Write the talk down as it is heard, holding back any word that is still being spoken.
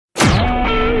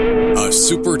A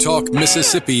SuperTalk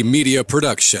Mississippi media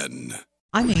production.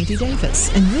 I'm Andy Davis,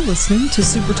 and you're listening to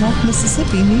SuperTalk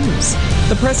Mississippi News.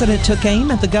 The president took aim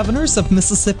at the governors of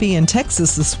Mississippi and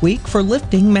Texas this week for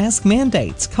lifting mask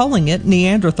mandates, calling it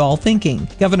Neanderthal thinking.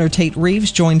 Governor Tate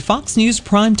Reeves joined Fox News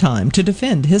Primetime to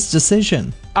defend his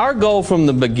decision. Our goal from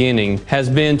the beginning has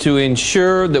been to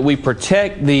ensure that we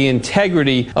protect the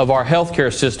integrity of our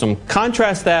healthcare system.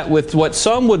 Contrast that with what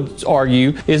some would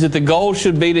argue is that the goal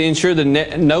should be to ensure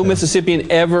that no Mississippian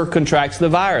ever contracts the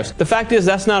virus. The fact is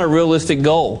that's not a realistic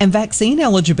goal. And vaccine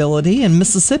eligibility in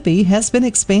Mississippi has been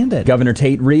expanded. Governor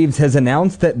Tate Reeves has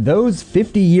announced that those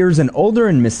 50 years and older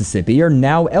in Mississippi are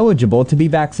now eligible to be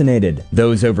vaccinated.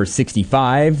 Those over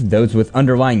 65, those with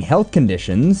underlying health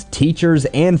conditions, teachers,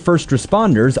 and first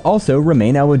responders also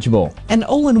remain eligible. And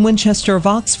Olin Winchester of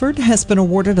Oxford has been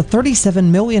awarded a $37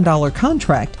 million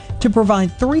contract to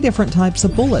provide 3 different types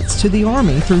of bullets to the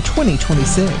Army through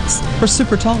 2026. For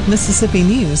SuperTalk Mississippi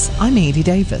News, I'm Andy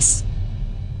Davis.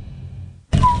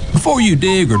 Before you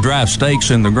dig or drive stakes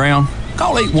in the ground,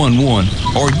 call 811,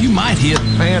 or you might hit...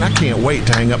 Man, I can't wait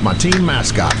to hang up my team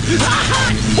mascot.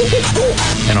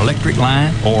 an electric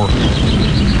line or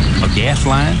a gas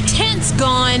line. Tent's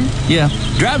gone. Yeah,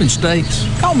 driving stakes.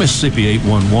 Call Mississippi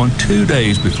 811 2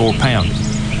 days before pounding.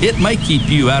 It may keep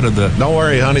you out of the... Don't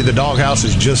worry, honey, the doghouse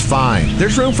is just fine.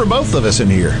 There's room for both of us in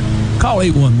here. Call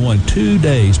 811 2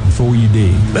 days before you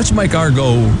dig. Let's make our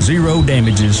goal 0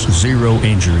 damages, 0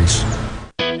 injuries.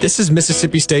 This is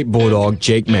Mississippi State Bulldog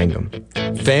Jake Mangum.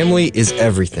 Family is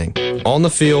everything. On the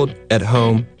field, at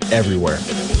home, everywhere.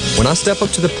 When I step up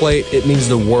to the plate, it means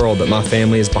the world that my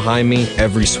family is behind me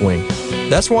every swing.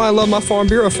 That's why I love my Farm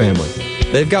Bureau family.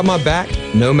 They've got my back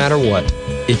no matter what.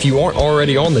 If you aren't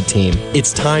already on the team,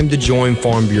 it's time to join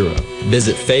Farm Bureau.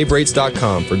 Visit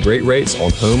favrates.com for great rates on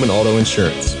home and auto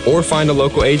insurance, or find a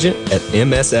local agent at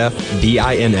msfbins.com.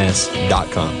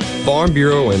 Farm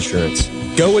Bureau Insurance.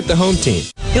 Go with the home team.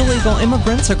 Illegal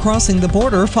immigrants are crossing the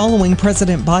border following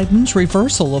President Biden's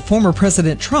reversal of former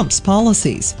President Trump's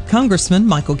policies. Congressman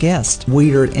Michael Guest.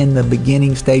 We are in the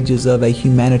beginning stages of a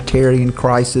humanitarian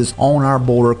crisis on our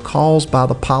border caused by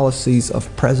the policies of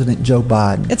President Joe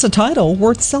Biden. It's a title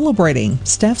worth celebrating.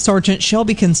 Staff Sergeant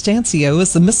Shelby Constancio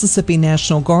is the Mississippi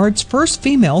National Guard's first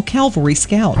female cavalry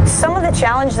scout. Some of the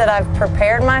challenge that I've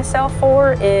prepared myself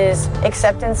for is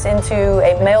acceptance into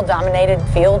a male-dominated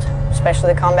field,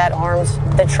 especially the combat arms.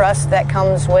 The trust that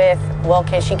comes with, well,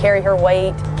 can she carry her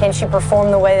weight? Can she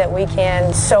perform the way that we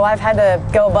can? So I've had to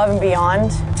go above and beyond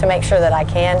to make sure that I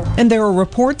can. And there are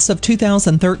reports of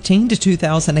 2013 to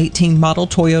 2018 model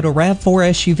Toyota RAV4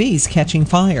 SUVs catching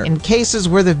fire. In cases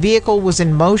where the vehicle was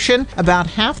in motion, about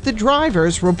half the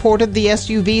drivers reported the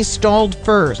SUV stalled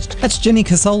first. That's Jenny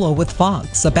Casolo with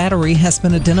Fox. A battery has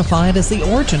been identified as the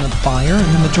origin of the fire,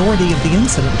 and the majority of the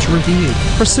incidents reviewed.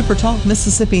 For SuperTalk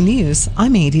Mississippi News,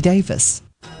 I'm Andy Davis.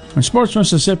 In Sports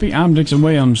Mississippi, I'm Dixon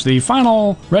Williams. The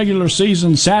final regular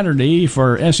season Saturday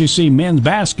for SEC men's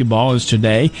basketball is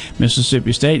today.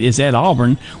 Mississippi State is at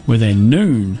Auburn with a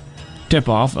noon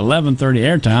tip-off, 11:30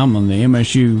 airtime on the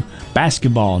MSU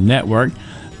Basketball Network.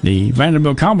 The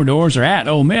Vanderbilt Commodores are at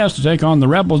Ole Miss to take on the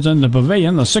Rebels in the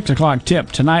Pavilion. The 6 o'clock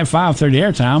tip tonight, 5:30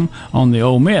 airtime on the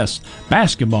Ole Miss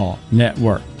Basketball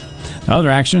Network. The other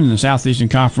action in the Southeastern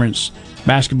Conference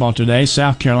basketball today,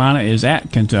 South Carolina is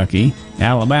at Kentucky.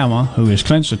 Alabama, who has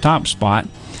clinched the top spot,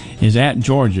 is at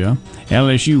Georgia.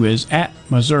 LSU is at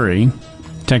Missouri.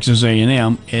 Texas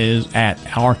A&M is at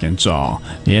Arkansas.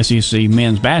 The SEC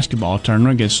men's basketball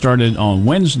tournament gets started on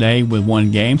Wednesday with one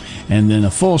game, and then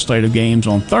a full slate of games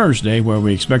on Thursday, where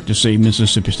we expect to see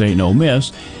Mississippi State and Ole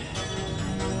Miss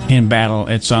in battle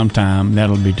at some time.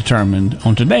 That'll be determined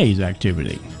on today's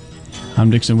activity.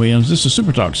 I'm Dixon Williams. This is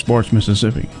Super Talk Sports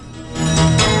Mississippi.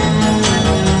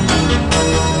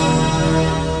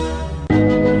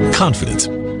 Confidence,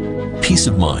 peace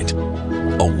of mind,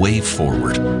 a way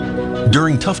forward.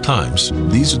 During tough times,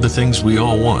 these are the things we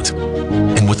all want.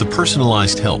 And with the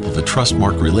personalized help of a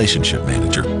Trustmark relationship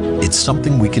manager, it's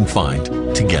something we can find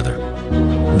together.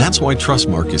 That's why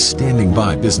Trustmark is standing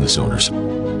by business owners.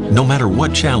 No matter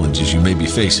what challenges you may be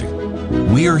facing,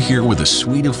 we are here with a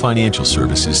suite of financial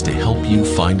services to help you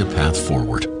find a path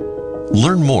forward.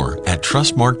 Learn more at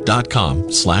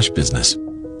trustmark.com/business.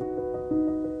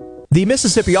 The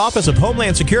Mississippi Office of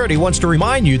Homeland Security wants to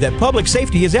remind you that public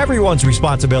safety is everyone's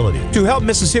responsibility. To help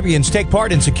Mississippians take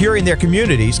part in securing their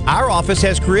communities, our office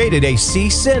has created a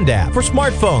CSend app for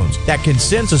smartphones that can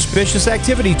send suspicious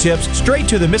activity tips straight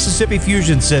to the Mississippi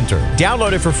Fusion Center.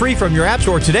 Download it for free from your app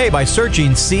store today by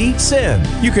searching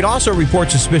CSend. You can also report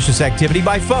suspicious activity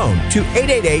by phone to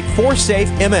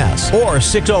 888-4SAFE-MS or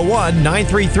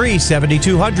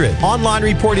 601-933-7200. Online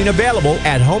reporting available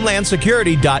at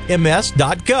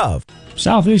homelandsecurity.ms.gov.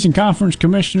 Southeastern Conference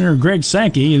Commissioner Greg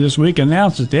Sankey this week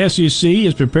announced that the SEC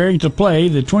is preparing to play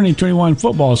the 2021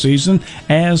 football season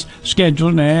as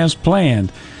scheduled and as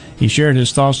planned. He shared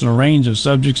his thoughts on a range of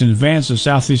subjects in advance of the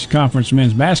Southeastern Conference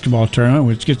men's basketball tournament,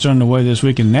 which gets underway this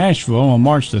week in Nashville on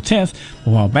March the 10th.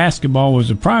 But while basketball was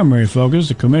the primary focus,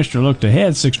 the commissioner looked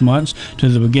ahead 6 months to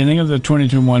the beginning of the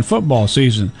 2021 football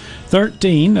season.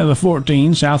 13 of the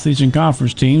 14 Southeastern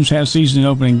Conference teams have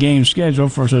season-opening games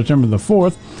scheduled for September the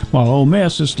 4th, while Ole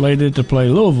Miss is slated to play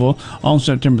Louisville on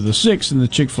September the 6th in the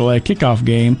Chick-fil-A kickoff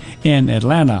game in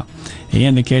Atlanta. He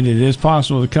indicated it is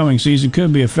possible the coming season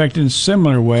could be affected in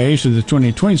similar ways to the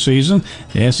 2020 season.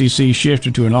 The SEC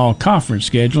shifted to an all-conference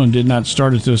schedule and did not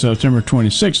start until September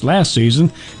 26th last season.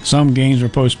 Some games were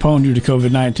postponed due to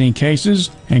COVID-19 cases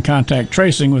and contact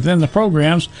tracing within the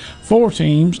programs. 4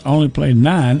 teams only played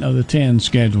 9 of the 10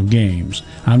 scheduled games.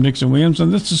 I'm Dixon Williams,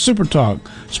 and this is Super Talk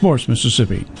Sports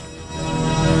Mississippi.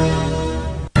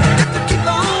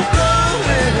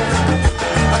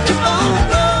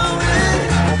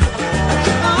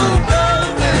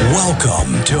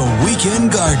 Welcome to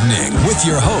Weekend Gardening with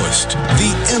your host,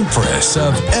 the Empress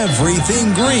of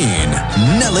Everything Green,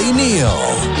 Nellie Neal.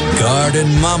 Garden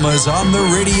Mama's on the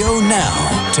radio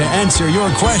now to answer your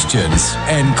questions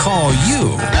and call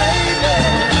you.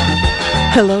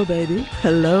 Hello, baby.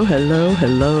 Hello, hello,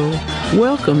 hello.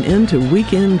 Welcome into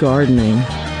Weekend Gardening.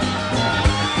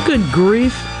 Good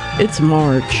grief, it's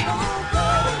March.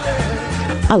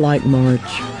 I like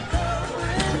March.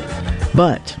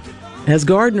 But as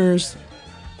gardeners,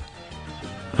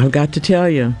 I've got to tell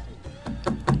you,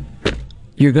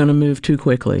 you're going to move too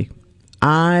quickly.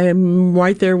 I'm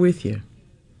right there with you.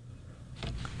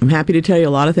 I'm happy to tell you a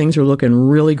lot of things are looking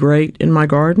really great in my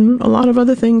garden. A lot of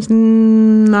other things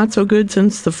not so good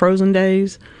since the frozen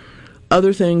days.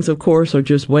 Other things, of course, are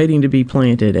just waiting to be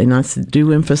planted. And I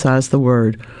do emphasize the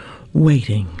word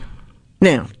waiting.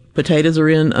 Now, potatoes are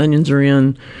in, onions are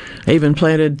in. I even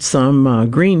planted some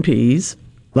green peas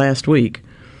last week,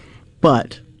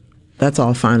 but that's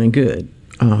all fine and good.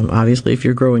 Obviously, if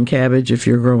you're growing cabbage, if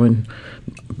you're growing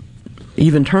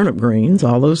even turnip greens,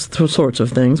 all those sorts of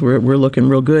things, we're looking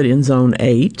real good in Zone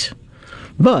 8.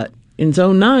 But in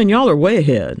Zone 9, y'all are way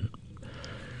ahead.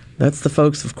 That's the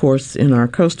folks, of course, in our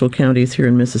coastal counties here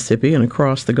in Mississippi and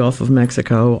across the Gulf of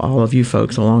Mexico, all of you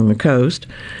folks along the coast.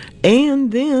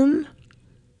 And then,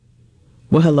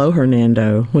 well, hello,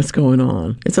 Hernando. What's going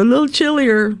on? It's a little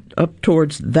chillier up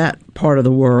towards that part of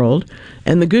the world.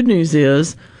 And the good news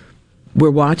is we're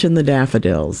watching the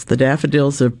daffodils. The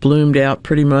daffodils have bloomed out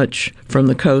pretty much from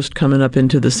the coast coming up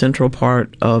into the central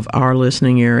part of our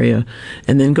listening area.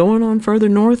 And then going on further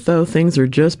north, though, things are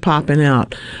just popping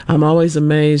out. I'm always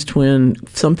amazed when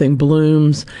something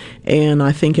blooms, and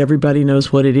I think everybody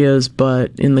knows what it is.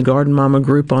 But in the Garden Mama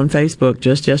group on Facebook,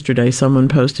 just yesterday, someone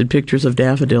posted pictures of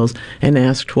daffodils and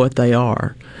asked what they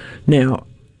are. Now,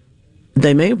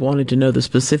 they may have wanted to know the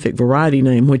specific variety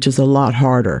name, which is a lot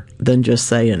harder than just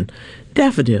saying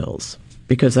daffodils,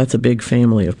 because that's a big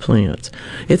family of plants.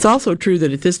 It's also true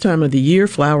that at this time of the year,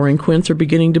 flowering quince are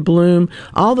beginning to bloom.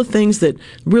 All the things that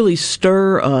really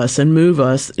stir us and move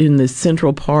us in the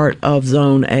central part of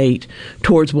Zone 8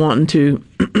 towards wanting to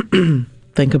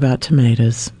think about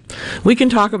tomatoes. We can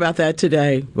talk about that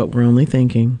today, but we're only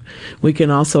thinking. We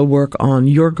can also work on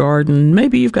your garden.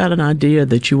 Maybe you've got an idea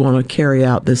that you want to carry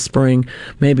out this spring.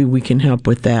 Maybe we can help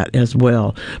with that as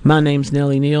well. My name's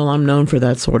Nellie Neal. I'm known for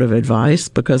that sort of advice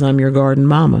because I'm your garden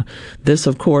mama. This,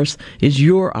 of course, is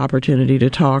your opportunity to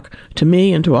talk to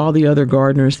me and to all the other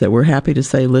gardeners that we're happy to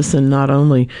say listen not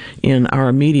only in our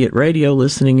immediate radio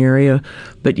listening area,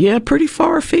 but pretty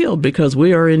far afield, because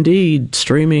we are indeed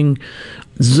streaming,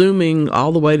 zooming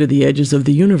all the way to the edges of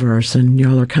the universe, and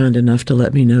y'all are kind enough to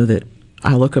let me know that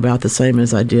I look about the same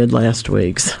as I did last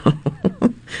week. So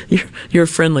you're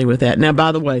friendly with that. Now,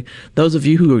 by the way, those of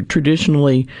you who are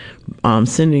traditionally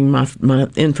sending my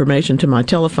information to my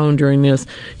telephone during this,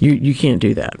 you can't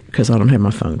do that because I don't have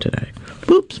my phone today.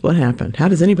 Oops, what happened? How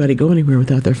does anybody go anywhere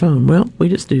without their phone? Well, we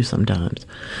just do sometimes.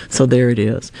 So there it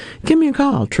is. Give me a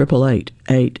call,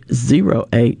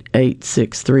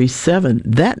 888-808-8637.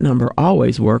 That number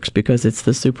always works because it's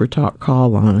the Super Talk call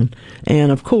line.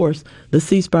 And, of course, the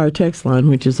C Spire text line,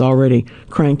 which is already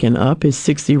cranking up, is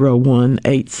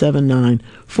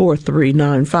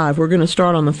 601-879-4395. We're going to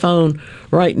start on the phone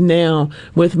right now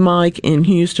with Mike in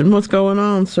Houston. What's going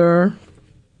on, sir?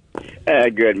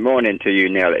 Good morning to you,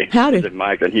 Nellie. Howdy. This is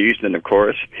Mike in Houston, of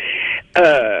course.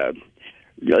 Yesterday,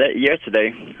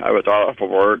 I was off of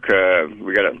work.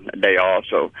 We got a day off,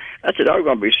 so I said I was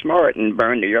going to be smart and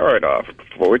burn the yard off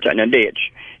before it's in the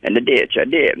ditch. And the ditch, I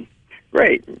did.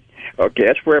 Great. Okay,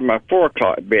 that's where my 4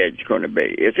 o'clock bed is going to be.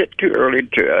 Is it too early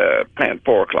to plant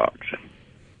 4 o'clocks?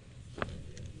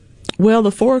 Well,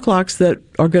 the 4 o'clocks that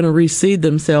are going to reseed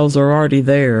themselves are already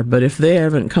there, but if they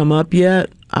haven't come up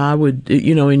yet, I would,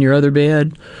 in your other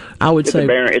bed, I would say...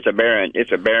 It's a barren...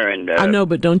 I know,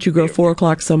 but don't you grow 4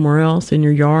 o'clock somewhere else in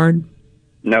your yard?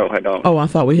 No, I don't. Oh, I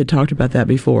thought we had talked about that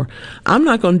before. I'm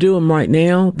not going to do them right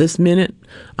now, this minute.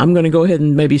 I'm going to go ahead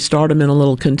and maybe start them in a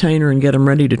little container and get them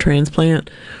ready to transplant.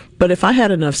 But if I had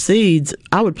enough seeds,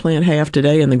 I would plant half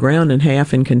today in the ground and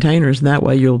half in containers, and that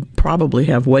way you'll probably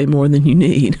have way more than you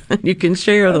need. You can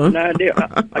share them. No idea.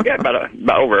 I got about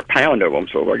over a pound of them,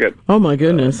 so I got... Oh, my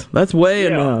goodness. That's way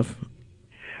enough.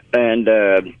 And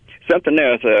something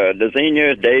else, the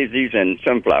zinnias, daisies, and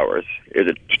sunflowers. Is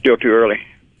it still too early?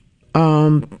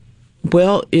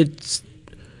 Well, it's...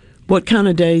 What kind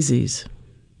of daisies?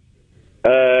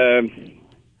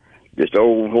 Just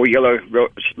old yellow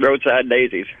roadside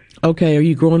daisies. Okay, are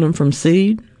you growing them from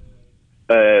seed?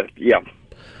 Yeah.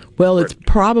 Well, it's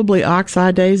probably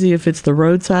oxeye daisy if it's the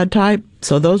roadside type,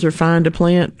 so those are fine to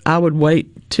plant. I would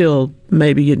wait till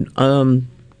maybe,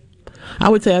 I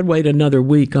would say I'd wait another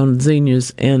week on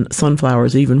zinnias and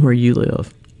sunflowers, even where you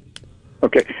live.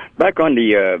 Okay, back on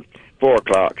the 4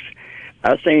 o'clocks,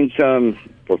 I've seen some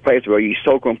places where you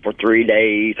soak them for 3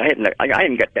 days. I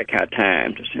hadn't got that kind of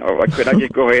time. Could I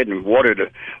just go ahead and water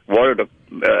the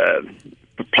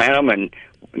plant them and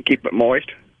keep it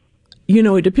moist?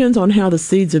 It depends on how the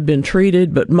seeds have been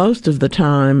treated, but most of the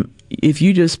time, if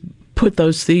you just put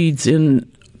those seeds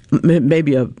in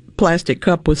maybe a plastic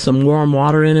cup with some warm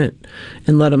water in it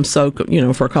and let them soak,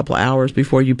 for a couple of hours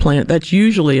before you plant, that's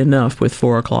usually enough with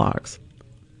 4 o'clocks.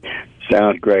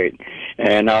 Sounds great.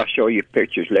 And I'll show you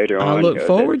pictures later on. I look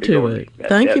forward to it.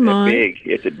 Thank you, Mike.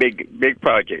 It's a big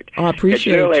project. I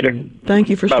appreciate you. Later. Thank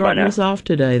you for starting us off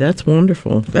today. That's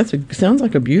wonderful. Sounds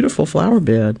like a beautiful flower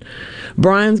bed.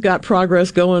 Brian's got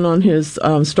progress going on his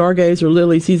Stargazer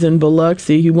lilies. He's in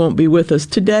Biloxi. He won't be with us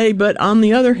today, but on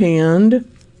the other hand,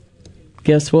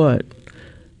 guess what?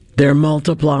 They're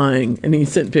multiplying, and he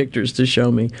sent pictures to show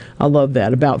me. I love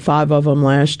that. About 5 of them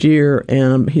last year,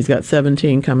 and he's got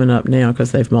 17 coming up now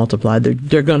because they've multiplied.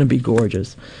 They're going to be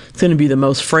gorgeous. It's going to be the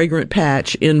most fragrant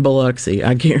patch in Biloxi,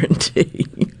 I guarantee.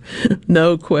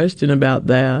 No question about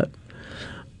that.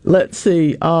 Let's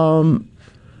see.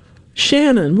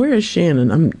 Shannon, where is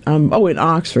Shannon? I'm in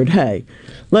Oxford. Hey,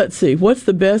 let's see. What's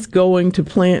the best going to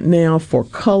plant now for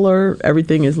color?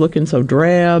 Everything is looking so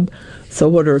drab. So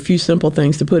what are a few simple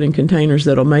things to put in containers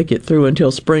that'll make it through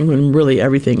until spring when really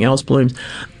everything else blooms?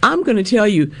 I'm going to tell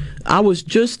you, I was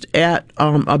just at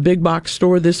a big box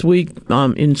store this week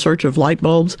in search of light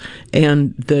bulbs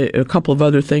and a couple of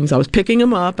other things. I was picking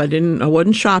them up. I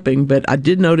wasn't shopping, but I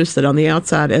did notice that on the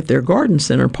outside at their garden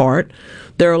center part,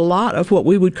 there are a lot of what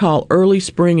we would call early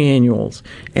spring annuals.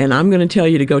 And I'm going to tell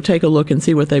you to go take a look and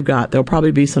see what they've got. There'll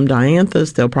probably be some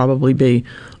dianthus. There'll probably be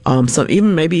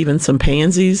maybe even some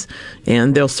pansies.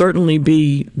 And there'll certainly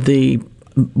be the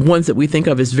ones that we think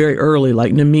of as very early,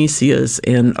 like nemesias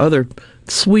and other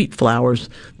sweet flowers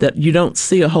that you don't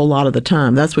see a whole lot of the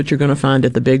time. That's what you're going to find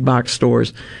at the big box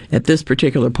stores at this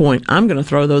particular point. I'm going to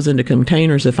throw those into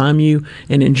containers if I'm you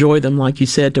and enjoy them, like you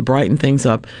said, to brighten things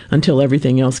up until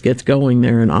everything else gets going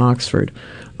there in Oxford.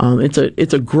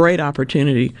 It's a great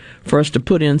opportunity for us to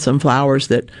put in some flowers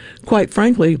that, quite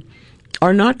frankly,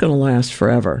 are not going to last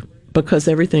forever because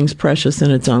everything's precious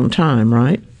in its own time,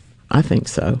 right? I think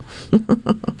so.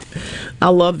 I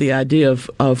love the idea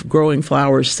of growing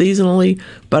flowers seasonally,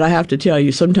 but I have to tell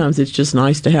you, sometimes it's just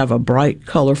nice to have a bright,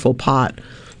 colorful pot,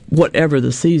 whatever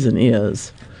the season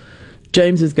is.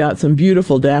 James has got some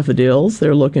beautiful daffodils.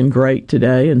 They're looking great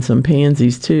today, and some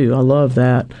pansies, too. I love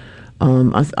that.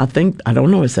 I think, I don't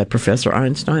know, is that Professor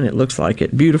Einstein? It looks like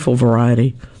it. Beautiful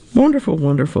variety. Wonderful,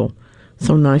 wonderful.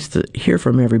 So nice to hear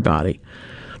from everybody.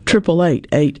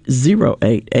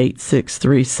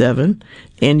 888-808-8637.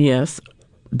 And yes,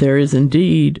 there is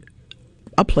indeed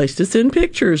a place to send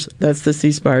pictures. That's the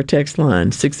C Spire text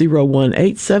line,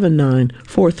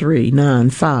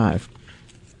 601-879-4395.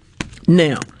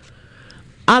 Now,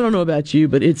 I don't know about you,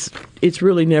 but it's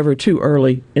really never too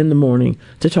early in the morning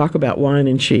to talk about wine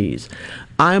and cheese.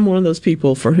 I'm one of those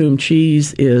people for whom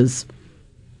cheese is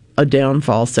a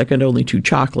downfall second only to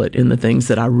chocolate in the things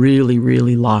that I really,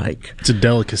 really like. It's a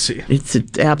delicacy.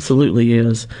 It absolutely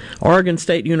is. Oregon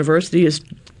State University is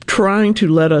trying to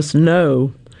let us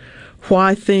know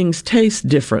why things taste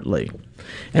differently.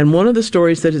 And one of the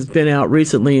stories that has been out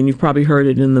recently, and you've probably heard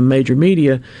it in the major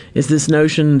media, is this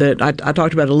notion that I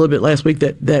talked about a little bit last week,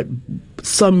 that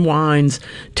some wines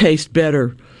taste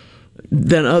better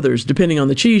than others depending on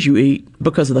the cheese you eat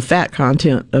because of the fat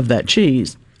content of that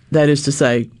cheese. That is to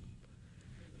say,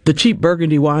 the cheap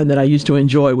Burgundy wine that I used to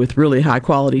enjoy with really high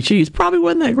quality cheese probably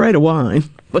wasn't that great a wine,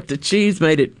 but the cheese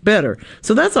made it better.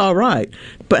 So that's all right.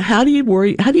 But how do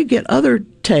you get other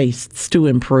tastes to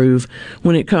improve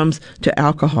when it comes to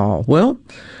alcohol? Well,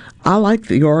 I like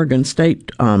the Oregon State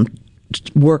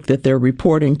work that they're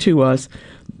reporting to us.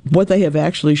 What they have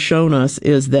actually shown us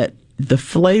is that the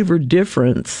flavor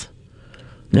difference.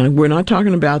 Now, we're not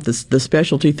talking about the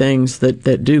specialty things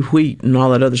that do wheat and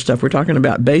all that other stuff. We're talking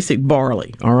about basic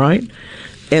barley, all right?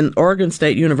 And Oregon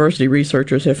State University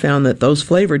researchers have found that those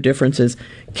flavor differences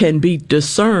can be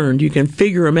discerned. You can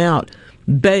figure them out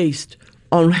based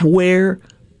on where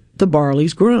the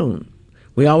barley's grown.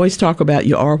 We always talk about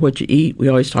you are what you eat. We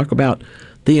always talk about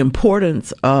the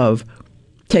importance of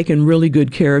taking really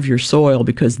good care of your soil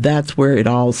because that's where it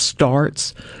all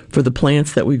starts for the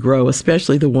plants that we grow,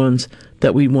 especially the ones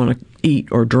that we want to eat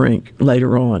or drink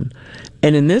later on.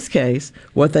 And in this case,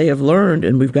 what they have learned,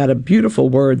 and we've got a beautiful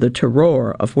word, the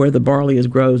terroir of where the barley is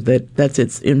grown, that's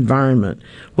its environment,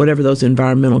 whatever those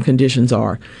environmental conditions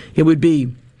are. It would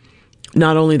be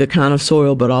not only the kind of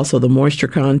soil, but also the moisture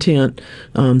content,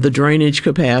 the drainage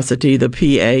capacity, the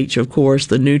pH, of course,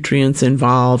 the nutrients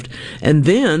involved, and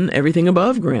then everything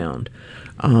above ground.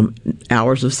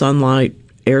 Hours of sunlight,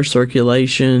 air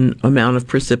circulation, amount of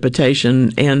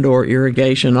precipitation and or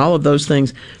irrigation, all of those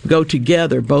things go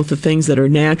together. Both the things that are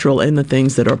natural and the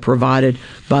things that are provided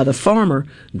by the farmer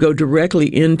go directly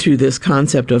into this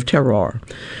concept of terroir.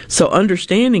 So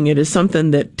understanding it is something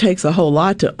that takes a whole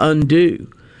lot to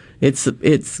undo. It's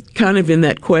kind of in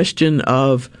that question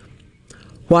of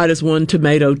why does one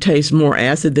tomato taste more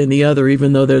acid than the other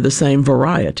even though they're the same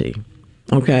variety?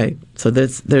 Okay, so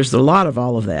there's a lot of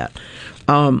all of that.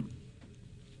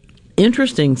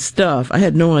 Interesting stuff. I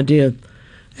had no idea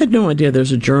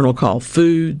there's a journal called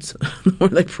Foods where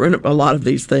they print up a lot of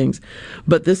these things.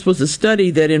 But this was a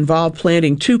study that involved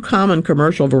planting 2 common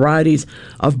commercial varieties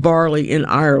of barley in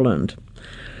Ireland.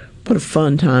 What a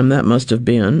fun time that must have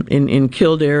been in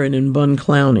Kildare and in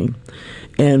Bunclowny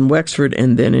and Wexford,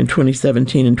 and then in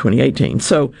 2017 and 2018.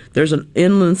 So there's an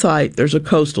inland site, there's a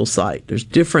coastal site. There's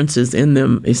differences in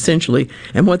them essentially.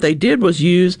 And what they did was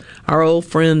use our old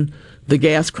friend the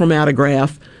gas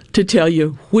chromatograph to tell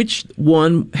you which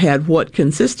one had what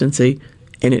consistency,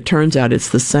 and it turns out it's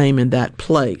the same in that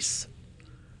place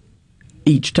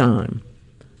each time.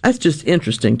 That's just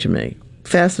interesting to me.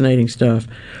 Fascinating stuff.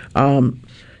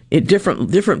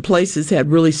 Different places had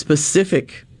really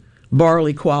specific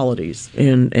barley qualities,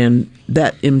 and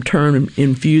that in turn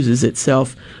infuses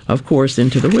itself, of course,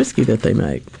 into the whiskey that they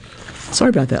make. Sorry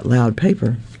about that loud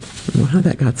paper. I don't know how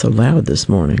that got so loud this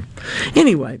morning.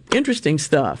 Anyway, interesting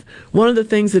stuff. One of the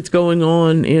things that's going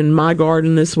on in my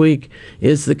garden this week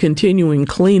is the continuing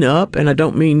cleanup, and I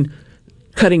don't mean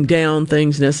cutting down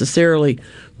things necessarily,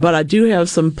 but I do have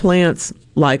some plants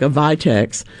like a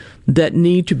Vitex that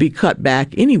need to be cut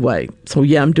back anyway. So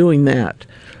yeah, I'm doing that.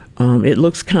 It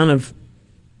looks kind of,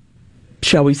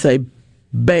 shall we say,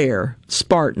 bare,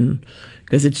 Spartan,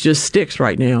 because it's just sticks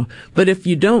right now. But if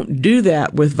you don't do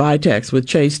that with Vitex, with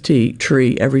Chase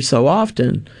tree every so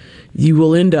often, you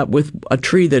will end up with a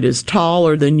tree that is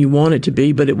taller than you want it to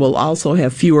be, but it will also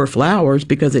have fewer flowers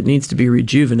because it needs to be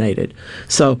rejuvenated.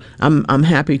 So I'm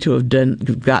happy to have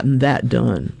gotten that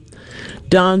done.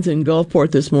 Don's in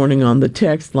Gulfport this morning on the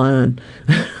text line.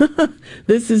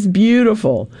 This is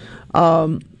beautiful.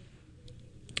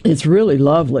 It's really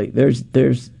lovely.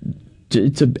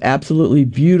 It's an absolutely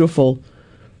beautiful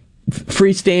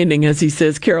freestanding, as he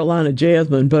says, Carolina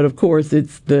jasmine, but of course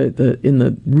it's the in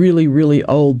the really, really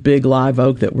old big live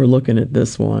oak that we're looking at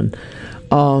this one.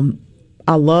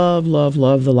 I love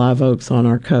the live oaks on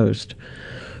our coast.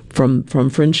 From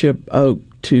Friendship Oak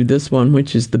to this one,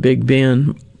 which is the Big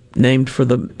Ben, named for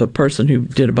the person who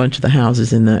did a bunch of the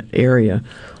houses in that area.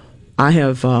 I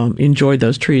have enjoyed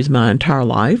those trees my entire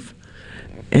life,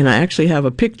 and I actually have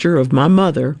a picture of my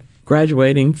mother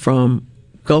graduating from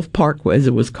Gulf Park, as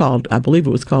it was called. I believe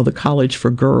it was called the College for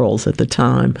Girls at the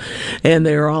time. And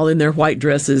they were all in their white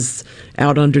dresses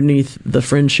out underneath the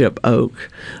Friendship Oak.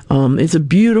 It's a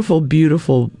beautiful,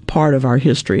 beautiful part of our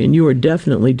history, and you are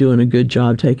definitely doing a good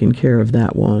job taking care of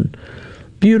that one.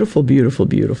 Beautiful, beautiful,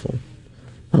 beautiful.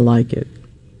 I like it.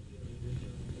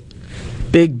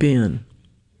 Big Bend.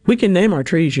 We can name our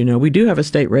trees, you know. We do have a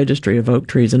state registry of oak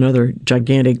trees and other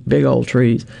gigantic, big old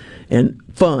trees. And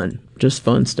fun, just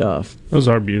fun stuff. Those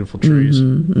are beautiful trees.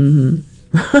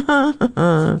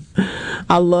 I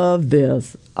love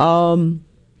this.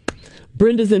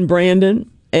 Brenda's in Brandon,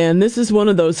 and this is one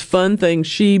of those fun things.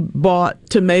 She bought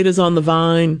tomatoes on the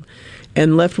vine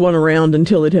and left one around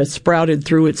until it has sprouted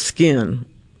through its skin.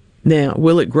 Now,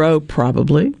 will it grow?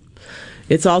 Probably.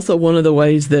 It's also one of the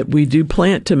ways that we do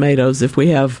plant tomatoes. If we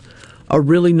have a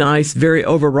really nice, very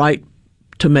overripe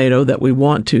tomato that we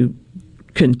want to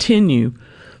continue,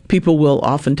 people will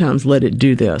oftentimes let it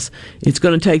do this. It's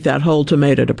going to take that whole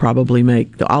tomato to probably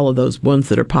make all of those ones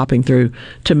that are popping through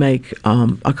to make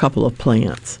a couple of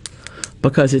plants,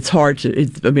 because it's hard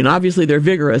to, obviously they're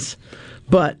vigorous,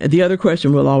 but the other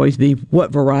question will always be,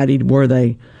 what variety were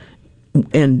they,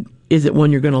 and is it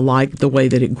one you're going to like the way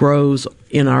that it grows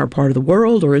in our part of the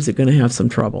world, or is it going to have some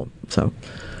trouble? So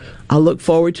I look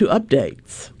forward to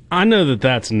updates. I know that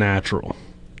that's natural,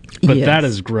 but Yes. that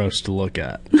is gross to look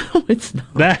at. No, it's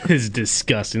not. That is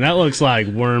disgusting. That looks like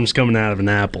worms coming out of an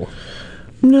apple.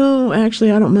 No,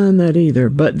 actually, I don't mind that either.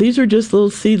 But these are just little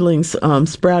seedlings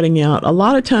sprouting out. A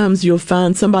lot of times you'll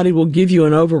find somebody will give you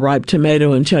an overripe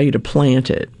tomato and tell you to plant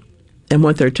it. And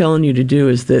what they're telling you to do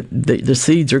is that the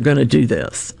seeds are going to do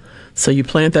this. So you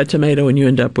plant that tomato and you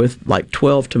end up with like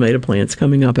 12 tomato plants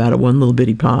coming up out of one little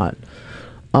bitty pot.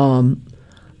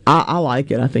 I like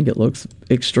it. I think it looks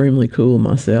extremely cool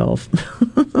myself.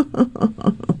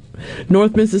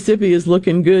 North Mississippi is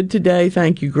looking good today.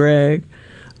 Thank you, Greg.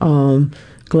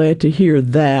 Glad to hear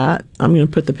that. I'm going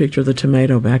to put the picture of the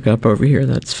tomato back up over here.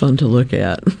 That's fun to look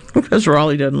at because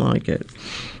Raleigh doesn't like it.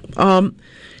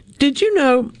 Did you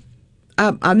know,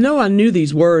 I know I knew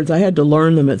these words. I had to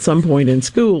learn them at some point in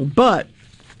school. But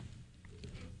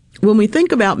when we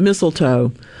think about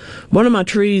mistletoe, one of my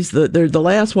trees, the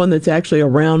last one that's actually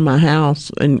around my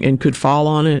house and could fall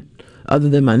on it, other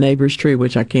than my neighbor's tree,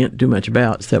 which I can't do much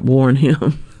about except warn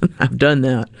him. I've done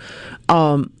that.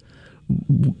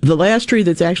 The last tree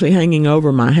that's actually hanging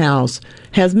over my house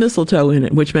has mistletoe in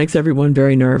it, which makes everyone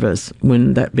very nervous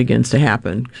when that begins to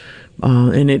happen.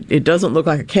 And it doesn't look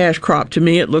like a cash crop to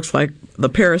me. It looks like the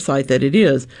parasite that it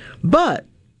is. But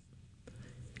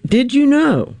did you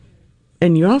know,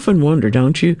 and you often wonder,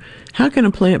 don't you, how can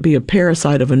a plant be a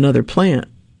parasite of another plant?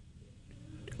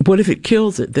 What if it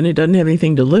kills it? Then it doesn't have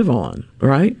anything to live on,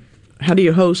 right? How do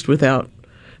you host without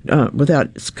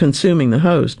consuming the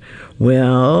host?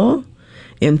 Well,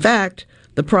 in fact,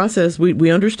 the process,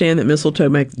 we understand that mistletoe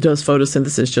does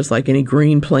photosynthesis just like any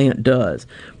green plant does.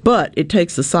 But it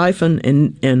takes the siphon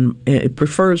and it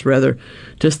prefers, rather,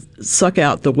 to suck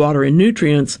out the water and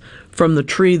nutrients from the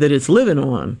tree that it's living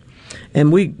on.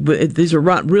 And these are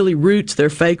not really roots. They're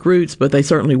fake roots, but they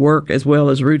certainly work as well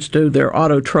as roots do. They're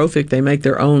autotrophic. They make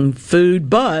their own food.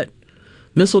 But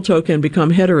mistletoe can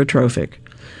become heterotrophic.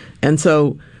 And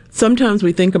so sometimes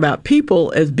we think about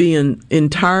people as being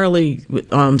entirely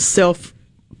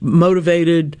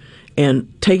self-motivated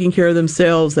and taking care of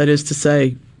themselves. That is to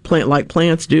say, like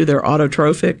plants do, they're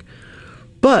autotrophic.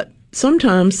 But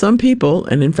sometimes some people,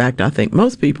 and in fact I think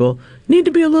most people, need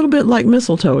to be a little bit like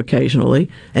mistletoe occasionally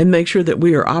and make sure that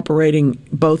we are operating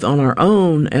both on our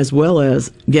own as well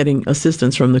as getting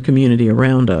assistance from the community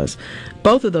around us.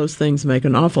 Both of those things make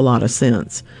an awful lot of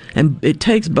sense, and it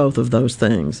takes both of those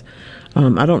things.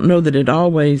 I don't know that it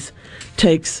always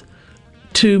takes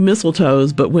two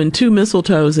mistletoes, but when two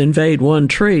mistletoes invade one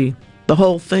tree, the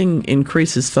whole thing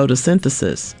increases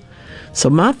photosynthesis. So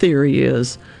my theory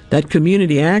is that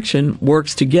community action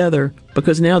works together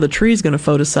because now the tree's going to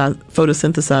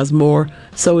photosynthesize more,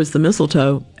 so is the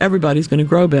mistletoe. Everybody's going to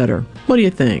grow better. What do you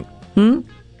think? I'm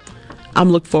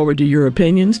looking forward to your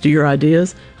opinions, to your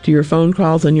ideas, to your phone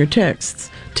calls and your texts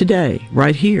today,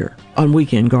 right here on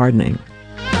Weekend Gardening.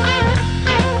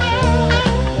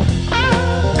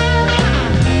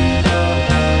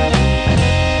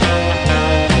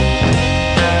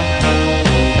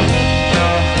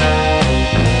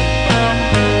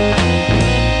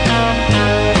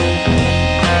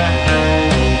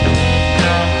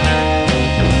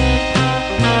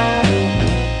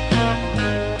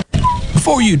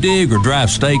 Before you dig or drive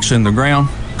stakes in the ground,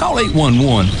 call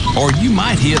 811, or you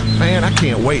might hit... Man, I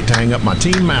can't wait to hang up my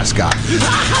team mascot.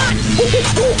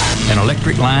 an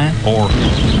electric line or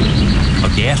A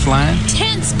gas line?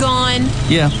 Tent's gone.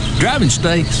 Yeah, driving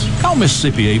stinks. Call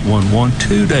Mississippi 811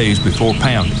 2 days before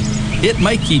pounding. It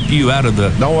may keep you out of the...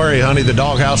 Don't worry, honey, the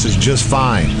doghouse is just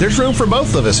fine. There's room for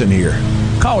both of us in here.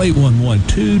 Call 811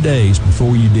 2 days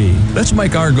before you dig. Let's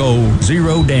make our goal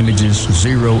 0 damages,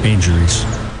 0 injuries.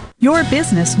 Your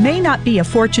business may not be a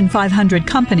Fortune 500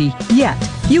 company yet.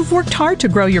 You've worked hard to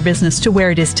grow your business to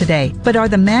where it is today, but are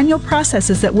the manual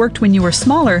processes that worked when you were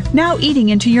smaller now eating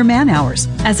into your man hours?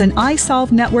 As an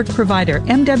iSolve network provider,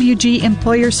 MWG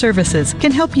Employer Services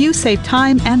can help you save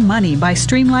time and money by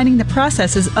streamlining the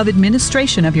processes of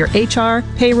administration of your HR,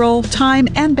 payroll, time,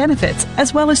 and benefits,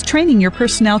 as well as training your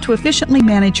personnel to efficiently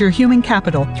manage your human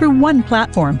capital through one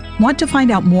platform. Want to find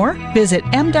out more? Visit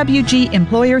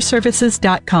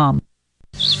MWGEmployerServices.com.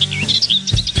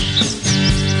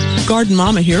 Garden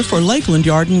Mama here for Lakeland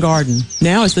Yard and Garden.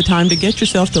 Now is the time to get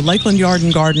yourself to Lakeland Yard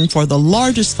and Garden for the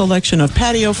largest selection of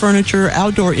patio furniture,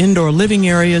 outdoor-indoor living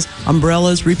areas,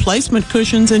 umbrellas, replacement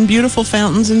cushions, and beautiful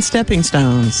fountains and stepping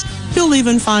stones. You'll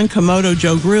even find Komodo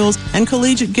Joe grills and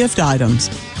collegiate gift items.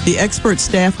 The expert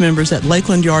staff members at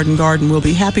Lakeland Yard and Garden will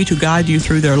be happy to guide you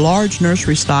through their large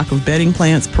nursery stock of bedding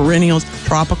plants, perennials,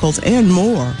 tropicals, and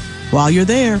more. While you're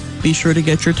there, be sure to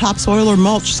get your topsoil or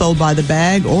mulch sold by the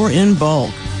bag or in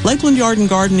bulk. Lakeland Yard and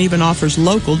Garden even offers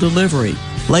local delivery.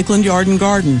 Lakeland Yard and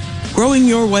Garden, growing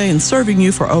your way and serving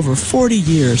you for over 40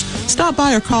 years. Stop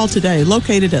by or call today,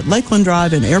 located at Lakeland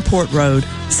Drive and Airport Road,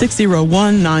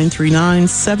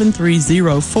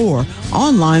 601-939-7304,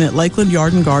 online at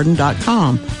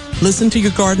lakelandyardandgarden.com. Listen to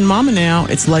your Garden Mama now.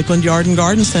 It's Lakeland Yard and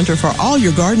Garden Center for all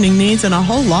your gardening needs and a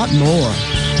whole lot more.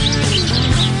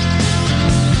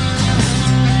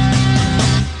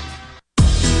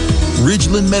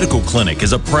 Ridgeland Medical Clinic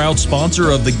is a proud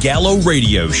sponsor of the Gallo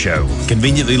Radio Show,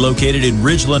 conveniently located in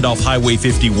Ridgeland off Highway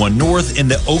 51 North in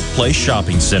the Oak Place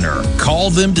Shopping Center. Call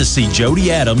them to see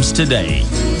Jody Adams today.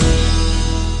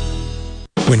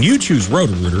 When you choose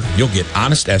Roto-Rooter, you'll get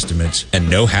honest estimates and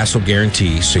no hassle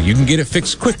guarantees so you can get it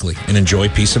fixed quickly and enjoy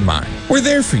peace of mind. We're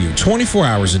there for you 24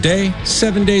 hours a day,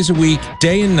 7 days a week,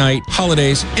 day and night,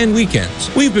 holidays, and weekends.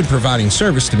 We've been providing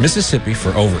service to Mississippi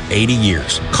for over 80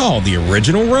 years. Call the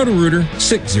original Roto-Rooter,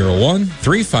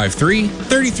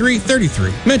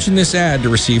 601-353-3333. Mention this ad to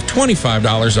receive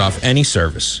 $25 off any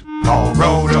service. Call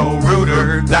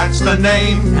Roto-Rooter, that's the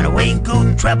name. And away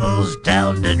go troubles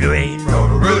down the drain.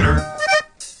 Roto-Rooter.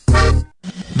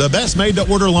 The best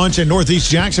made-to-order lunch in Northeast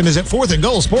Jackson is at 4th and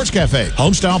Goal Sports Cafe.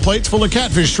 Homestyle plates full of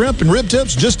catfish, shrimp, and rib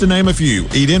tips, just to name a few.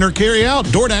 Eat in or carry out,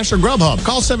 DoorDash or Grubhub.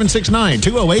 Call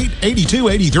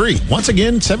 769-208-8283. Once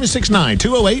again,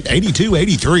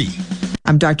 769-208-8283.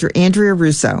 I'm Dr. Andrea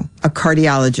Russo, a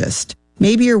cardiologist.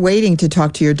 Maybe you're waiting to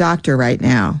talk to your doctor right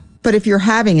now. But if you're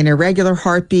having an irregular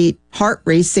heartbeat, heart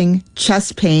racing,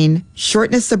 chest pain,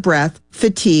 shortness of breath,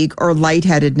 fatigue, or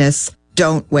lightheadedness,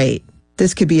 don't wait.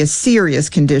 This could be a serious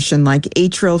condition like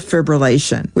atrial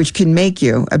fibrillation, which can make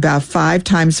you about 5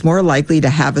 times more likely to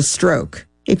have a stroke.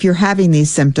 If you're having these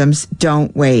symptoms,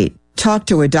 don't wait. Talk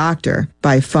to a doctor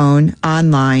by phone,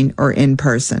 online, or in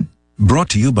person. Brought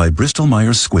to you by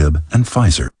Bristol-Myers Squibb and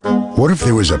Pfizer. What if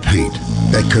there was a paint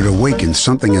that could awaken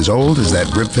something as old as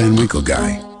that Rip Van Winkle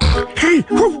guy? Hey,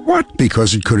 what?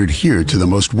 Because it could adhere to the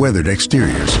most weathered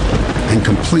exteriors and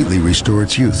completely restore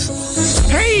its youth.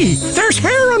 Hey, there's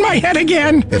hair on my head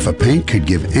again! If a paint could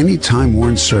give any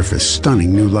time-worn surface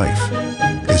stunning new life,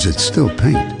 is it still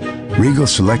paint? Regal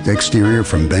Select Exterior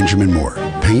from Benjamin Moore.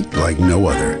 Paint like no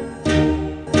other.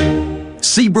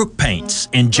 Seabrook Paints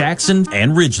in Jackson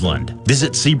and Ridgeland.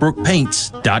 Visit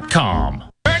SeabrookPaints.com.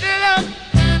 Turn it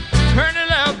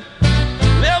up,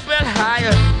 a little bit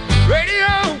higher. Radio,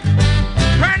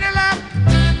 turn it up,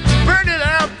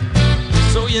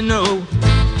 so you know.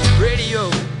 Radio,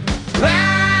 la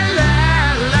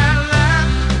la la la,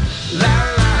 la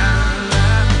la la,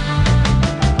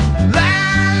 la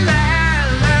la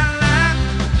la la,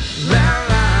 la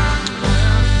la.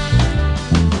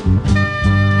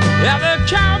 Yeah, the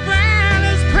cowbell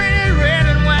is pretty red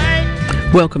and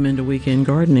white. Welcome into Weekend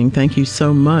Gardening. Thank you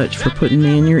so much for putting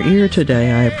me in your ear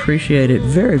today. I appreciate it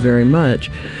very, very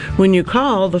much. When you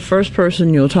call, the first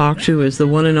person you'll talk to is the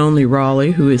one and only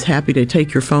Raleigh, who is happy to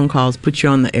take your phone calls, put you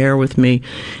on the air with me,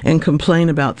 and complain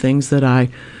about things that I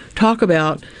talk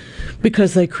about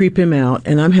because they creep him out.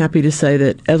 And I'm happy to say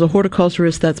that as a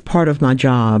horticulturist, that's part of my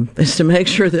job, is to make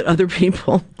sure that other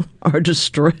people are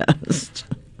distressed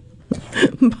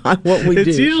by what we do.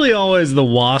 It's usually always the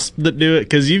wasp that do it,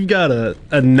 because you've got a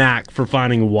knack for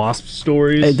finding wasp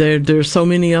stories. There's so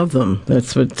many of them.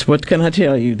 What can I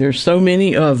tell you? There's so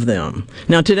many of them.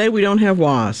 Now, today we don't have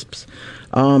wasps,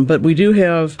 but we do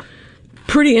have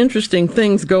pretty interesting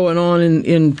things going on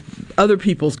in other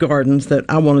people's gardens that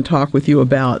I want to talk with you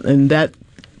about, and that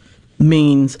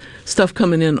means stuff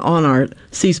coming in on our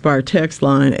C Spire text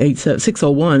line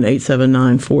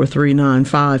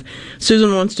 601-879-4395.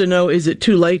 Susan wants to know, is it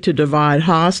too late to divide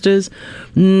hostas?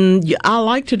 I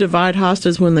like to divide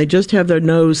hostas when they just have their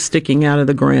nose sticking out of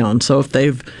the ground. So if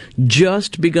they've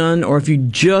just begun, or if you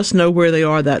just know where they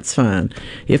are, that's fine.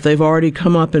 If they've already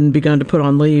come up and begun to put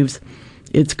on leaves,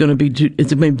 it's going to be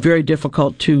very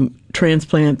difficult to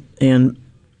transplant and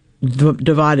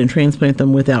divide and transplant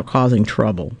them without causing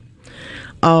trouble.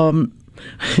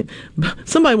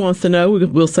 Somebody wants to know,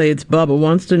 we'll say it's Bubba,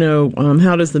 wants to know,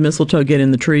 how does the mistletoe get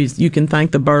in the trees? You can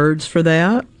thank the birds for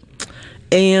that.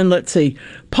 And let's see,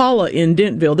 Paula in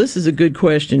Dentville, this is a good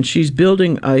question. She's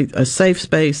building a safe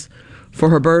space for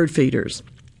her bird feeders.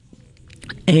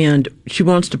 And she's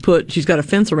got a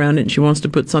fence around it, and she wants to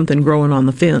put something growing on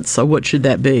the fence. So what should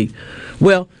that be?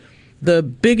 Well, the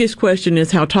biggest question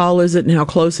is, how tall is it and how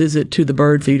close is it to the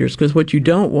bird feeders? Because what you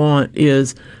don't want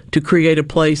is to create a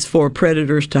place for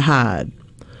predators to hide.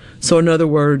 So in other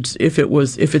words, if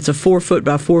it's a 4 foot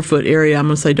by 4 foot area, I'm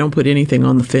going to say don't put anything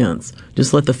on the fence.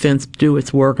 Just let the fence do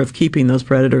its work of keeping those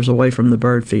predators away from the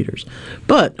bird feeders.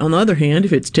 But on the other hand,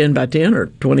 if it's 10 by 10 or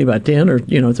 20 by 10 or,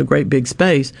 it's a great big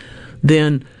space,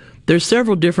 then there's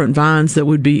several different vines that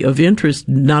would be of interest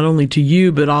not only to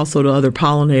you but also to other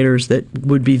pollinators that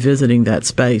would be visiting that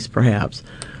space, perhaps.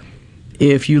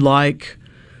 If you like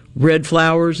red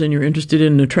flowers and you're interested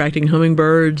in attracting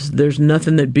hummingbirds, there's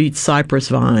nothing that beats cypress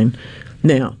vine.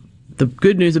 Now, the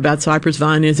good news about cypress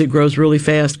vine is it grows really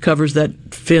fast, covers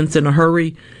that fence in a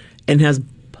hurry, and has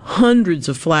hundreds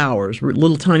of flowers,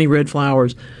 little tiny red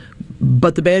flowers.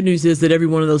 But the bad news is that every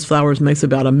one of those flowers makes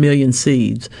about 1 million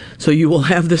seeds. So you will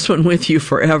have this one with you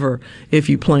forever if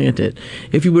you plant it.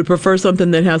 If you would prefer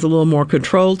something that has a little more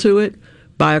control to it,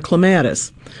 buy a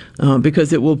clematis,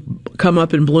 because it will come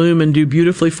up and bloom and do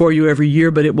beautifully for you every year,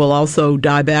 but it will also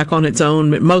die back on its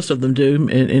own. Most of them do,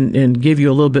 and give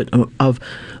you a little bit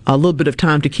of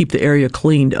time to keep the area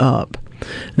cleaned up.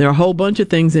 There are a whole bunch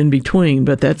of things in between,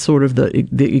 but that's sort of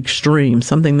the extreme,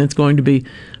 something that's going to be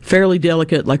fairly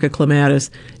delicate like a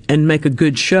clematis and make a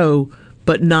good show,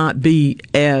 but not be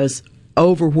as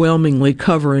overwhelmingly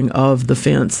covering of the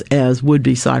fence as would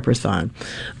be cypress vine.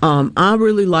 I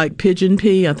really like pigeon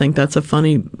pea. I think that's a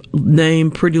funny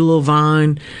name, pretty little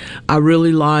vine. I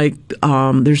really like,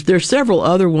 there's several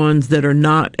other ones that are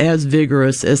not as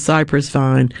vigorous as cypress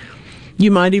vine.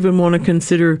 You might even want to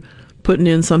consider putting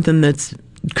in something that's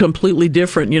completely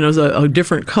different, a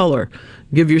different color.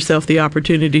 Give yourself the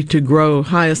opportunity to grow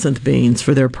hyacinth beans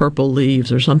for their purple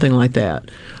leaves or something like that.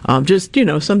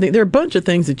 Something. There are a bunch of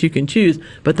things that you can choose,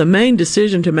 but the main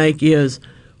decision to make is,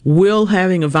 will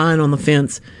having a vine on the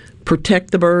fence protect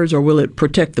the birds or will it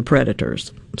protect the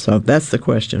predators? So that's the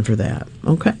question for that.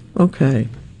 Okay.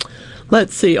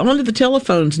 Let's see. On to the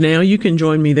telephones now. You can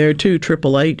join me there, too,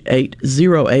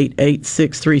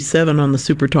 888-808-8637 on the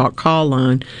Super Talk call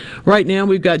line. Right now,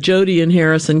 we've got Jody in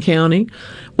Harrison County.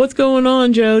 What's going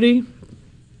on, Jody?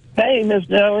 Hey, Miss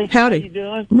Nellie. Howdy. How you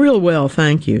doing? Real well,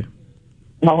 thank you.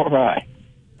 All right.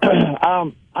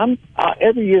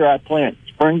 Every year I plant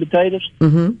spring potatoes,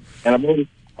 and I've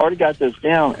already got this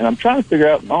down, and I'm trying to figure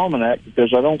out an almanac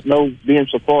because I don't know, being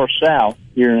so far south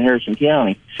here in Harrison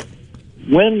County.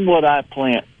 When would I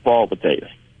plant fall potatoes?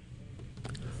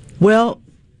 Well,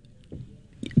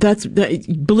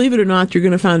 believe it or not, you're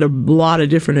going to find a lot of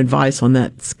different advice on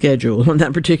that schedule, on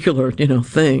that particular,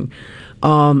 thing.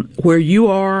 Where you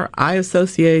are, I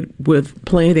associate with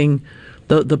planting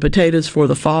the potatoes for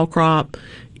the fall crop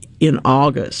in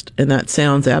August, and that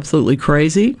sounds absolutely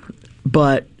crazy,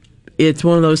 but it's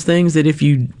one of those things that if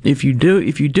you do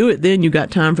it, then you got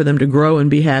time for them to grow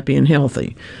and be happy and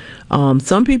healthy.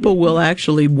 Some people will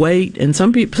actually wait, and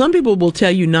some people will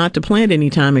tell you not to plant any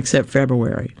time except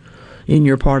February in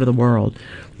your part of the world.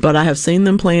 But I have seen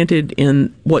them planted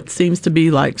in what seems to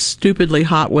be like stupidly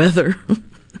hot weather,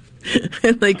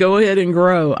 and they go ahead and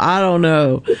grow. I don't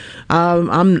know.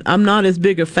 I'm not as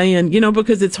big a fan,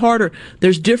 because it's harder.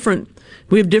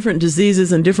 We have different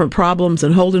diseases and different problems,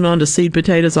 and holding on to seed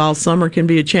potatoes all summer can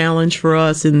be a challenge for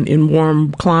us in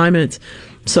warm climates.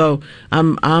 So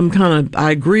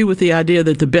I agree with the idea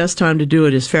that the best time to do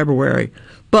it is February,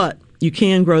 but you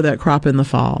can grow that crop in the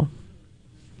fall.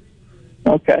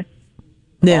 Okay.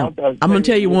 Now, I'm going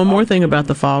to tell you one more thing about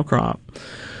the fall crop,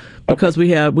 because we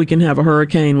can have a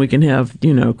hurricane, we can have,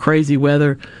 crazy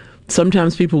weather.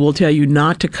 Sometimes people will tell you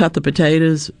not to cut the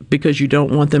potatoes because you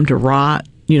don't want them to rot.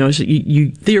 So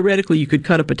you theoretically you could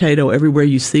cut a potato everywhere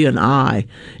you see an eye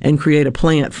and create a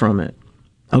plant from it.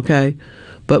 Okay?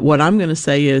 But what I'm going to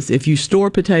say is, if you store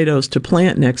potatoes to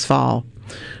plant next fall,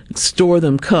 store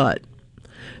them cut.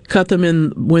 Cut them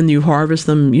in when you harvest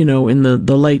them, in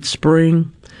the late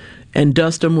spring, and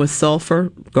dust them with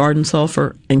sulfur, garden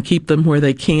sulfur, and keep them where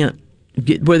they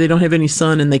don't have any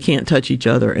sun and they can't touch each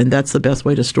other. And that's the best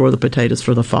way to store the potatoes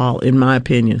for the fall, in my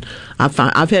opinion.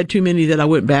 I've had too many that I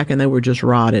went back and they were just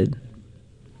rotted.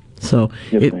 So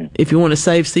if you want to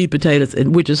save seed potatoes,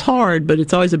 which is hard, but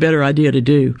it's always a better idea to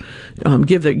do,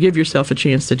 give yourself a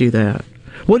chance to do that.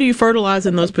 What are you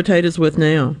fertilizing those potatoes with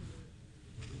now?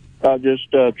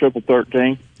 Just triple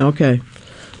 13. Okay.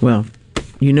 Well,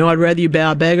 I'd rather you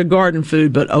buy a bag of garden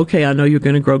food, but okay, I know you're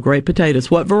going to grow great potatoes.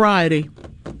 What variety?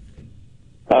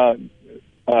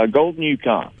 Golden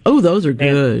Yukon. Oh, those are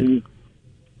good.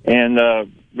 And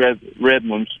red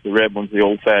ones, the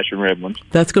old-fashioned red ones.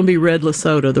 That's going to be red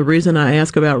Lesotho. The reason I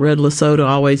ask about red Lesotho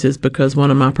always is because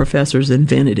one of my professors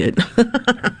invented it.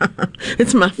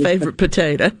 It's my favorite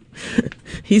potato.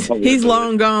 He's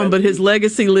long gone, but his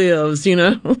legacy lives,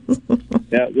 Yeah, those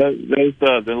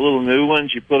the little new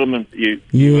ones, you put them in,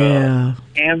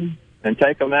 can and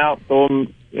take them out, throw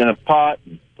them in a pot,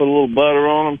 put a little butter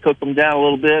on them, cook them down a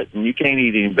little bit, and you can't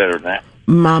eat any better than that.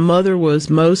 My mother was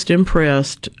most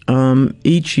impressed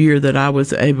each year that I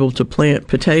was able to plant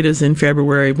potatoes in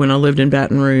February when I lived in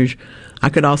Baton Rouge. I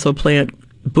could also plant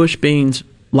bush beans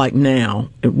like now,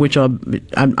 which I'll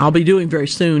be doing very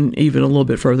soon, even a little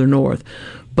bit further north.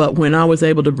 But when I was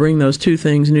able to bring those two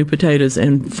things, new potatoes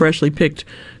and freshly picked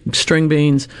string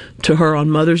beans, to her on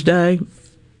Mother's Day,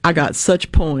 I got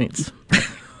such points.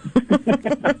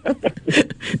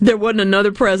 There wasn't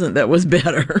another present that was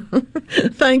better.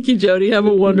 Thank you, Jody. Have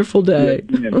a wonderful day.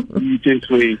 You too,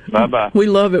 sweetie. Bye-bye. We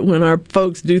love it when our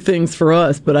folks do things for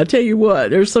us, but I tell you what,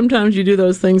 there's sometimes you do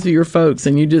those things for your folks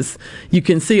and you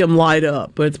can see them light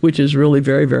up, which is really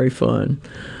very, very fun.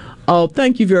 Oh,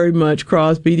 thank you very much,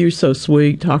 Crosby. You're so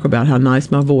sweet. Talk about how nice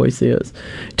my voice is.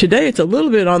 Today, it's a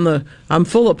little bit I'm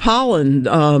full of pollen.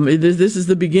 This is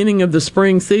the beginning of the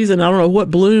spring season. I don't know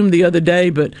what bloomed the other day,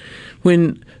 but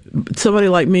when somebody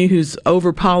like me who's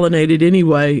over-pollinated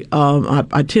anyway,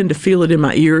 I tend to feel it in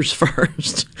my ears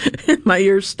first. My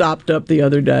ears stopped up the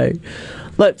other day.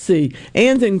 Let's see.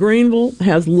 Ann's in Greenville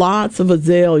has lots of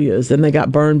azaleas, and they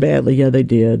got burned badly. Yeah, they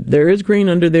did. There is green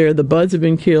under there. The buds have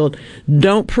been killed.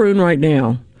 Don't prune right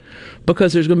now,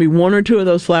 because there's going to be one or two of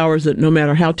those flowers that no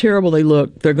matter how terrible they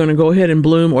look, they're going to go ahead and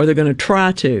bloom, or they're going to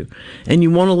try to. And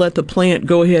you want to let the plant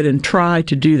go ahead and try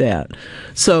to do that.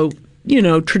 So,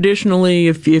 traditionally,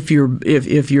 if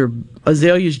your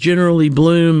azaleas generally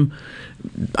bloom,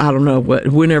 I don't know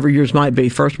whenever yours might be,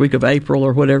 first week of April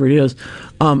or whatever it is,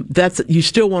 you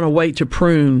still want to wait to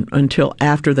prune until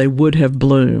after they would have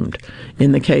bloomed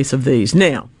in the case of these.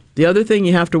 Now, the other thing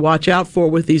you have to watch out for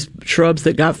with these shrubs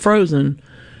that got frozen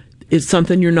is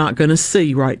something you're not going to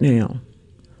see right now.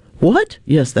 What?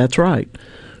 Yes, that's right.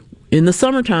 In the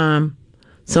summertime,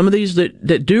 some of these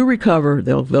that do recover,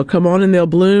 they'll come on and they'll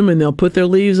bloom and they'll put their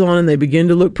leaves on and they begin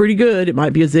to look pretty good. It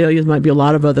might be azaleas, might be a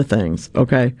lot of other things,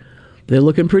 okay? They're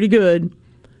looking pretty good,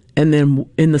 and then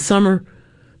in the summer,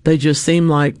 they just seem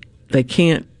like they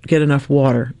can't get enough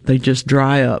water. They just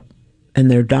dry up, and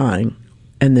they're dying,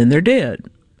 and then they're dead.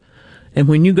 And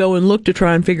when you go and look to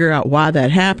try and figure out why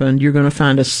that happened, you're going to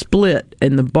find a split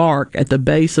in the bark at the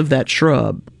base of that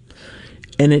shrub.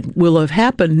 And it will have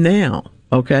happened now,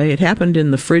 okay? It happened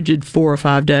in the frigid 4 or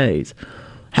 5 days.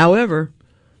 However,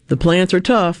 the plants are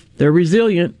tough. They're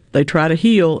resilient. They try to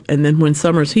heal, and then when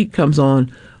summer's heat comes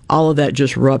on, all of that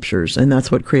just ruptures, and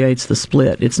that's what creates the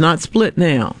split. It's not split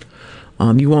now.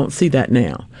 You won't see that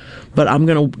now. But I'm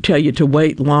going to tell you to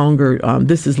wait longer.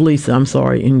 This is Lisa,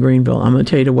 in Greenville. I'm going to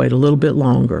tell you to wait a little bit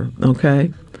longer,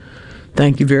 okay?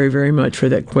 Thank you very, very much for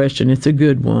that question. It's a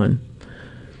good one.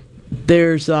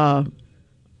 There's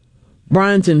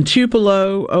Brian's in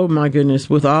Tupelo. Oh, my goodness,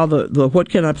 with all the what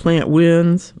can I plant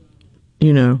wins?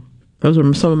 Those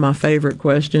are some of my favorite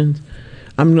questions.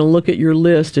 I'm going to look at your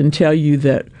list and tell you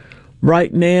that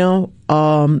right now,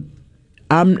 I'm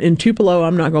in Tupelo.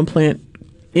 I'm not going to plant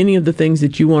any of the things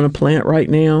that you want to plant right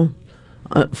now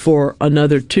for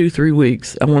another 2-3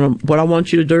 weeks. What I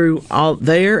want you to do out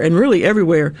there and really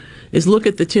everywhere is look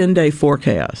at the 10-day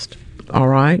forecast. All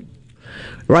right.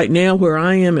 Right now, where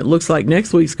I am, it looks like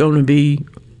next week's going to be,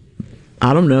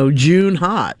 I don't know, June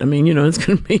hot. I mean, it's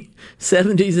going to be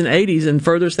 70s and 80s and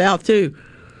further south too.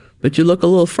 But you look a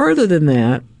little further than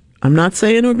that. I'm not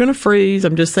saying we're going to freeze.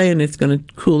 I'm just saying it's going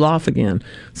to cool off again.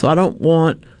 So I don't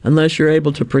want, unless you're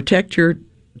able to protect your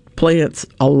plants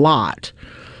a lot,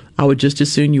 I would just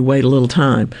as soon you wait a little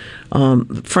time.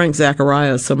 Frank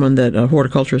Zachariah is someone that a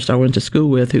horticulturist I went to school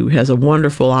with who has a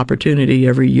wonderful opportunity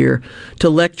every year to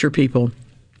lecture people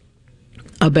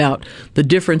about the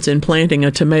difference in planting a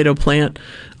tomato plant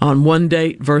on one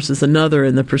date versus another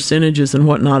and the percentages and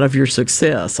whatnot of your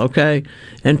success, okay?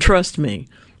 And trust me,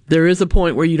 there is a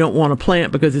point where you don't want to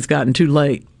plant because it's gotten too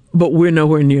late, but we're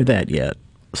nowhere near that yet.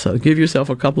 So give yourself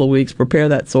a couple of weeks, prepare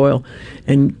that soil,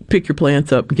 and pick your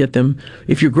plants up and get them.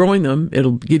 If you're growing them,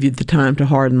 it'll give you the time to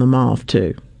harden them off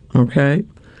too, okay?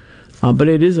 But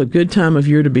it is a good time of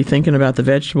year to be thinking about the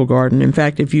vegetable garden. In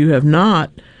fact, if you have not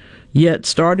yet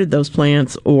started those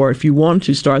plants, or if you want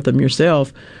to start them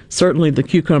yourself, certainly the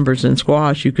cucumbers and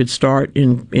squash you could start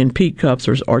in peat cups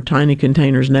or tiny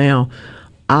containers now.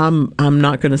 I'm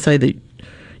not going to say that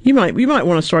you might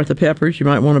want to start the peppers. You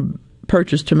might want to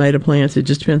purchase tomato plants. It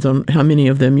just depends on how many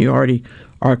of them you already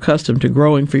are accustomed to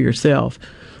growing for yourself.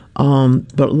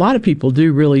 But a lot of people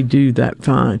really do that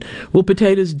fine. Will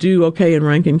potatoes do okay in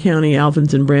Rankin County,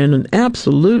 Alphins and Brandon?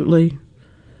 Absolutely.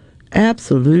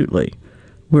 Absolutely.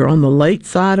 We're on the late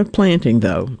side of planting,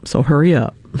 though, so hurry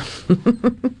up.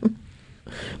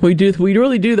 We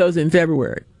really do those in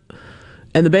February.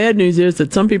 And the bad news is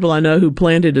that some people I know who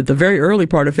planted at the very early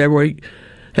part of February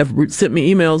have sent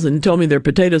me emails and told me their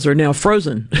potatoes are now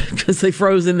frozen because they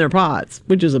froze in their pots,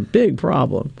 which is a big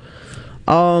problem.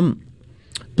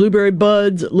 Blueberry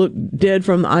buds look dead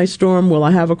from the ice storm. Will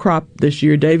I have a crop this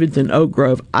year? David's in Oak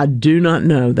Grove. I do not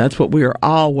know. That's what we are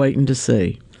all waiting to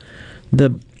see.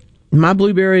 My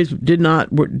blueberries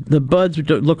the buds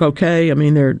look okay. I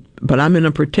mean, but I'm in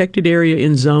a protected area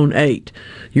in Zone 8.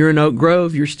 You're in Oak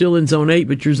Grove, you're still in Zone 8,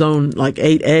 but you're Zone like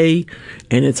 8A,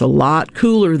 and it's a lot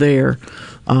cooler there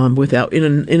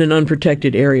in an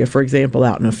unprotected area, for example,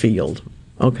 out in a field.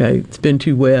 Okay, it's been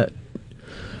too wet.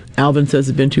 Alvin says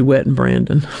it's been too wet in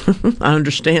Brandon. I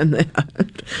understand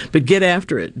that. But get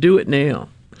after it. Do it now.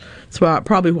 That's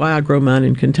probably why I grow mine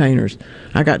in containers.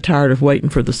 I got tired of waiting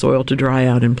for the soil to dry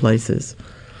out in places.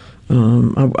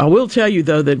 I will tell you,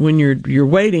 though, that when you're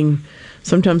waiting,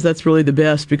 sometimes that's really the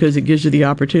best because it gives you the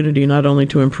opportunity not only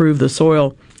to improve the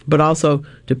soil, but also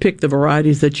to pick the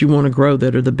varieties that you want to grow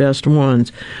that are the best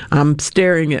ones. I'm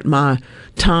staring at my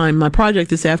project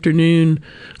this afternoon.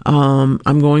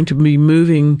 I'm going to be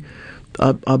moving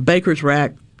a baker's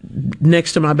rack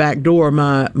next to my back door.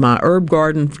 My herb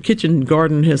garden, kitchen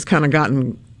garden has kind of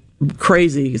gotten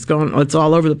crazy. It's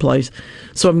all over the place.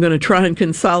 So I'm going to try and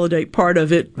consolidate part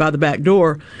of it by the back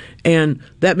door, and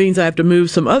that means I have to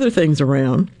move some other things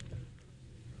around.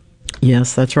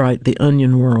 Yes, that's right, the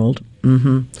onion world.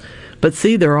 But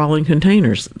see, they're all in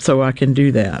containers, so I can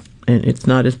do that, and it's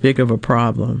not as big of a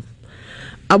problem.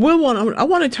 I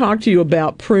want to talk to you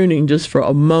about pruning just for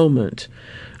a moment.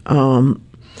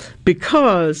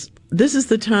 Because this is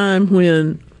the time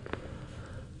when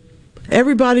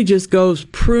everybody just goes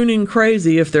pruning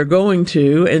crazy if they're going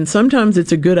to, and sometimes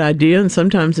it's a good idea and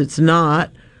sometimes it's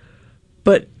not.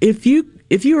 But if you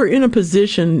are in a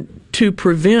position to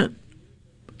prevent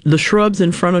the shrubs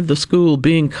in front of the school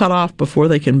being cut off before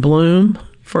they can bloom,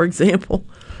 for example,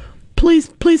 please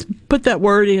put that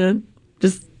word in.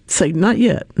 Just say, not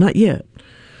yet, not yet.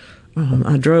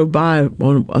 I drove by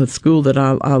a school that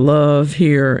I love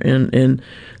here, and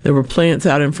there were plants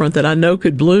out in front that I know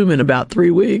could bloom in about 3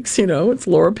 weeks. You know, it's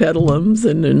loropetalums,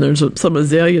 and there's some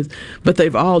azaleas, but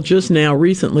they've all just now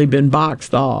recently been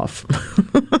boxed off.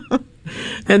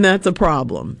 And that's a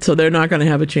problem. So they're not going to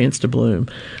have a chance to bloom.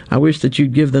 I wish that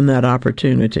you'd give them that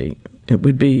opportunity. It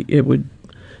would be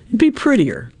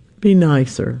prettier, be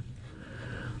nicer.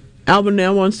 Alvin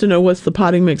now wants to know what's the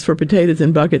potting mix for potatoes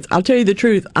in buckets. I'll tell you the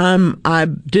truth. I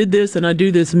did this and I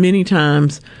do this many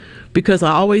times because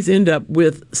I always end up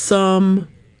with some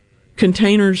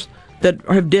containers that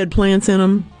have dead plants in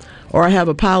them, or I have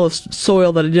a pile of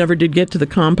soil that I never did get to the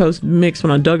compost mix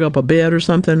when I dug up a bed or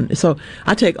something. So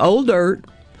I take old dirt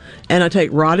and I take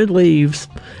rotted leaves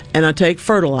and I take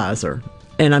fertilizer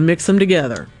and I mix them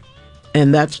together.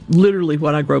 And that's literally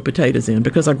what I grow potatoes in,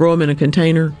 because I grow them in a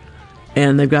container.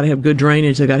 And they've got to have good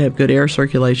drainage, they've got to have good air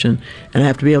circulation, and I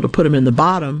have to be able to put them in the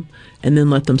bottom and then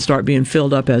let them start being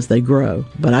filled up as they grow.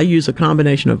 But I use a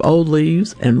combination of old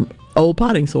leaves and old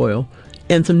potting soil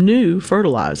and some new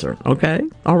fertilizer, okay?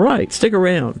 All right, stick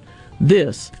around.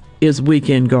 This is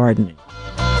Weekend Gardening.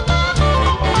 A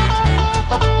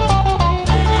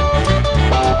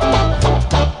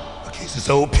kiss is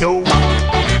so pure,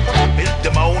 it's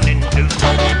the morning dew.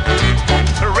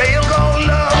 A real gold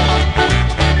love.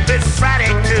 Friday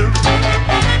too,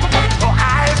 for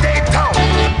eyes they talk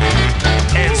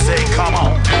and say, come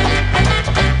on,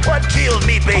 what killed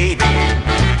me, baby,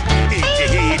 is your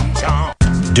hidden charm.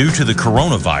 Due to the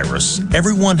coronavirus,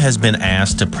 everyone has been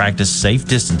asked to practice safe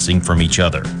distancing from each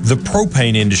other. The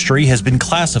propane industry has been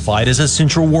classified as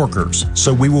essential workers,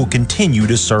 so we will continue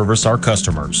to service our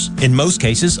customers. In most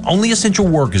cases, only essential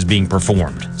work is being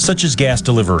performed, such as gas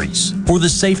deliveries. For the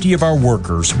safety of our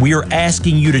workers, we are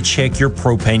asking you to check your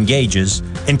propane gauges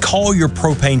and call your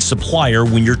propane supplier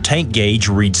when your tank gauge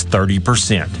reads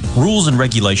 30%. Rules and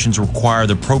regulations require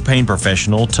the propane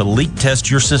professional to leak test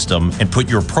your system and put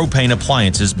your propane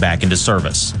appliances back into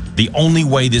service. The only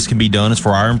way this can be done is for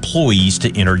our employees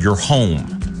to enter your home.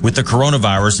 With the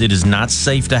coronavirus, it is not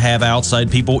safe to have outside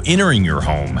people entering your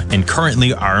home, and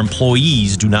currently our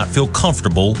employees do not feel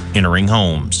comfortable entering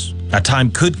homes. A time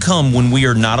could come when we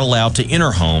are not allowed to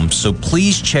enter homes, so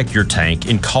please check your tank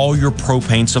and call your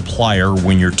propane supplier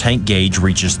when your tank gauge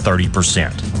reaches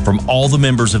 30%. From all the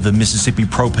members of the Mississippi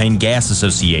Propane Gas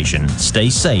Association, stay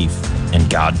safe and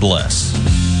God bless.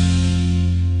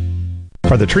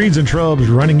 Are the trees and shrubs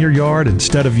running your yard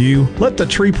instead of you? Let the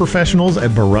tree professionals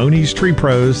at Barone's Tree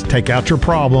Pros take out your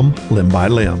problem limb by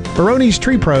limb. Barone's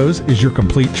Tree Pros is your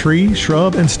complete tree,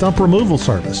 shrub, and stump removal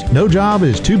service. No job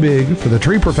is too big for the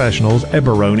tree professionals at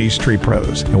Barone's Tree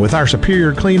Pros. And with our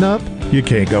superior cleanup, you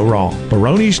can't go wrong.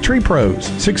 Barone's Tree Pros,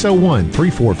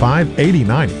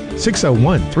 601-345-8090.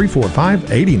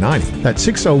 601-345-8090. That's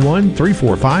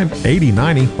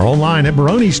 601-345-8090 or online at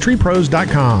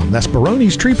baronestreepros.com. That's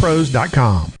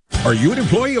baronestreepros.com. Are you an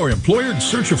employee or employer in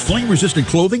search of flame-resistant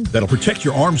clothing that'll protect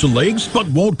your arms and legs but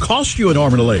won't cost you an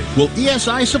arm and a leg? Well,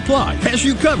 ESI Supply has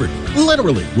you covered,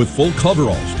 literally, with full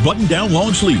coveralls, button-down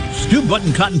long sleeves,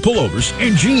 2-button cotton pullovers,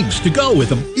 and jeans to go with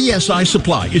them. ESI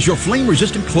Supply is your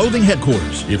flame-resistant clothing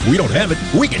headquarters. If we don't have it,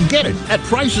 we can get it at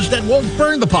prices that won't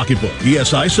burn the pocketbook.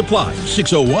 ESI Supply,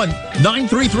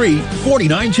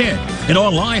 601-933-4910, and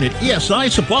online at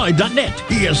esisupply.net.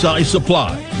 ESI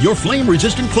Supply, your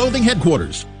flame-resistant clothing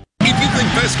headquarters. If you think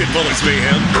basketball is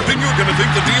mayhem, then you're going to think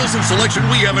the deals and selection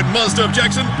we have at Mazda of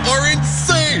Jackson are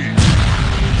insane.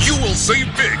 You will save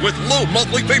big with low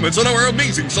monthly payments on our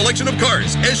amazing selection of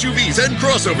cars, SUVs, and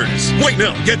crossovers. Right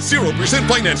now, get 0%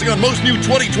 financing on most new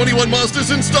 2021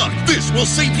 Mazdas in stock. This will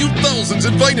save you thousands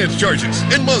in finance charges,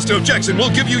 and Mazda of Jackson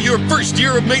will give you your first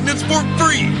year of maintenance for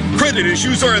free. Credit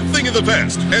issues are a thing of the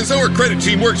past, as our credit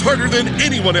team works harder than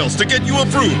anyone else to get you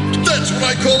approved. That's what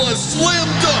I call a slam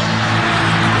dunk.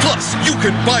 Plus, you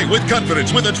can buy with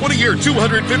confidence with a 20-year,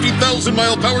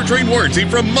 250,000-mile powertrain warranty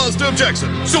from Mazda of Jackson.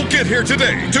 So get here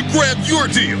today to grab your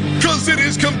deal, because it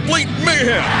is complete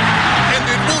mayhem, and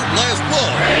it won't last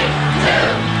long. 3, 2,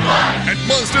 1. At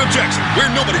Mazda of Jackson,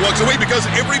 where nobody walks away because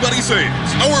everybody saves.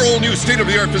 Our all-new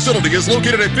state-of-the-art facility is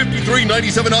located at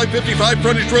 5397 I-55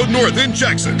 Frontage Road North in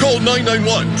Jackson. Call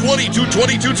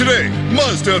 991-2222 today.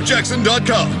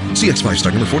 MazdaofJackson.com. CX5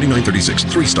 stock number 4936,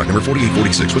 3 stock number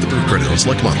 4846 with approved credit on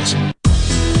select models.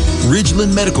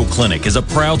 Ridgeland Medical Clinic is a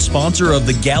proud sponsor of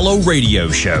the Gallo Radio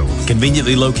Show,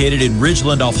 conveniently located in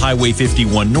Ridgeland off Highway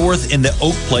 51 North in the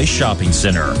Oak Place Shopping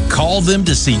Center. Call them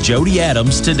to see Jody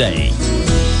Adams today.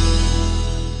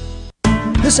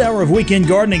 This hour of Weekend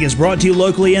Gardening is brought to you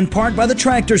locally in part by the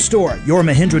Tractor Store, your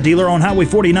Mahindra dealer on Highway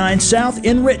 49 South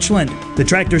in Richland. The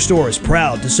Tractor Store is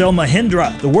proud to sell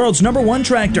Mahindra, the world's #1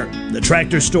 tractor. The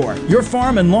Tractor Store, your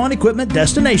farm and lawn equipment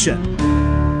destination.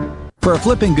 For a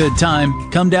flipping good time,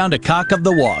 come down to Cock of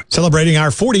the Walk. Celebrating our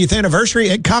 40th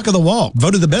anniversary at Cock of the Walk.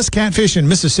 Voted the best catfish in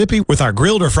Mississippi with our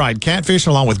grilled or fried catfish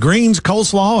along with greens,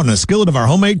 coleslaw, and a skillet of our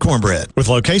homemade cornbread. With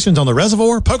locations on the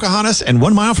Reservoir, Pocahontas, and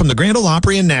 1 mile from the Grand Ole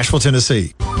Opry in Nashville,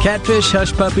 Tennessee. Catfish,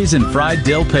 hush puppies, and fried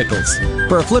dill pickles.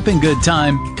 For a flipping good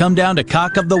time, come down to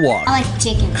Cock of the Walk. I like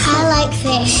chicken. I like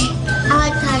fish. I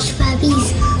like hush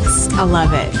puppies. I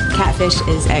love it. Catfish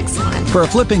is excellent. For a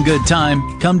flipping good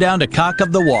time, come down to Cock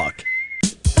of the Walk.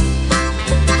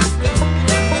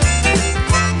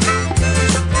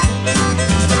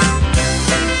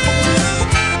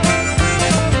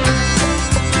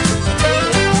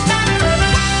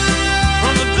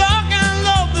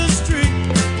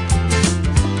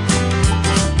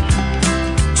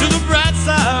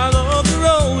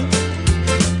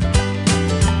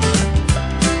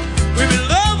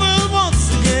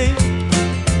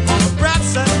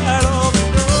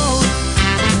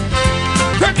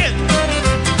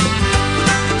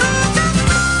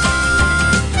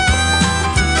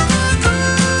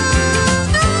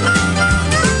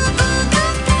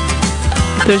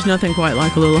 There's nothing quite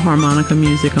like a little harmonica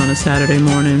music on a Saturday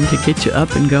morning to get you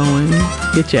up and going,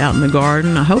 get you out in the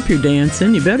garden. I hope you're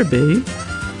dancing. You better be.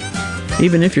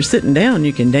 Even if you're sitting down,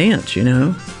 you can dance, you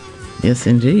know. Yes,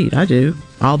 indeed. I do.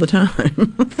 All the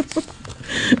time.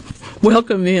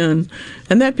 Welcome in.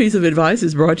 And that piece of advice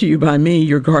is brought to you by me,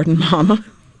 your garden mama.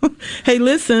 Hey,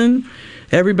 listen,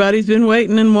 everybody's been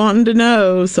waiting and wanting to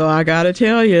know, so I got to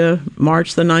tell you,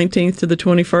 March the 19th to the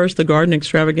 21st, the Garden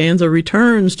Extravaganza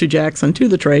returns to Jackson to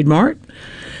the Trade Mart.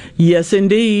 Yes,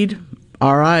 indeed.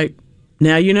 All right.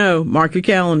 Now you know. Mark your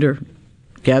calendar.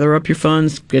 Gather up your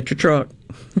funds. Get your truck.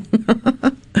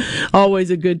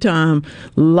 Always a good time.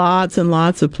 Lots and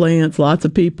lots of plants, lots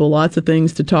of people, lots of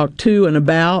things to talk to and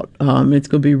about. It's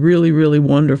going to be really, really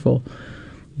wonderful.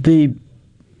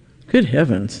 Good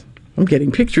heavens. I'm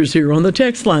getting pictures here on the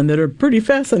text line that are pretty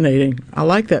fascinating. I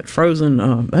like that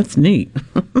frozen. That's neat.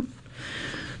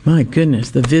 My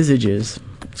goodness, the visages.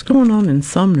 What's going on in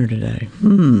Sumner today?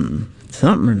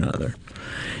 Something or another.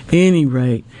 Any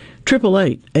rate,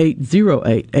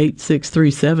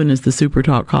 888-808-8637 is the Super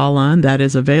Talk call line. That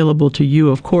is available to you,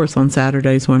 of course, on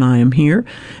Saturdays when I am here,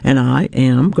 and I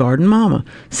am Garden Mama.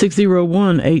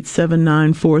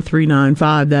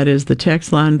 601-879-4395. That is the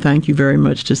text line. Thank you very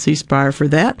much to C Spire for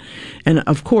that. And,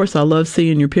 of course, I love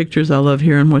seeing your pictures. I love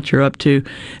hearing what you're up to,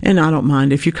 and I don't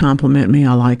mind if you compliment me.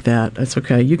 I like that. That's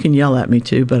okay. You can yell at me,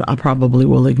 too, but I probably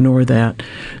will ignore that.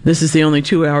 This is the only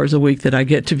 2 hours a week that I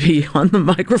get to be on the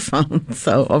microphone,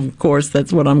 so, of course,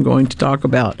 that's what I'm going to talk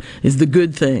about, is the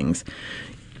good things.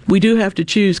 We do have to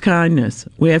choose kindness.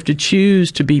 We have to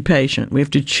choose to be patient. We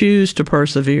have to choose to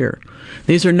persevere.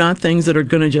 These are not things that are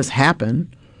going to just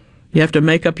happen. You have to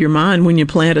make up your mind when you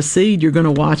plant a seed, you're going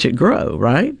to watch it grow,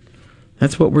 right?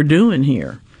 That's what we're doing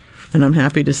here. And I'm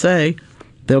happy to say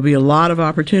there'll be a lot of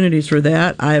opportunities for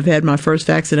that. I have had my first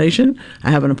vaccination.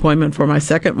 I have an appointment for my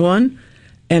second one.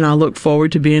 And I look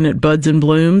forward to being at Buds and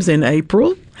Blooms in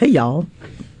April. Hey, y'all.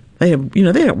 They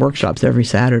have workshops every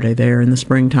Saturday there in the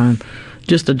springtime.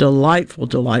 Just a delightful,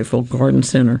 delightful garden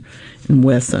center in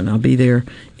Wesson. I'll be there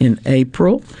in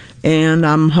April. And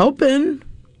I'm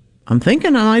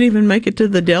thinking I might even make it to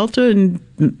the Delta in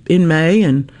May.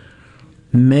 And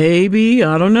maybe,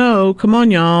 I don't know. Come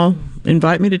on, y'all.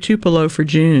 Invite me to Tupelo for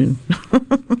June.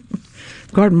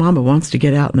 Garden Mama wants to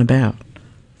get out and about.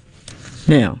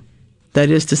 Now,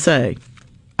 that is to say,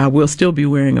 I will still be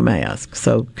wearing a mask,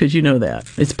 so, because you know that.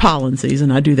 It's pollen season.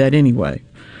 I do that anyway.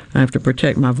 I have to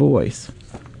protect my voice.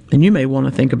 And you may want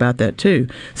to think about that, too.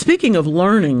 Speaking of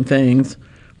learning things,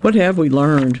 what have we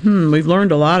learned? We've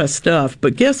learned a lot of stuff,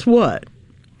 but guess what?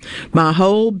 My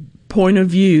whole point of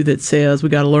view that says we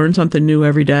got to learn something new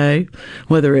every day,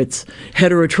 whether it's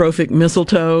heterotrophic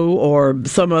mistletoe or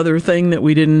some other thing that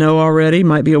we didn't know already,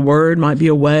 might be a word, might be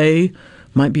a way,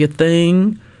 might be a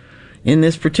thing. In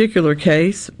this particular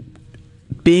case,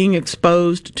 being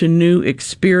exposed to new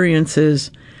experiences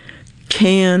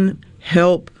can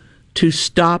help to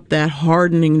stop that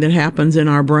hardening that happens in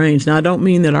our brains. Now, I don't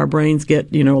mean that our brains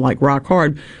get, like rock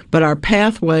hard, but our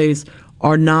pathways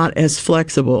are not as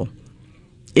flexible.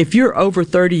 If you're over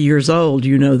 30 years old,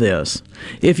 you know this.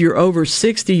 If you're over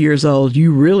 60 years old,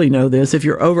 you really know this. If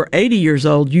you're over 80 years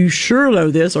old, you sure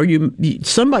know this, or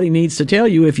somebody needs to tell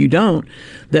you if you don't,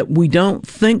 that we don't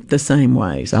think the same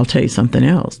ways. I'll tell you something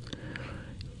else.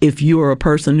 If you are a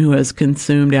person who has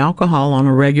consumed alcohol on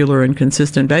a regular and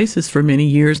consistent basis for many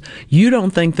years, you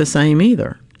don't think the same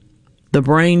either. The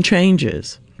brain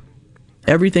changes.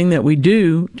 Everything that we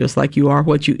do, just like you are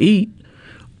what you eat,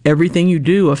 everything you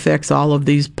do affects all of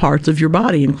these parts of your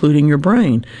body, including your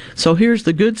brain. So here's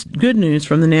the good news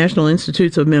from the National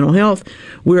Institutes of Mental Health.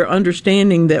 We're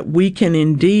understanding that we can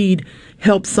indeed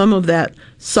help some of that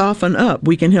soften up.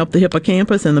 We can help the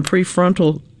hippocampus and the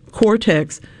prefrontal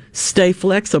cortex stay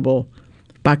flexible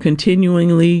by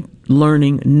continually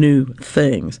learning new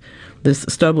things. This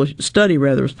study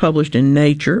was published in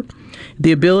Nature.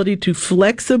 The ability to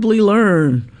flexibly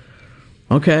learn,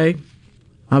 okay?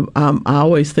 I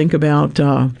always think about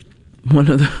one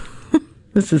of the,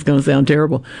 this is going to sound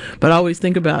terrible, but I always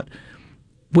think about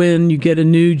when you get a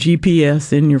new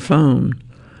GPS in your phone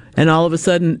and all of a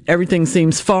sudden everything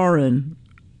seems foreign.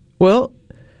 Well,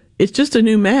 it's just a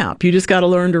new map. You just got to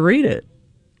learn to read it.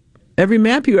 Every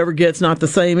map you ever get's not the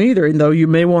same either, and though you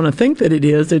may want to think that it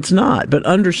is, it's not. But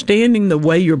understanding the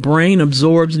way your brain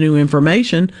absorbs new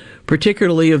information,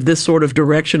 particularly of this sort of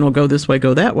directional, go this way,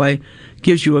 go that way,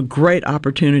 gives you a great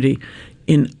opportunity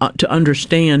to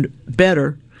understand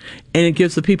better, and it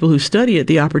gives the people who study it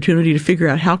the opportunity to figure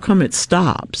out how come it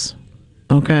stops,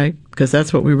 okay? Because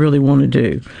that's what we really want to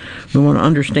do. We want to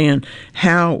understand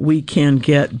how we can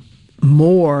get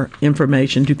more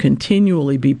information to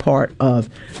continually be part of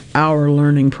our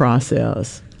learning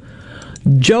process.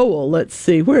 Joel, let's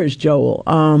see, where is Joel?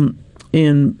 He's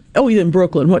in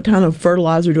Brooklyn. What kind of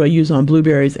fertilizer do I use on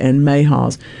blueberries and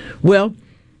mayhaws? Well,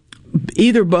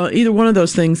 either one of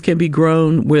those things can be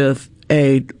grown with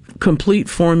a complete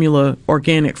formula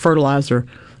organic fertilizer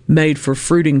made for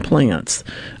fruiting plants.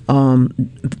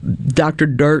 Dr.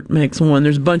 Dirt makes one.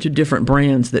 There's a bunch of different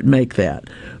brands that make that.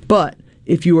 But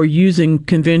if you are using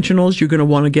conventionals, you're going to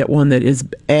want to get one that is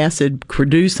acid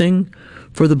producing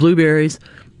for the blueberries.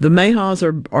 The Mayhaws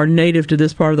are native to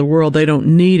this part of the world. They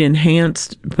don't need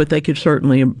enhanced, but they could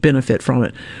certainly benefit from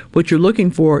it. What you're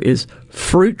looking for is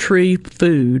fruit tree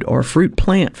food or fruit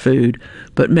plant food,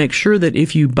 but make sure that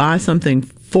if you buy something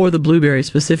for the blueberry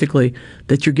specifically,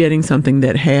 that you're getting something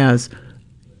that has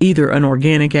either an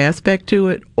organic aspect to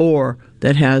it or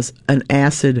that has an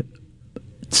acid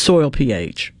soil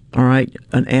pH, all right,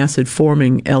 an acid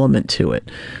forming element to it.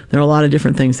 There are a lot of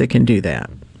different things that can do that.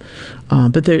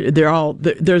 But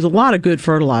there's a lot of good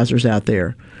fertilizers out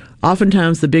there.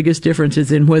 Oftentimes, the biggest difference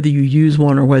is in whether you use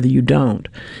one or whether you don't.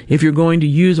 If you're going to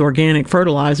use organic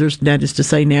fertilizers, that is to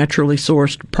say naturally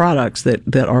sourced products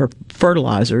that are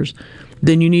fertilizers,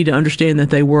 then you need to understand that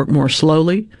they work more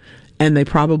slowly and they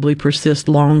probably persist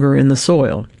longer in the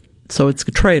soil. So it's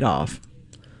a trade-off.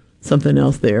 Something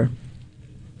else there.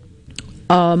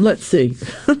 Let's see.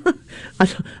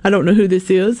 I don't know who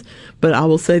this is, but I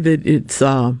will say that it's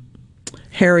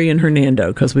Harry and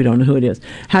Hernando, because we don't know who it is.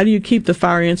 How do you keep the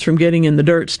fire ants from getting in the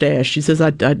dirt stash? She says,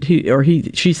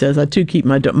 she says, I too keep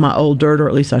my old dirt, or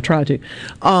at least I try to.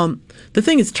 The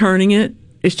thing is turning it.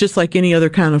 It's just like any other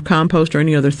kind of compost or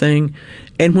any other thing.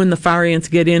 And when the fire ants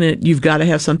get in it, you've got to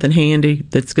have something handy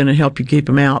that's going to help you keep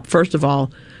them out. First of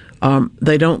all,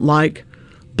 they don't like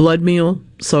blood meal.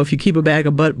 So if you keep a bag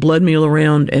of blood meal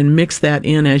around and mix that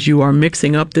in as you are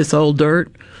mixing up this old dirt,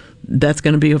 that's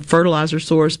going to be a fertilizer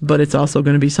source, but it's also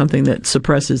going to be something that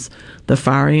suppresses the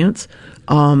fire ants.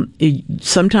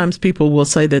 Sometimes people will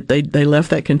say that they left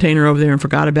that container over there and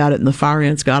forgot about it, and the fire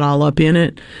ants got all up in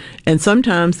it. And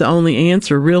sometimes the only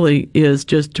answer really is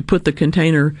just to put the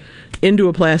container into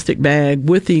a plastic bag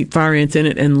with the fire ants in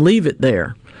it and leave it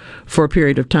there for a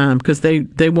period of time, because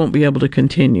they won't be able to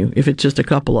continue if it's just a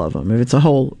couple of them. If it's a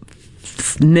whole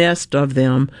nest of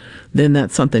them, then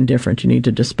that's something different. You need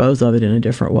to dispose of it in a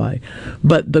different way.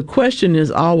 But the question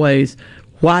is always,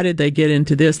 why did they get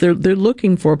into this? They're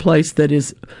looking for a place that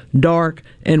is dark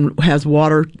and has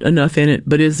water enough in it,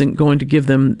 but isn't going to give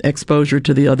them exposure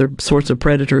to the other sorts of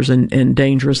predators and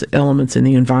dangerous elements in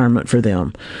the environment for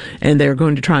them. And they're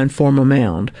going to try and form a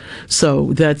mound.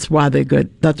 So that's why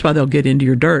they'll get into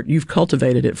your dirt. You've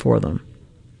cultivated it for them.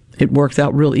 It works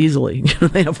out real easily.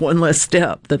 They have one less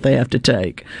step that they have to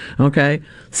take. Okay,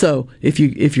 so if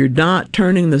you're not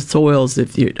turning the soils,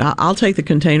 I'll take the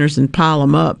containers and pile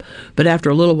them up, but after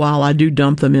a little while, I do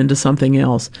dump them into something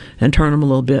else and turn them a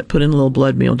little bit, put in a little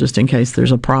blood meal just in case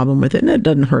there's a problem with it, and it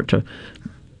doesn't hurt to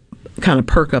kind of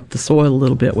perk up the soil a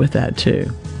little bit with that too.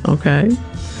 Okay.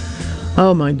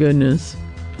 Oh my goodness,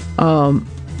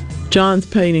 John's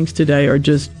paintings today are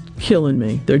just killing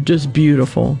me. They're just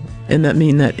beautiful. And that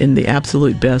mean that in the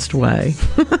absolute best way.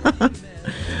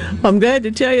 I'm glad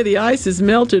to tell you the ice is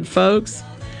melted, folks.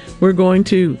 We're going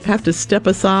to have to step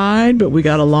aside, but we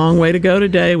got a long way to go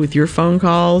today with your phone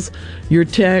calls, your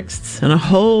texts, and a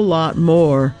whole lot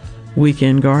more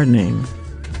weekend gardening.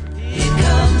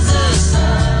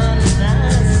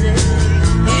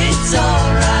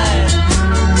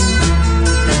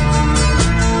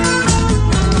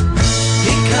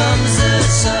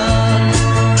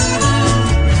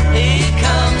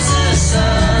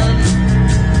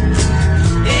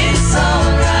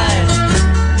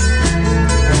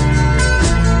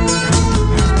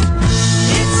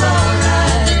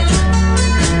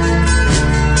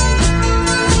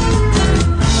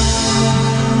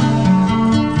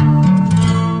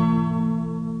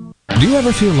 Do you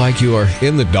ever feel like you are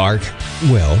in the dark?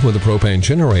 Well, with a propane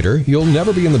generator, you'll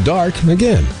never be in the dark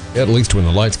again, at least when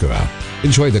the lights go out.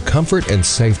 Enjoy the comfort and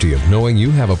safety of knowing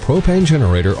you have a propane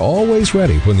generator always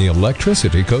ready when the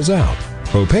electricity goes out.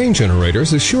 Propane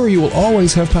generators assure you will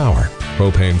always have power.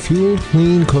 Propane-fueled,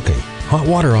 clean cooking. Hot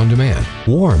water on demand.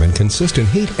 Warm and consistent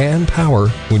heat and power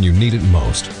when you need it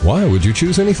most. Why would you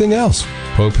choose anything else?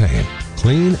 Propane.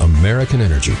 Clean American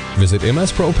energy. Visit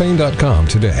mspropane.com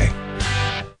today.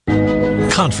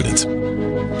 Confidence,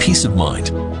 peace of mind,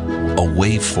 a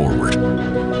way forward.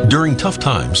 During tough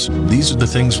times, these are the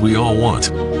things we all want.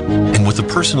 And with the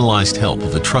personalized help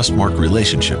of a Trustmark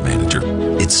relationship manager,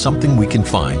 it's something we can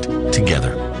find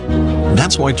together.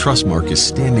 That's why Trustmark is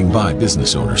standing by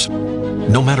business owners.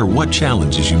 No matter what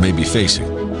challenges you may be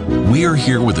facing, we are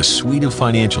here with a suite of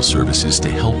financial services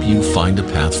to help you find a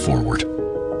path forward.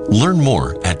 Learn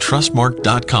more at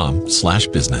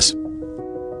trustmark.com/business.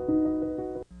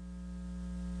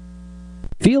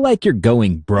 Feel like you're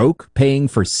going broke paying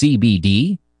for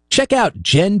CBD? Check out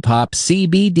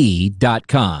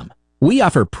GenPopCBD.com. We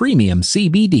offer premium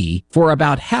CBD for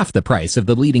about half the price of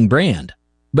the leading brand.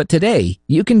 But today,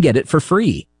 you can get it for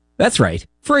free. That's right,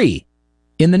 free.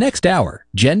 In the next hour,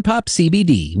 Gen Pop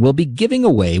CBD will be giving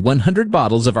away 100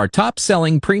 bottles of our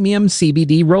top-selling premium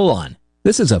CBD roll-on.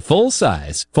 This is a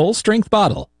full-size, full-strength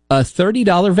bottle, a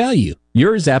 $30 value.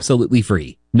 Yours absolutely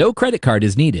free. No credit card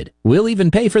is needed. We'll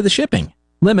even pay for the shipping.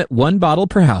 Limit 1 bottle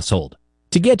per household.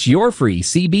 To get your free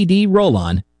CBD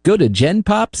roll-on, go to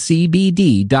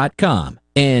genpopcbd.com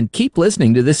and keep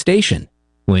listening to this station.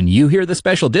 When you hear the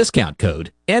special discount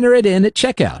code, enter it in at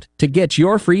checkout to get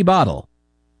your free bottle.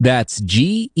 That's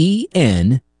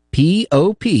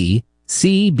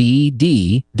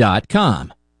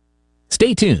genpopcbd.com.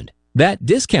 Stay tuned. That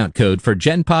discount code for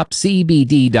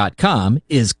genpopcbd.com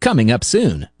is coming up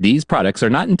soon. These products are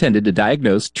not intended to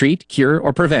diagnose, treat, cure,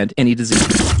 or prevent any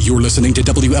disease. You're listening to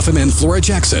WFMN Flora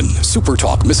Jackson, Super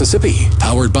Talk, Mississippi,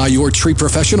 powered by your tree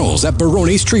professionals at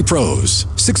Baroni's Tree Pros,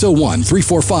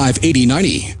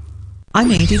 601-345-8090. I'm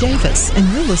Andy Davis, and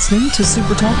you're listening to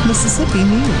Super Talk Mississippi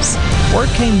News. Word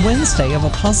came Wednesday of a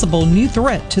possible new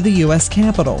threat to the U.S.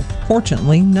 Capitol.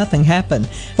 Fortunately, nothing happened.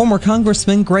 Former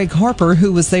Congressman Greg Harper,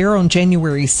 who was there on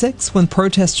January 6 when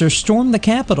protesters stormed the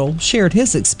Capitol, shared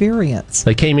his experience.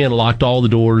 They came in, locked all the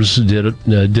doors,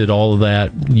 did all of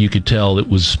that. You could tell it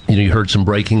was, you heard some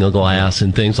breaking of glass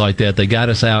and things like that. They got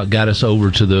us out, got us over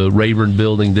to the Rayburn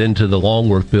building, then to the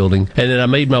Longworth building. And then I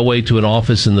made my way to an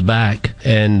office in the back,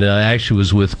 and actually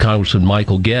was with Congressman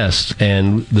Michael Guest.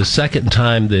 And the second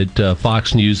time that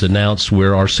Fox News announced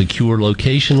where our secure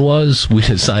location was, we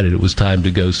decided it was time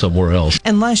to go somewhere else.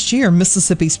 And last year,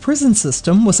 Mississippi's prison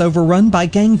system was overrun by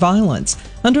gang violence.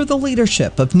 Under the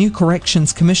leadership of new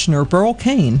Corrections Commissioner Burl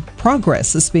Cain,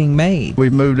 progress is being made.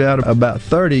 We've moved out about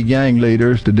 30 gang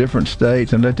leaders to different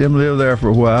states and let them live there for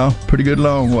a while, pretty good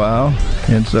long while.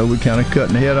 And so we kind of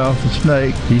cutting the head off the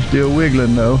snake. He's still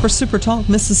wiggling though. For Super Talk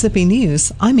Mississippi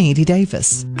News, I'm Andy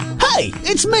Davis. Hey,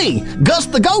 it's me, Gus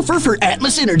the Gopher for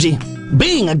Atmos Energy.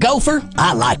 Being a gopher,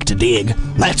 I like to dig.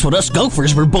 That's what us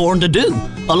gophers were born to do,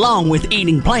 along with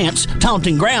eating plants,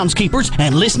 taunting groundskeepers,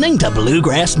 and listening to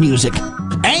bluegrass music.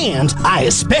 And I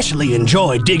especially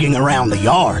enjoy digging around the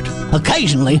yard.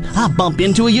 Occasionally, I bump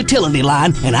into a utility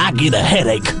line and I get a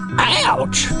headache.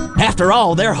 Ouch! After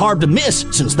all, they're hard to miss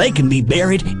since they can be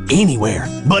buried anywhere.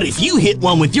 But if you hit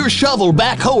one with your shovel,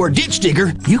 backhoe, or ditch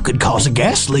digger, you could cause a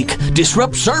gas leak,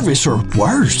 disrupt service, or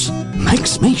worse.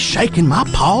 Makes me shake in my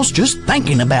paws just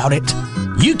thinking about it.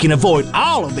 You can avoid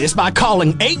all of this by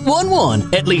calling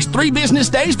 811 at least 3 business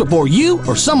days before you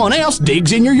or someone else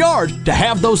digs in your yard to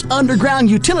have those underground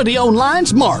utility-owned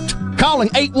lines marked. Calling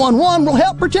 811 will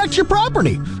help protect your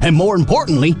property, and more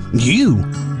importantly, you.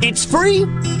 It's free,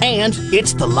 and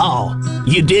it's the law.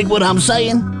 You dig what I'm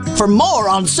saying? For more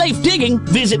on safe digging,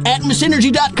 visit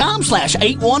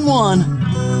atmosenergy.com/811.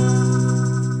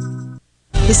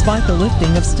 Despite the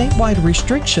lifting of statewide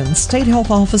restrictions, State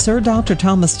Health Officer Dr.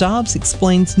 Thomas Dobbs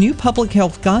explains new public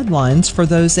health guidelines for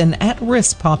those in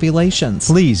at-risk populations.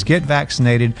 Please get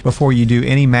vaccinated before you do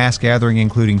any mass gathering,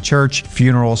 including church,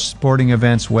 funerals, sporting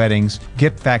events, weddings.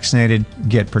 Get vaccinated,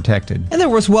 get protected. And there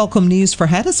was welcome news for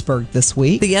Hattiesburg this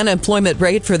week. The unemployment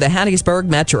rate for the Hattiesburg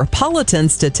metropolitan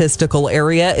statistical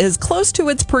area is close to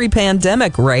its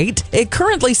pre-pandemic rate. It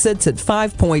currently sits at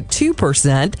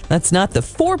 5.2%. That's not the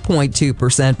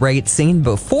 4.2% rate seen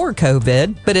before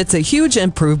COVID, but it's a huge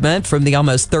improvement from the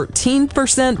almost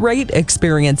 13% rate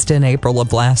experienced in April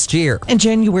of last year. And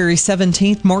January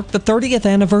 17th marked the 30th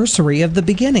anniversary of the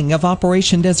beginning of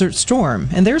Operation Desert Storm,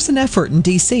 and there's an effort in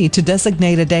D.C. to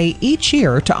designate a day each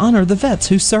year to honor the vets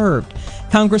who served.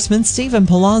 Congressman Stephen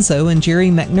Palazzo and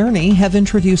Jerry McNerney have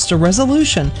introduced a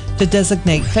resolution to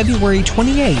designate February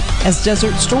 28th as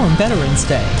Desert Storm Veterans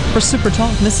Day. For Super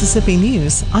Talk Mississippi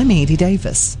News, I'm Andy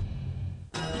Davis.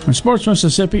 In Sports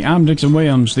Mississippi, I'm Dixon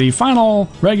Williams. The final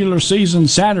regular season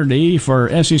Saturday for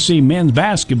SEC men's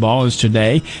basketball is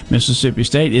today. Mississippi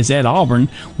State is at Auburn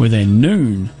with a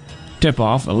noon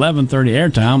tip-off, 11:30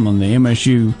 airtime on the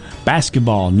MSU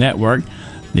Basketball Network.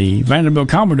 The Vanderbilt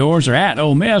Commodores are at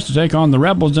Ole Miss to take on the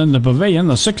Rebels in the Pavilion.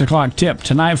 The 6 o'clock tip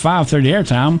tonight, 5:30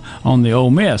 airtime on the Ole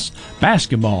Miss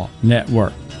Basketball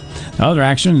Network. The other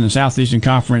action in the Southeastern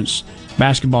Conference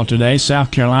basketball today, South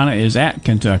Carolina is at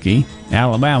Kentucky.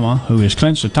 Alabama, who has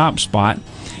clinched the top spot,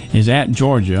 is at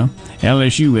Georgia.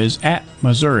 LSU is at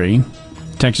Missouri.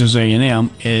 Texas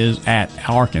A&M is at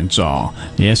Arkansas.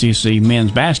 The SEC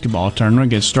men's basketball tournament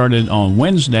gets started on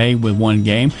Wednesday with one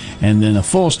game, and then a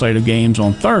full slate of games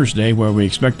on Thursday, where we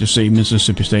expect to see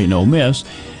Mississippi State and Ole Miss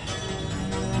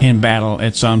in battle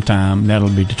at some time. That'll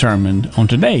be determined on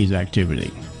today's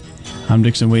activity. I'm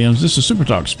Dixon Williams. This is Super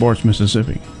Talk Sports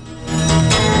Mississippi.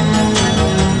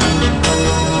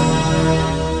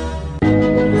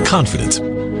 confidence,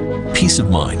 peace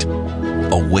of mind,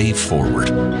 a way forward.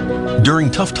 During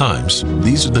tough times,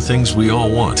 these are the things we all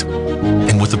want.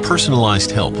 And with the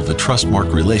personalized help of a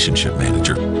Trustmark relationship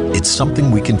manager, it's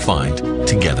something we can find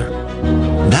together.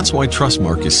 That's why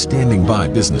Trustmark is standing by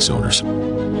business owners.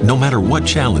 No matter what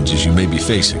challenges you may be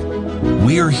facing,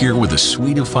 we are here with a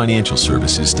suite of financial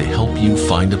services to help you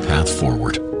find a path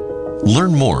forward.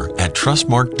 Learn more at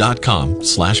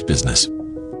trustmark.com/business.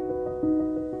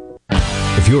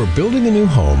 If you're building a new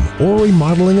home or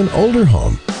remodeling an older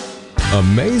home,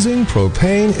 Amazing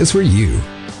Propane is for you.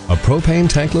 A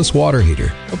propane tankless water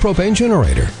heater, a propane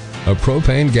generator, a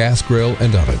propane gas grill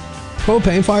and oven,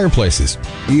 propane fireplaces,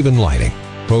 even lighting.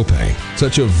 Propane,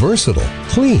 such a versatile,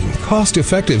 clean,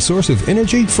 cost-effective source of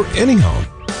energy for any home.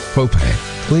 Propane,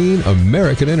 clean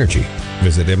American energy.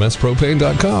 Visit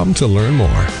mspropane.com to learn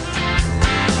more.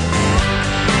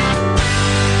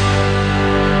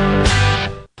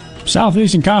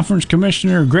 Southeastern Conference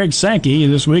Commissioner Greg Sankey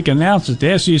this week announced that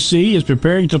the SEC is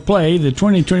preparing to play the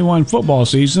 2021 football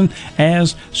season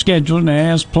as scheduled and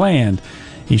as planned.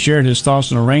 He shared his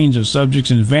thoughts on a range of subjects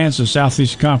in advance of the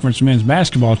Southeastern Conference men's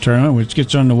basketball tournament, which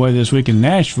gets underway this week in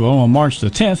Nashville on March the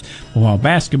 10th. But while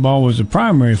basketball was the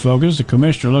primary focus, the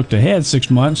commissioner looked ahead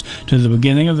 6 months to the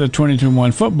beginning of the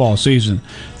 2021 football season.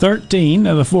 13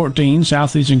 of the 14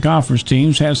 Southeastern Conference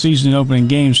teams have season opening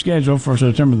games scheduled for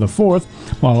September the 4th,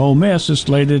 while Ole Miss is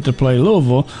slated to play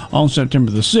Louisville on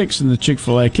September the 6th in the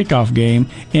Chick-fil-A kickoff game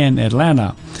in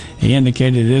Atlanta. He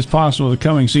indicated it is possible the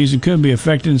coming season could be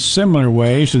affected in similar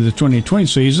ways to the 2020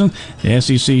 season. The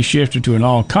SEC shifted to an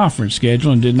all-conference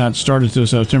schedule and did not start until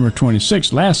September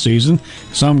 26th last season.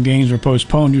 Some games were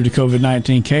postponed due to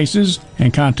COVID-19 cases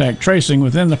and contact tracing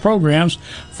within the programs.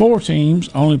 4 teams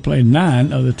only played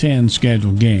 9 of the 10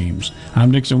 scheduled games.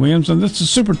 I'm Dixon Williams, and this is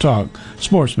Super Talk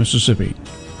Sports Mississippi.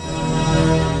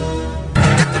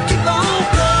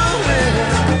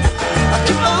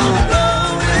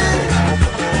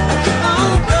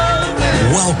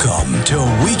 Welcome to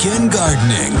Weekend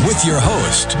Gardening with your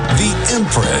host, the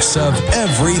Empress of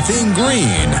Everything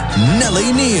Green,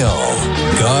 Nellie Neal.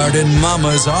 Garden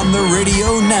Mama's on the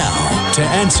radio now to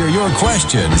answer your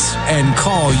questions and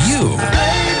call you.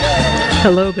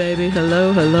 Hello, baby.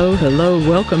 Hello, hello, hello.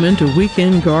 Welcome into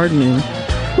Weekend Gardening.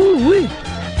 Woo-wee.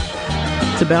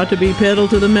 It's about to be pedal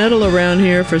to the metal around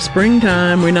here for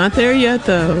springtime. We're not there yet,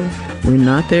 though. We're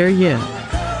not there yet.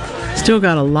 Still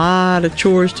got a lot of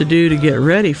chores to do to get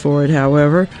ready for it,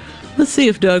 however. Let's see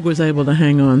if Doug was able to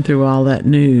hang on through all that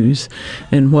news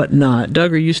and whatnot.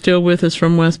 Doug, are you still with us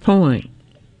from West Point?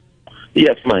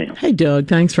 Yes, ma'am. Hey, Doug,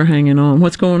 thanks for hanging on.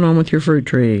 What's going on with your fruit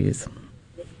trees?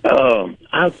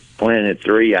 I've planted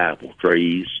 3 apple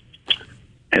trees,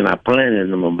 and I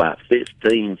planted them about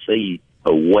 15 feet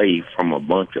away from a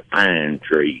bunch of pine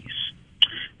trees.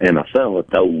 And a fella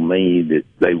told me that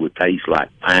they would taste like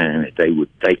pine, that they would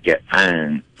take that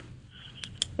pine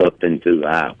up into the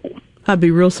apple. I'd be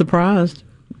real surprised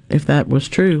if that was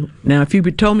true. Now, if you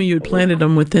had told me you had planted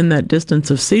them within that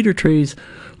distance of cedar trees,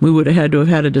 we would have had to have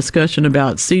had a discussion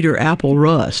about cedar apple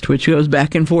rust, which goes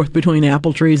back and forth between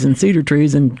apple trees and cedar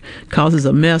trees and causes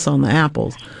a mess on the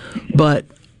apples. But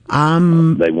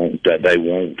they won't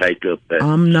take up that.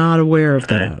 I'm not aware of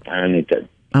that.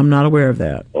 I'm not aware of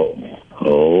that.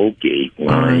 Okay.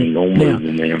 Well, I ain't gonna move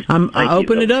them there. I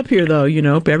open it up here, though. You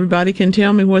know, everybody can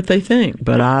tell me what they think,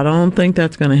 but I don't think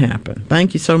that's going to happen.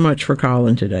 Thank you so much for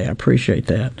calling today. I appreciate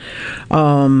that.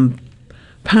 Pine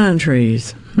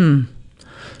trees.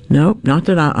 Nope, not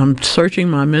that I'm searching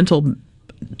my mental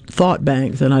thought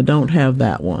banks, and I don't have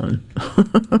that one.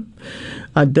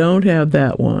 I don't have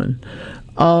that one.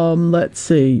 Let's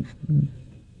see.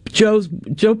 Joe's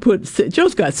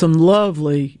got some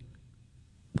lovely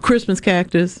Christmas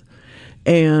cactus,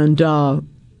 and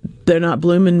they're not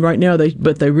blooming right now.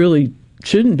 But they really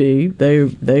shouldn't be. They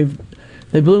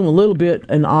bloom a little bit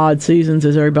in odd seasons,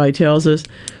 as everybody tells us.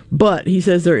 But he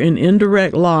says they're in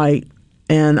indirect light,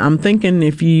 and I'm thinking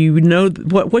if you know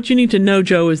what you need to know,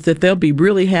 Joe, is that they'll be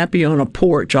really happy on a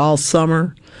porch all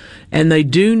summer, and they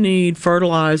do need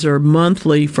fertilizer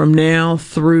monthly from now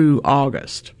through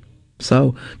August.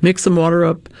 So mix some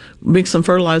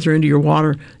fertilizer into your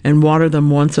water and water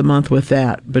them once a month with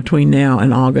that between now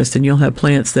and August, and you'll have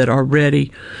plants that are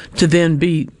ready to then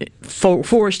be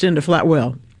forced into flower.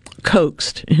 Well,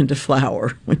 coaxed into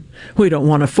flower. We don't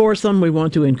want to force them. We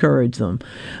want to encourage them.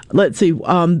 Let's see.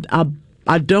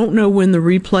 I don't know when the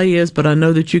replay is, but I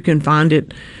know that you can find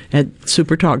it at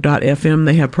supertalk.fm.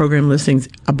 They have program listings.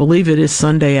 I believe it is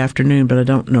Sunday afternoon, but I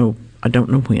don't know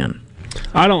when.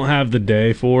 I don't have the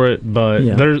day for it, but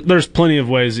there's plenty of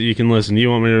ways that you can listen. You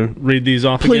want me to read these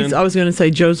off again? Please, I was going to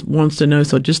say Joe wants to know,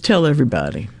 so just tell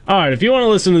everybody. All right, if you want to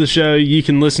listen to the show, you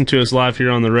can listen to us live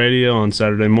here on the radio on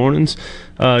Saturday mornings.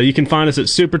 You can find us at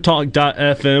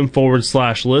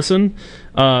supertalk.fm/listen.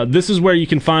 This is where you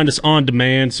can find us on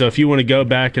demand, so if you want to go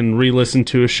back and re-listen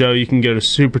to a show, you can go to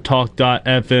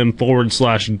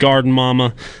supertalk.fm/Garden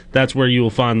Mama. That's where you will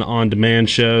find the on-demand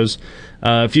shows.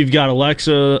 If you've got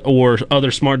Alexa or other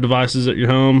smart devices at your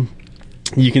home,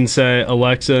 you can say,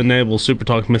 Alexa, enable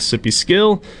SuperTalk Mississippi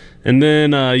skill, and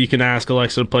then you can ask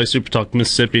Alexa to play SuperTalk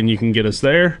Mississippi, and you can get us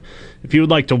there. If you would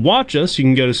like to watch us, you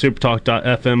can go to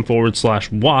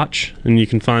supertalk.fm/watch, and you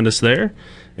can find us there.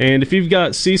 And if you've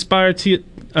got C Spire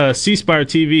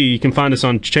TV, you can find us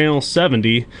on channel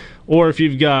 70, or if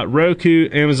you've got Roku,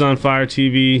 Amazon Fire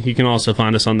TV, you can also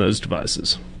find us on those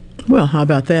devices. Well, how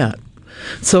about that?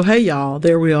 So, hey, y'all,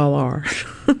 there we all are.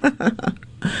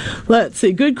 Let's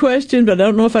see. Good question, but I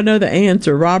don't know if I know the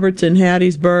answer. Robert's in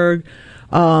Hattiesburg.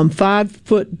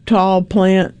 5-foot-tall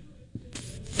plant,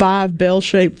 5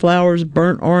 bell-shaped flowers,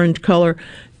 burnt orange color.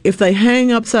 If they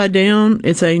hang upside down,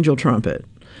 it's angel trumpet.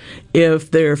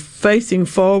 If they're facing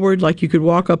forward, like you could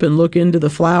walk up and look into the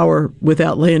flower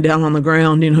without laying down on the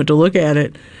ground, to look at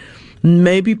it,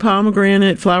 maybe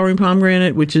pomegranate, flowering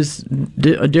pomegranate, which is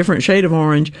a different shade of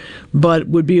orange, but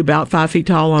would be about 5 feet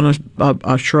tall on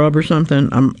a shrub or something.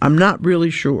 I'm not really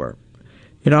sure.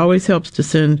 It always helps to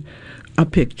send a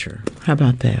picture. How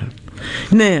about that?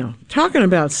 Now, talking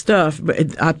about stuff,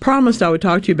 I promised I would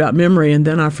talk to you about memory, and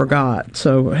then I forgot.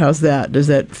 So how's that? Does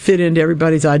that fit into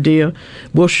everybody's idea?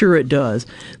 Well, sure it does.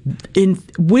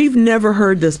 We've never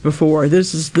heard this before.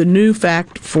 This is the new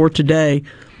fact for today.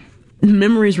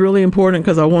 Memory is really important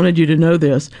because I wanted you to know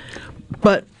this.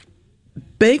 But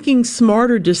making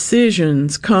smarter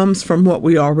decisions comes from what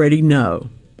we already know,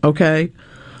 okay?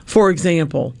 For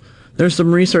example, there's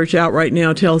some research out right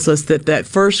now tells us that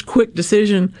first quick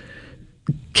decision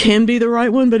can be the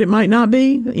right one, but it might not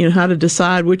be. How to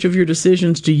decide which of your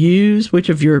decisions to use, which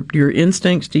of your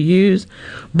instincts to use.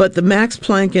 But the Max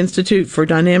Planck Institute for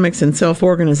Dynamics and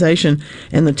Self-Organization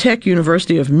and the Tech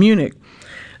University of Munich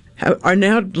are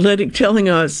now telling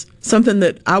us something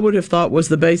that I would have thought was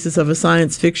the basis of a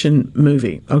science fiction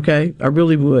movie, okay? I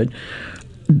really would.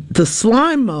 The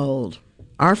slime mold,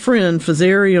 our friend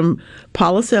Fusarium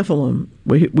polycephalum,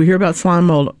 we hear about slime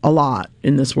mold a lot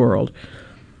in this world.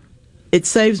 It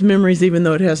saves memories even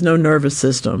though it has no nervous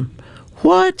system.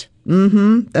 What?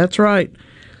 That's right.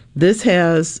 This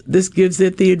gives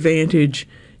it the advantage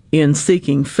in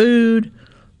seeking food,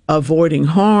 avoiding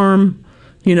harm,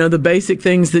 the basic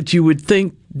things that you would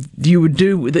think you would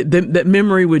do, that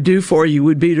memory would do for you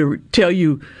would be to tell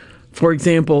you, for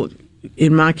example,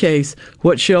 in my case,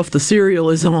 what shelf the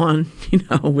cereal is on,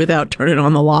 without turning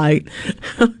on the light,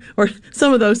 or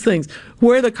some of those things,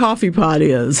 where the coffee pot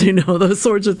is, those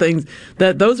sorts of things.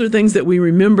 Those are things that we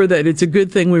remember, that it's a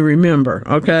good thing we remember,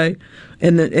 okay?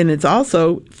 And it's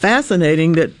also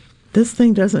fascinating that this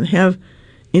thing doesn't have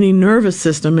any nervous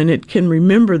system, and it can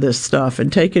remember this stuff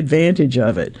and take advantage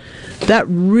of it. That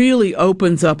really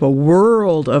opens up a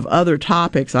world of other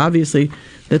topics, obviously,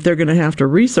 that they're going to have to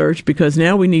research, because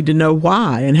now we need to know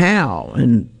why and how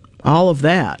and all of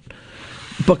that.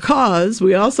 Because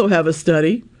we also have a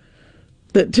study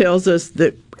that tells us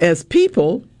that as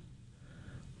people,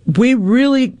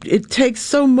 it takes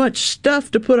so much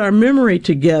stuff to put our memory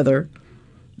together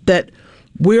that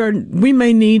we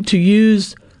may need to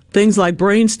use things like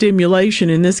brain stimulation,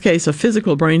 in this case a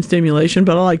physical brain stimulation,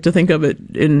 but I like to think of it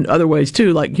in other ways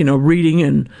too, like reading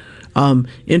and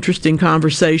interesting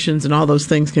conversations and all those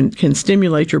things can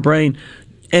stimulate your brain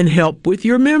and help with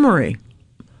your memory.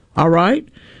 All right?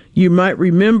 You might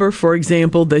remember, for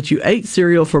example, that you ate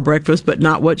cereal for breakfast, but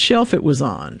not what shelf it was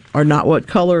on, or not what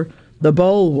color the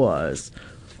bowl was,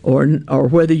 or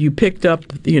whether you picked up,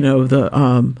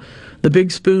 the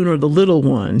big spoon or the little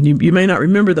one. You may not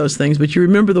remember those things, but you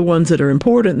remember the ones that are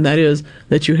important, and that is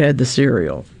that you had the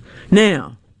cereal.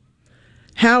 Now,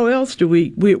 how else do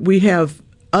we have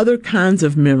other kinds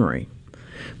of memory?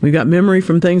 We've got memory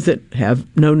from things that have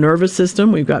no nervous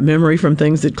system. We've got memory from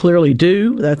things that clearly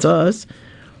do. That's us.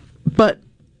 But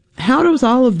how does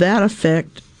all of that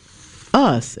affect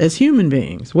us as human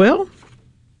beings? Well,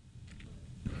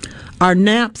 our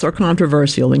naps are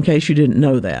controversial, in case you didn't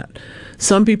know that.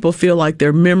 Some people feel like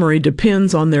their memory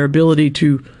depends on their ability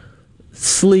to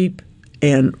sleep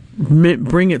and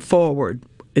bring it forward.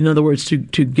 In other words, to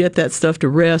get that stuff to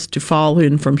rest, to fall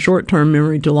in from short-term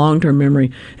memory to long-term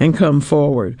memory and come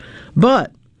forward.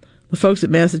 But the folks at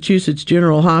Massachusetts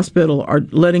General Hospital are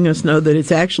letting us know that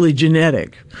it's actually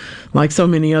genetic, like so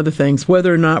many other things.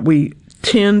 Whether or not we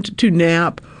tend to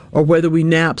nap or whether we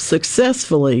nap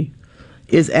successfully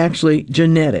is actually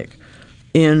genetic.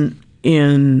 In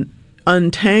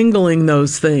untangling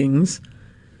those things,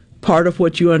 part of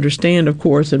what you understand, of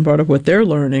course, and part of what they're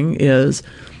learning is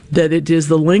that it is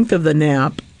the length of the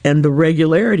nap and the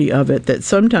regularity of it that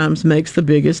sometimes makes the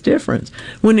biggest difference.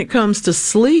 When it comes to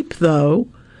sleep, though,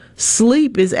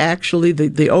 sleep is actually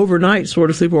the overnight sort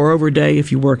of sleep, or overday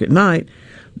if you work at night.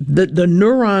 The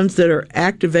neurons that are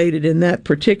activated in that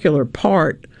particular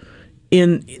part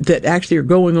that actually are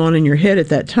going on in your head at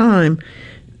that time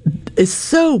is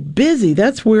so busy.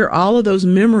 That's where all of those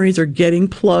memories are getting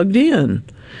plugged in.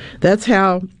 That's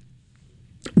how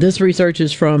this research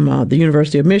is from the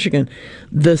University of Michigan.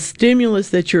 The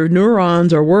stimulus that your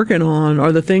neurons are working on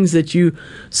are the things that you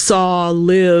saw,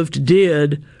 lived,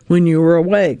 did when you were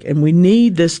awake. And we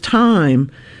need this time,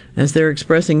 as they're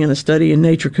expressing in a study in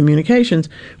Nature Communications,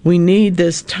 we need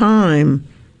this time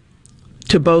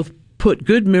to both put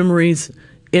good memories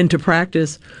into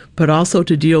practice, but also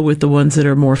to deal with the ones that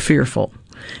are more fearful,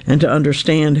 and to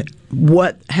understand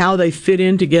how they fit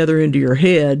in together into your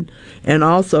head, and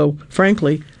also,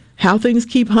 frankly, how things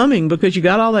keep humming, because you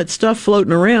got all that stuff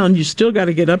floating around. You still got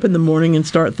to get up in the morning and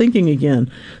start thinking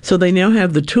again. So they now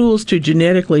have the tools to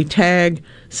genetically tag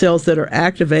cells that are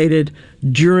activated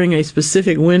during a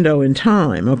specific window in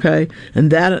time, okay?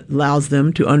 And that allows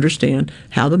them to understand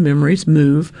how the memories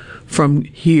move from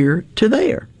here to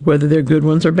there, whether they're good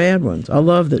ones or bad ones. I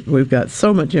love that we've got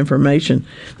so much information.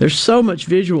 There's so much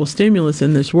visual stimulus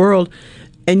in this world,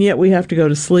 and yet we have to go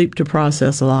to sleep to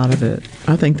process a lot of it.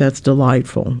 I think that's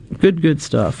delightful. Good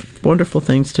stuff. Wonderful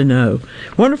things to know.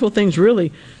 Wonderful things,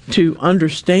 really, to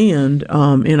understand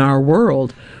in our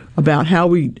world about how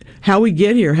we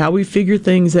get here, how we figure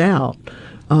things out.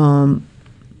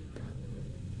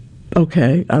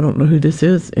 Okay, I don't know who this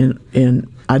is, and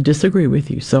I disagree with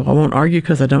you, so I won't argue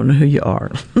because I don't know who you are.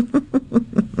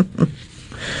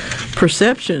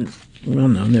 Perception. Well,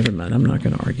 no, never mind. I'm not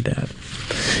going to argue that.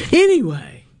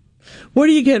 Anyway, what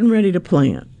are you getting ready to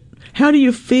plant? How do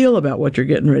you feel about what you're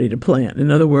getting ready to plant?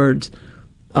 In other words,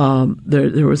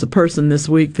 there was a person this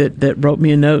week that wrote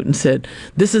me a note and said,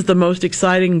 this is the most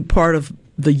exciting part of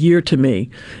the year to me.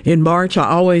 In March, I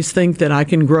always think that I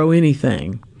can grow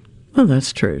anything. Well,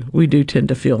 that's true. We do tend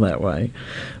to feel that way.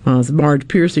 Marge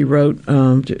Piercy wrote,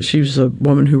 she was a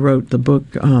woman who wrote the book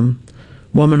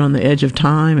Woman on the Edge of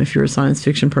Time. If you're a science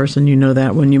fiction person, you know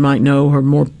that one. You might know her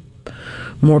more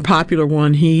popular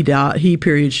one, He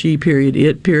period, She period,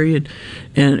 It period,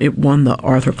 and it won the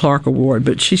Arthur Clarke Award.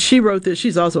 But she wrote this.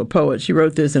 She's also a poet. She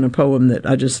wrote this in a poem that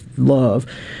I just love.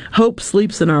 Hope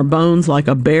sleeps in our bones like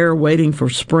a bear waiting for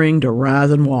spring to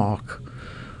rise and walk.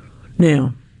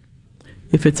 Now,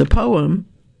 if it's a poem,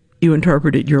 you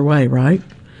interpret it your way, right?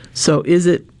 So is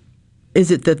it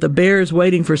that the bear is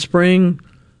waiting for spring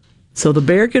so the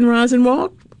bear can rise and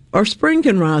walk, or spring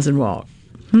can rise and walk?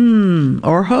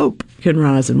 Or hope can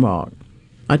rise and walk?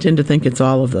 I tend to think it's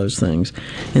all of those things.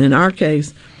 And in our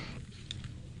case,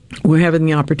 we're having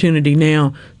the opportunity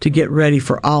now to get ready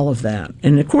for all of that.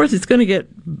 And of course, it's going to get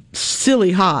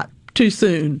silly hot too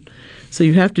soon. So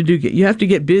you have to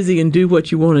get busy and do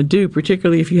what you want to do,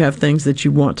 particularly if you have things that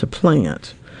you want to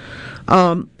plant.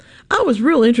 I was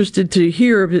real interested to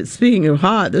hear, speaking of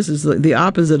hot, this is the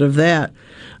opposite of that.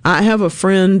 I have a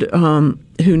friend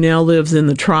who now lives in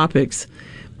the tropics,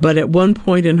 but at one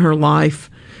point in her life,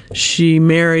 she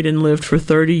married and lived for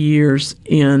 30 years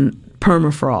in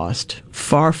permafrost,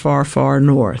 far, far, far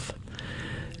north.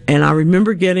 And I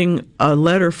remember getting a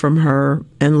letter from her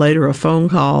and later a phone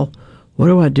call. What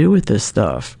do I do with this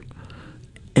stuff?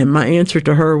 And my answer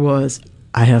to her was,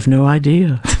 I have no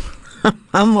idea.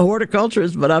 I'm a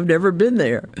horticulturist, but I've never been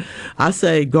there. I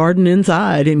say garden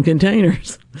inside in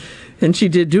containers. And she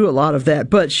did do a lot of that.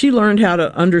 But she learned how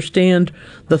to understand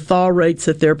the thaw rates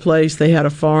at their place. They had a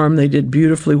farm. They did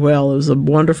beautifully well. It was a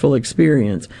wonderful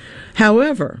experience.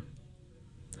 However,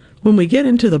 when we get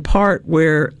into the part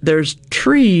where there's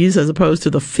trees as opposed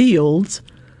to the fields,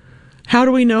 how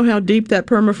do we know how deep that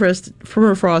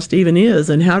permafrost even is,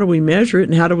 and how do we measure it,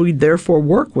 and how do we therefore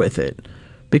work with it?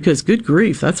 Because, good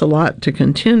grief, that's a lot to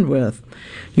contend with.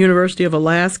 University of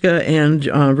Alaska and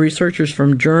researchers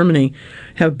from Germany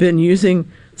have been using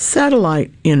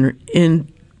satellite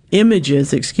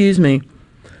images,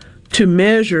 to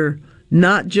measure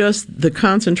not just the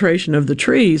concentration of the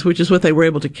trees, which is what they were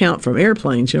able to count from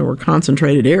airplanes, were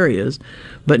concentrated areas,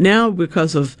 but now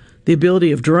because of the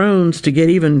ability of drones to get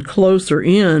even closer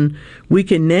in, we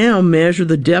can now measure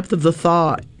the depth of the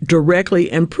thaw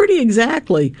directly and pretty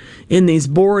exactly in these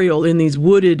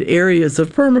wooded areas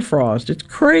of permafrost. It's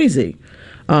crazy.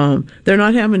 They're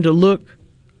not having to look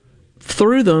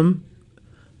through them.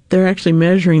 They're actually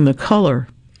measuring the color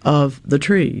of the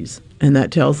trees, and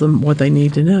that tells them what they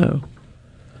need to know.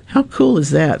 How cool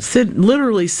is that?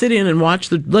 Literally sit in and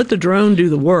let the drone do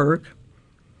the work,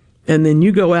 and then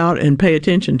you go out and pay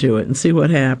attention to it and see what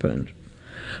happened.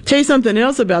 Tell you something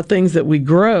else about things that we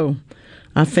grow.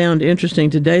 I found interesting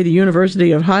today. The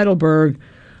University of Heidelberg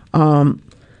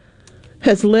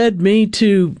has led me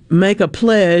to make a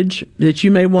pledge that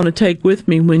you may want to take with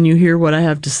me when you hear what I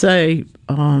have to say.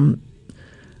 I'm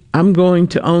going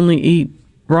to only eat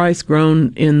rice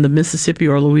grown in the Mississippi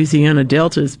or Louisiana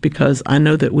deltas because I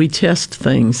know that we test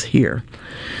things here.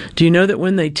 Do you know that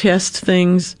when they test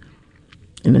things,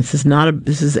 and this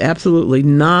is absolutely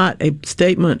not a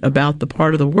statement about the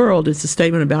part of the world, it's a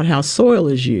statement about how soil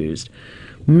is used.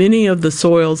 Many of the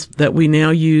soils that we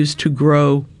now use to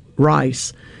grow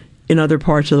rice in other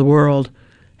parts of the world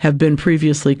have been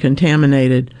previously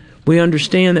contaminated. We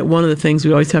understand that one of the things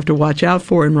we always have to watch out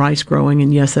for in rice growing,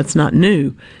 and yes, that's not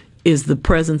new, is the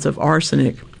presence of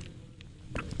arsenic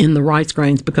in the rice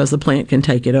grains because the plant can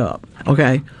take it up,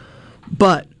 okay?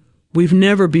 But we've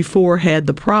never before had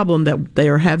the problem that they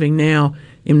are having now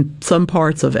in some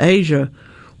parts of Asia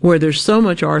where there's so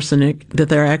much arsenic that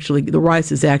the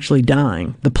rice is actually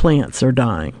dying. The plants are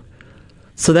dying.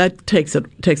 So that takes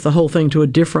the whole thing to a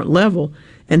different level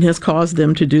and has caused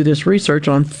them to do this research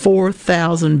on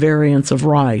 4,000 variants of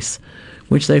rice,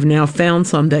 which they've now found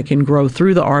some that can grow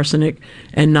through the arsenic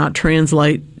and not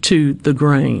translate to the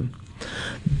grain.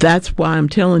 That's why I'm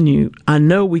telling you, I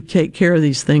know we take care of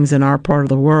these things in our part of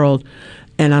the world,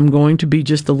 and I'm going to be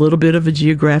just a little bit of a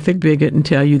geographic bigot and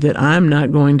tell you that I'm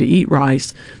not going to eat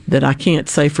rice that I can't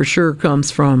say for sure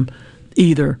comes from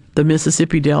either the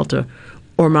Mississippi Delta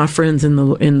or my friends in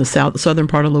the southern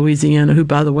part of Louisiana, who,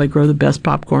 by the way, grow the best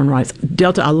popcorn rice.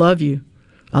 Delta, I love you.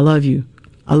 I love you.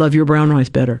 I love your brown rice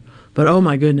better. But oh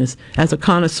my goodness, as a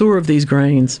connoisseur of these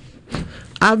grains,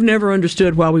 I've never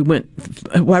understood why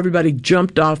everybody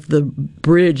jumped off the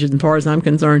bridge, as far as I'm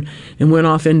concerned, and went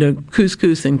off into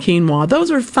couscous and quinoa.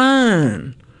 Those are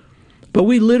fine. But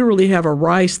we literally have a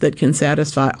rice that can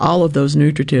satisfy all of those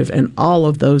nutritive and all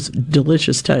of those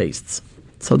delicious tastes.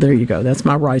 So there you go. That's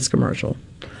my rice commercial.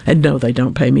 And no, they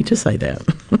don't pay me to say that.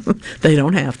 They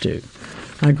don't have to.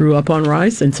 I grew up on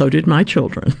rice, and so did my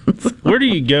children. Where do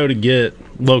you go to get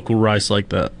local rice like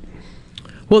that?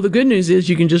 Well, the good news is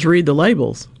you can just read the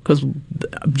labels, because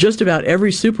just about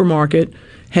every supermarket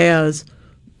has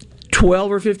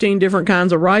 12 or 15 different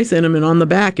kinds of rice in them, and on the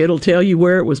back it'll tell you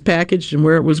where it was packaged and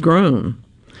where it was grown.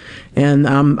 And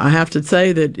I have to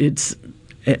say that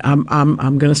I'm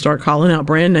going to start calling out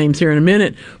brand names here in a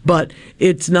minute, but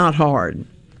it's not hard.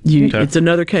 Okay. It's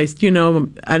another case,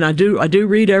 and I do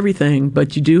read everything,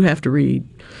 but you do have to read.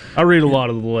 I read a lot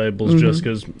of the labels just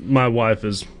because my wife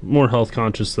is more health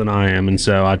conscious than I am, and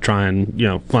so I try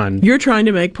and find. You're trying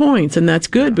to make points, and that's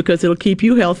good because it'll keep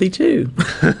you healthy too.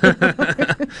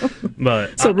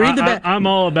 But so read the back. I'm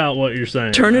all about what you're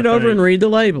saying. Turn it over and read the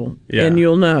label, and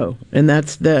you'll know. And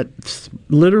that's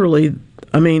literally.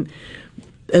 I mean,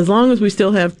 as long as we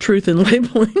still have truth in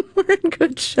labeling, we're in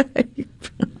good shape.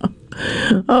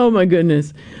 Oh my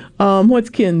goodness. What's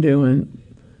Ken doing?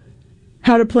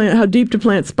 How deep to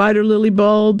plant spider lily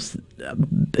bulbs?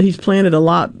 He's planted a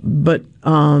lot, but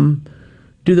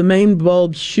do the main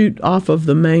bulbs shoot off of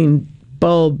the main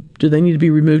bulb? Do they need to be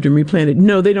removed and replanted?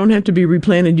 No, they don't have to be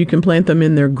replanted. You can plant them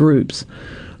in their groups.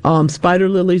 Spider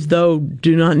lilies, though,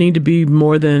 do not need to be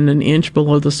more than an inch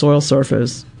below the soil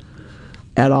surface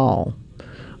at all.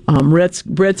 Brett's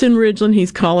in Ridgeland.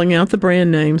 He's calling out the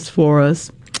brand names for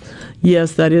us.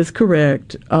 Yes, that is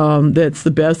correct. That's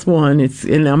the best one.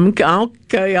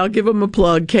 I'll give them a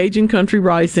plug. Cajun Country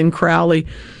Rice in Crowley.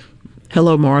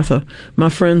 Hello, Martha. My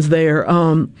friends there.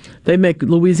 They make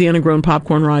Louisiana-grown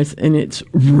popcorn rice, and it's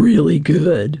really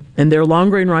good. And their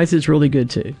long-grain rice is really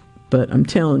good too. But I'm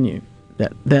telling you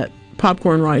that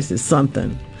popcorn rice is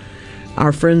something.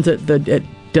 Our friends at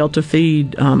Delta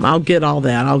Feed. I'll get all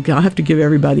that. I'll have to give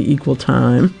everybody equal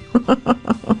time.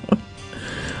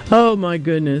 Oh my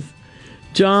goodness.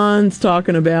 John's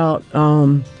talking about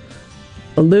a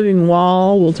living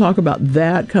wall. We'll talk about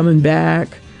that coming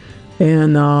back.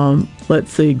 And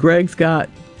let's see. Greg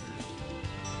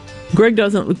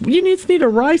doesn't. You just need a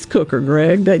rice cooker,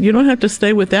 Greg. That you don't have to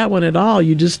stay with that one at all.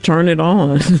 You just turn it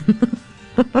on.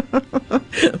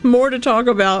 More to talk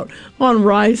about on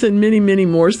rice and many, many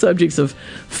more subjects of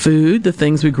food, the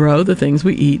things we grow, the things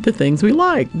we eat, the things we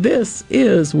like. This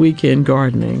is Weekend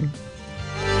Gardening.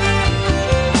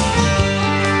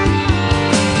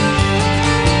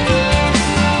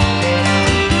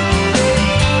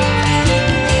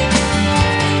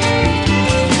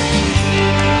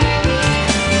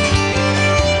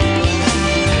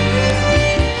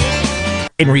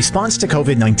 In response to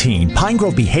COVID-19, Pine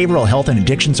Grove Behavioral Health and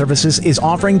Addiction Services is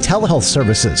offering telehealth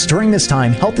services. During this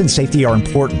time, health and safety are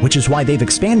important, which is why they've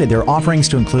expanded their offerings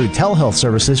to include telehealth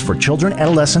services for children,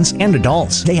 adolescents, and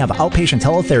adults. They have outpatient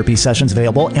teletherapy sessions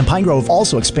available, and Pine Grove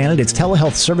also expanded its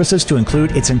telehealth services to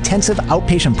include its intensive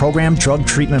outpatient program drug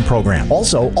treatment program.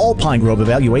 Also, all Pine Grove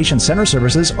Evaluation Center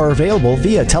services are available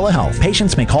via telehealth.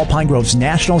 Patients may call Pine Grove's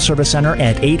National Service Center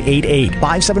at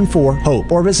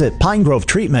 888-574-HOPE or visit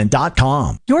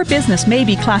pinegrovetreatment.com. Your business may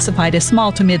be classified as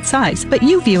small to mid-size, but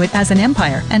you view it as an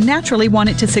empire and naturally want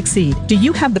it to succeed. Do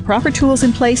you have the proper tools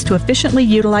in place to efficiently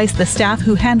utilize the staff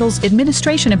who handles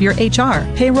administration of your HR,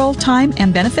 payroll, time,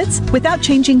 and benefits? Without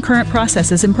changing current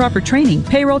processes and proper training,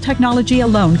 payroll technology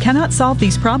alone cannot solve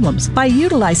these problems. By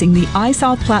utilizing the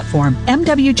iSolve platform,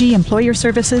 MWG Employer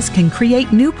Services can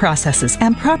create new processes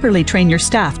and properly train your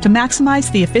staff to maximize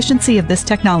the efficiency of this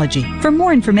technology. For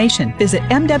more information, visit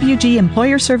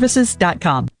MWGEmployerServices.com.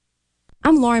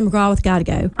 I'm Lauren McGraw with Gotta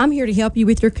Go. I'm here to help you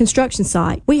with your construction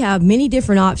site. We have many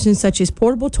different options such as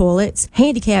portable toilets,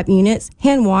 handicap units,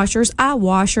 hand washers, eye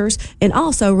washers, and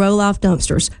also roll-off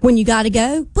dumpsters. When you gotta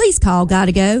go, please call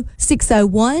Gotta Go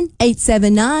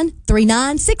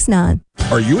 601-879-3969.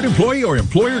 Are you an employee or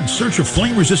employer in search of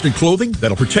flame-resistant clothing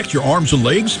that'll protect your arms and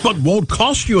legs but won't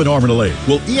cost you an arm and a leg?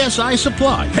 Well, ESI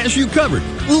Supply has you covered,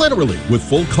 literally, with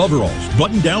full coveralls,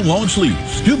 button-down long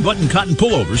sleeves, 2-button cotton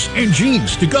pullovers, and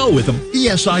jeans to go with them.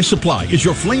 ESI Supply is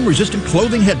your flame-resistant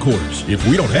clothing headquarters. If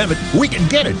we don't have it, we can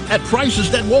get it at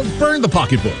prices that won't burn the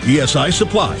pocketbook. ESI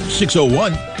Supply,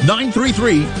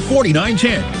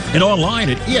 601-933-4910, and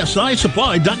online at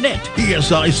esisupply.net.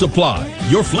 ESI Supply,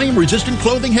 your flame-resistant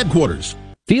clothing headquarters.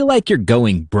 Feel like you're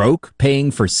going broke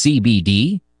paying for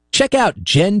CBD? Check out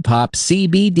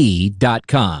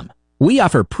GenPopCBD.com. We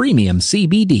offer premium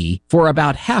CBD for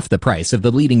about half the price of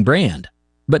the leading brand.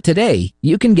 But today,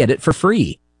 you can get it for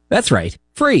free. That's right,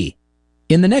 free.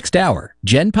 In the next hour,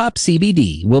 GenPop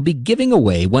CBD will be giving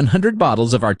away 100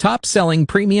 bottles of our top-selling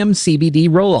premium CBD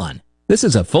roll-on. This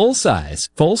is a full-size,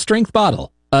 full-strength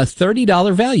bottle, a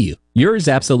 $30 value. Yours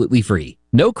absolutely free.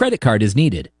 No credit card is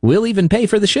needed. We'll even pay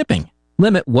for the shipping.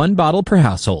 Limit 1 bottle per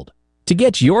household. To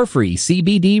get your free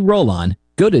CBD roll-on,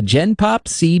 go to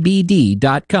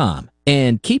GenPopCBD.com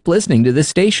and keep listening to this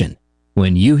station.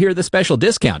 When you hear the special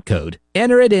discount code,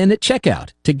 enter it in at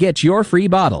checkout to get your free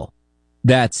bottle.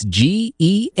 That's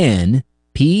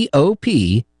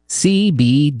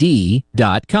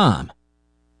GenPopCBD.com.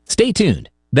 Stay tuned.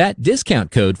 That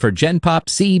discount code for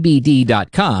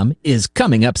GenPopCBD.com is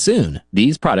coming up soon.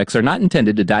 These products are not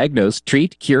intended to diagnose,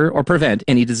 treat, cure, or prevent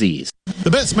any disease.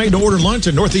 The best made-to-order lunch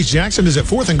in Northeast Jackson is at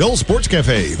 4th and Gold Sports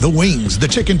Cafe. The wings, the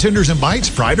chicken tenders and bites,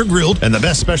 fried or grilled, and the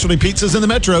best specialty pizzas in the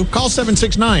metro. Call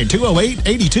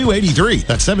 769-208-8283.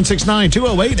 That's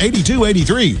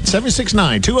 769-208-8283.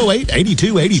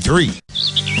 769-208-8283.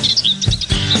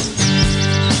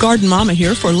 Garden Mama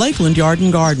here for Lakeland Yard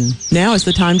and Garden. Now is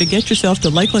the time to get yourself to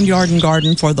Lakeland Yard and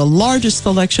Garden for the largest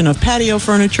selection of patio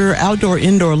furniture,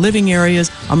 outdoor-indoor living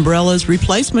areas, umbrellas,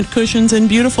 replacement cushions, and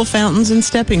beautiful fountains and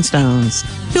stepping stones.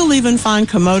 You'll even find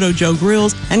Komodo Joe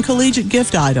grills and collegiate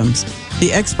gift items.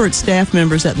 The expert staff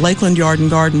members at Lakeland Yard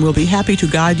and Garden will be happy to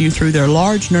guide you through their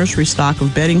large nursery stock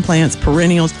of bedding plants,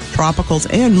 perennials,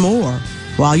 tropicals, and more.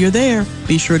 While you're there,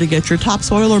 be sure to get your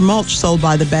topsoil or mulch sold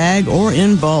by the bag or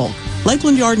in bulk.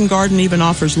 Lakeland Yard and Garden even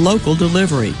offers local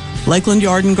delivery. Lakeland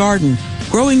Yard and Garden,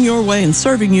 growing your way and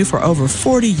serving you for over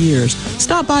 40 years.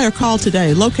 Stop by or call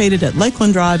today, located at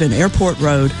Lakeland Drive and Airport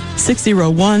Road,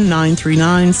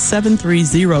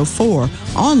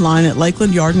 601-939-7304, online at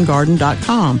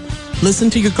lakelandyardandgarden.com. Listen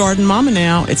to your Garden Mama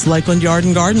now. It's Lakeland Yard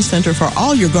and Garden Center for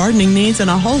all your gardening needs and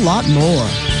a whole lot more.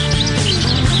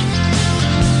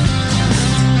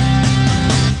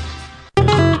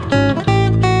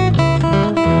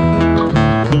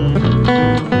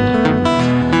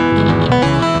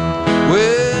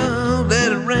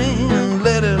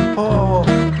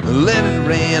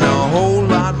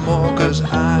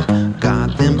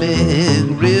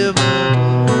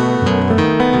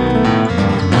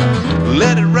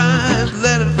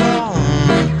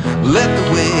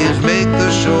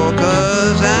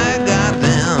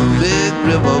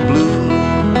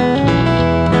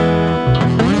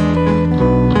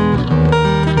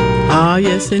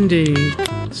 Yes, indeed.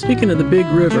 Speaking of the Big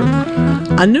River,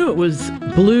 I knew it was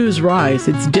Blues rice.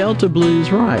 It's Delta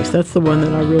Blues rice. That's the one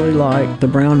that I really like, the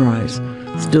brown rice.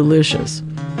 It's delicious.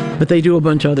 But they do a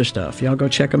bunch of other stuff. Y'all go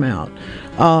check them out.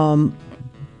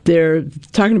 They're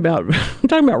talking about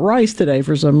rice today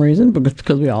for some reason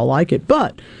because we all like it.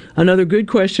 But another good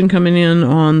question coming in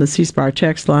on the C Spire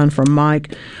text line from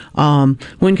Mike.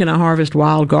 When can I harvest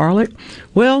wild garlic?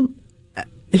 Well,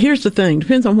 here's the thing.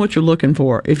 Depends on what you're looking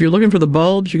for. If you're looking for the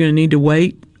bulbs, you're going to need to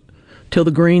wait till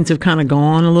the greens have kind of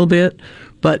gone a little bit.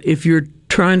 But if you're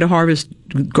trying to harvest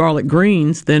garlic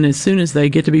greens, then as soon as they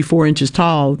get to be 4 inches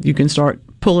tall, you can start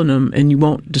pulling them and you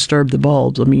won't disturb the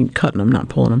bulbs. I mean, cutting them, not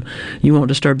pulling them. You won't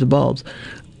disturb the bulbs.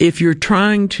 If you're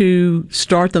trying to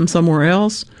start them somewhere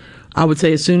else, I would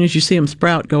say as soon as you see them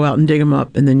sprout, go out and dig them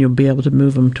up, and then you'll be able to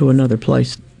move them to another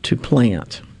place to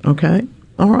plant. Okay?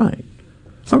 All right.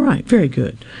 All right, very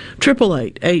good.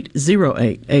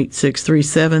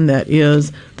 888-808-8637. That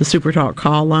is the Super Talk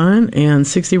call line, and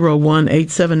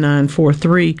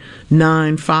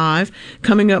 601-879-4395.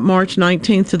 Coming up March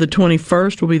 19th to the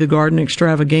 21st will be the Garden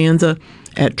Extravaganza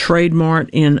at Trade Mart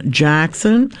in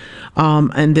Jackson.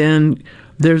 And then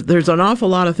there's an awful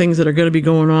lot of things that are going to be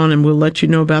going on, and we'll let you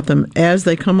know about them as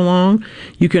they come along.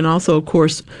 You can also, of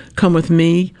course, come with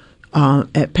me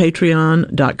at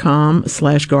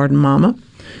patreon.com/gardenmama.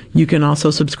 You can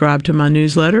also subscribe to my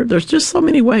newsletter. There's just so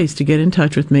many ways to get in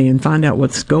touch with me and find out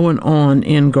what's going on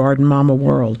in Garden Mama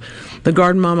world. The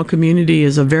Garden Mama community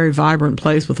is a very vibrant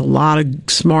place with a lot of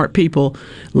smart people,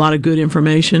 a lot of good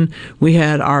information. We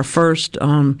had our first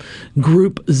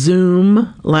group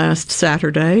Zoom last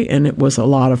Saturday, and it was a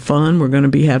lot of fun. We're going to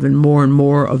be having more and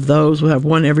more of those. We'll have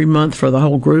one every month for the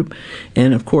whole group.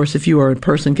 And, of course, if you are a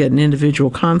person getting individual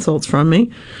consults from me,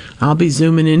 I'll be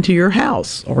Zooming into your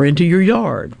house or into your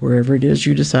yard, wherever it is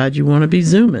you decide you want to be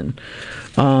Zooming.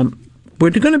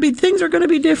 Things are going to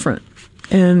be different.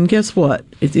 And guess what?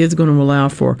 It is going to allow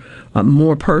for a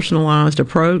more personalized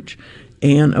approach.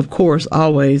 And, of course,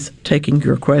 always taking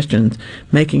your questions,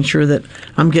 making sure that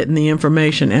I'm getting the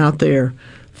information out there,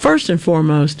 first and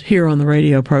foremost, here on the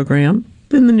radio program,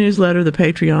 then the newsletter, the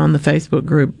Patreon, the Facebook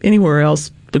group, anywhere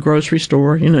else, the grocery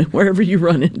store, wherever you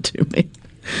run into me.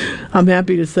 I'm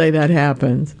happy to say that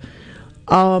happens.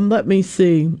 Let me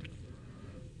see.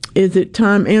 Is it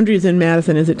time, Andrea's in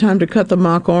Madison, is it time to cut the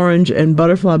mock orange and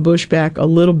butterfly bush back a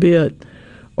little bit,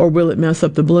 or will it mess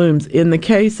up the blooms? In the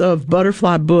case of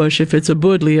butterfly bush, if it's a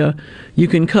buddleia, you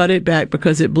can cut it back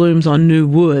because it blooms on new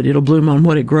wood. It'll bloom on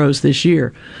what it grows this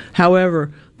year.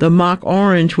 However, the mock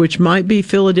orange, which might be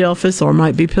Philadelphus or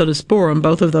might be Pittosporum,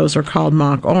 both of those are called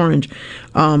mock orange,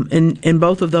 and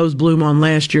both of those bloom on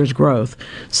last year's growth.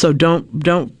 So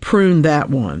don't prune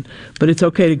that one, but it's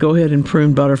okay to go ahead and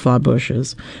prune butterfly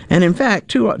bushes. And in fact,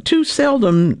 too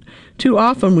often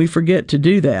we forget to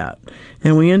do that,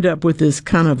 and we end up with this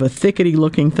kind of a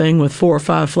thickety-looking thing with 4 or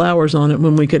 5 flowers on it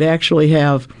when we could actually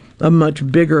have a much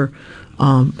bigger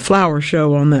flower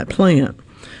show on that plant.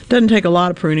 Doesn't take a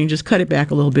lot of pruning, just cut it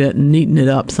back a little bit and neaten it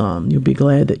up some. You'll be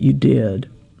glad that you did.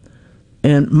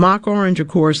 And mock orange, of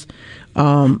course,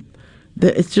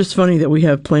 it's just funny that we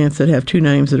have plants that have two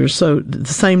names that are the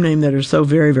same name that are so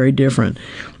very, very different.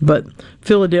 But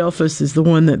Philadelphus is the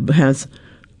one that has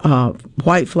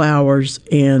white flowers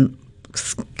and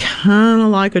kind of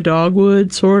like a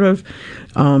dogwood, sort of.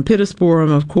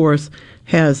 Pittosporum, of course,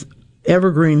 has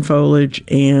evergreen foliage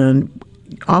and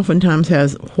oftentimes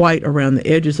has white around the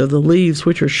edges of the leaves,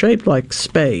 which are shaped like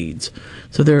spades.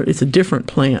 So it's a different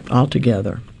plant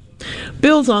altogether.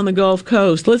 Bill's on the Gulf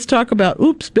Coast. Let's talk about,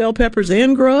 bell peppers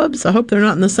and grubs. I hope they're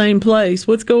not in the same place.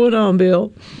 What's going on,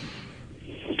 Bill?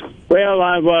 Well,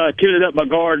 I've tilled up my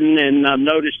garden, and I'm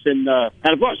noticing,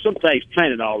 I've got some things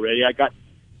planted already. I got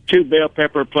 2 bell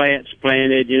pepper plants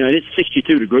planted. It's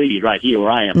 62 degrees right here where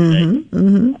I am today.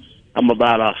 Mm-hmm. I'm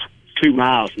about 2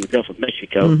 miles from the Gulf of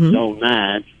Mexico, Zone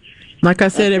 9. Like I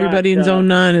said, everybody in Zone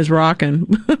 9 is rocking.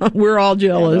 We're all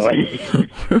jealous. Well,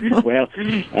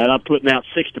 and I'm putting out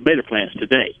 6 tomato plants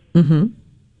today. Mm-hmm.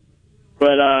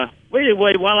 But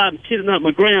anyway, while I'm sitting up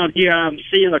my ground here, I'm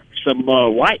seeing some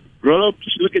white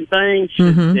grubs-looking things,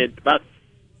 and about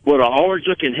with an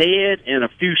orange-looking head and a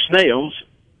few snails.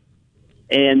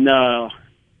 And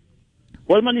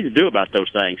what do I need to do about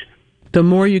those things? The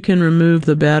more you can remove,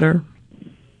 the better.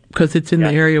 Because it's in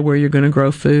the area where you're going to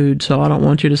grow food, so I don't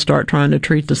want you to start trying to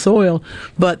treat the soil.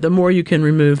 But the more you can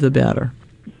remove, the better.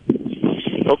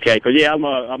 Okay, because I'm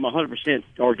a 100%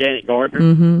 organic gardener.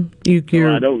 Mm-hmm.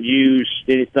 So I don't use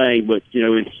anything but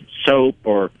soap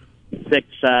or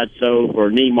insecticide soap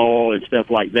or neem oil and stuff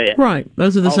like that. Right,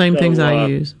 those are the same things I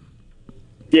use.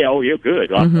 Yeah, oh, you're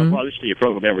good. I listen to your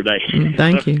program every day.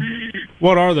 Thank you.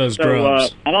 What are those So,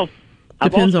 grubs?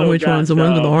 Depends on which ones. The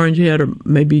ones with the orange head, or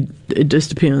maybe it just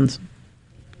depends.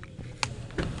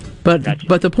 But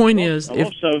the point is,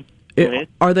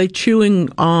 are they chewing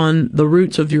on the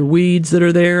roots of your weeds that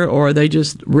are there, or are they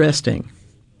just resting?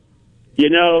 You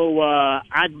know,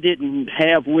 I didn't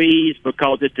have weeds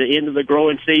because at the end of the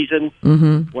growing season,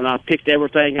 when I picked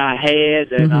everything I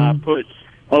had and I put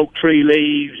oak tree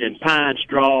leaves and pine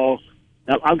straw,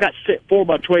 I've got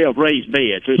 4x12 raised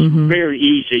beds, so it's very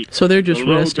easy. So they're just to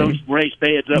load resting. those raised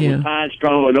beds up with pine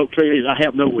straw and oak tree leaves. I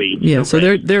have no weeds. Yeah, no so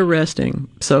rest. they're resting.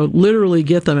 So literally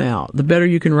get them out. The better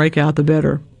you can rake out, the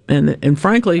better. And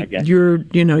frankly, you're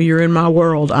in my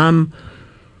world. I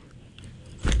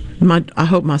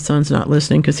hope my son's not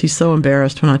listening because he's so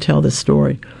embarrassed when I tell this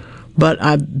story. But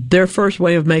their first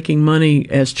way of making money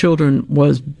as children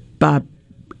was by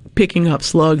picking up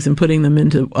slugs and putting them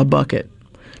into a bucket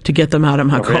to get them out of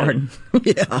my garden.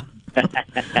 Yeah.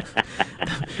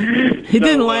 He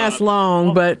didn't last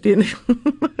long, but you know.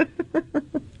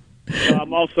 So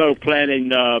I'm also planting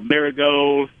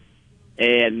marigold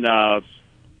and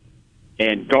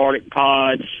garlic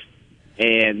pods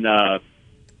and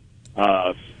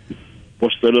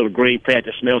what's the little green plant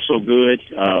that smells so good?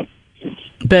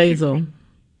 Basil.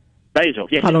 Basil.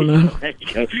 Yeah, I don't know.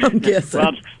 I'm guessing.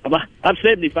 Well, I'm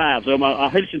 75, so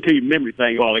I listened to your memory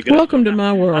thing a while ago. Welcome to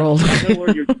my world. I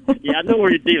know where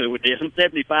you're dealing with this. I'm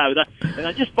 75, and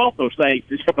I just bought those things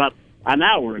just about an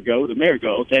hour ago. The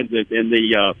marigolds and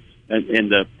the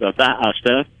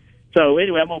stuff. So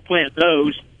anyway, I'm gonna plant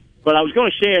those. But I was going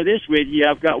to share this with you.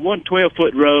 I've got one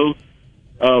 12-foot row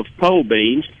of pole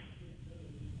beans,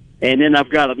 and then I've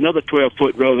got another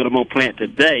 12-foot row that I'm going to plant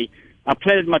today. I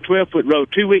planted my 12-foot row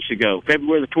 2 weeks ago,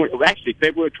 February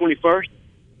 21st.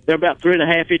 They're about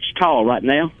 3.5 inches tall right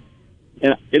now.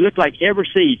 And it looked like every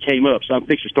seed came up, so I'm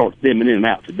fixing to start stemming in and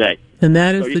out today. And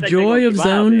that is the joy of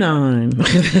Zone 9.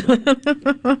 What's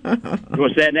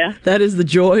that now? That is the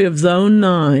joy of Zone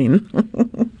 9.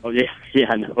 Oh, yeah,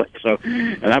 I know it. So,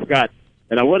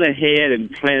 and I went ahead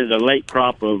and planted a late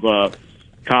crop of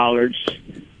collards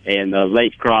and a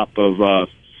late crop of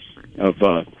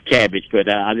cabbage, but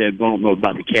I don't know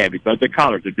about the cabbage. But the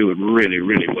collards are doing really,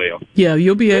 really well. Yeah,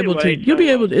 you'll be able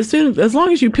to as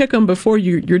long as you pick them before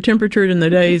your temperature in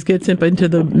the days gets up into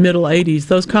the middle 80s.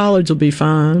 Those collards will be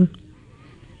fine.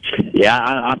 Yeah,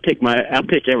 I pick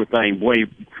everything way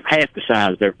half the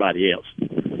size of everybody else.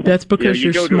 That's because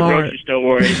you you're go smart. to a grocery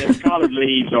store and the collard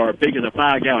leaves are big as a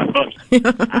 5-gallon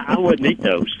bucket. I wouldn't eat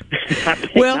those.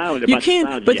 Well, you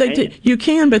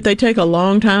can, but they take a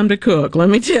long time to cook. Let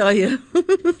me tell you.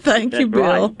 Thank you,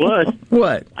 Bill. Right. Plus,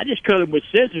 what? I just cut them with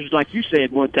scissors, like you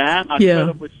said one time. I cut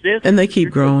them with scissors, and they keep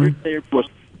growing. They're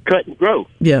cut and grow.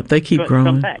 Yeah, they keep growing.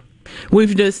 Come back.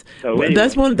 We've just anyway.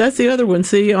 That's the other one.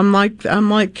 See, I'm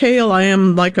like kale. I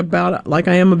am like I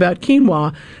am about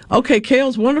quinoa. Okay,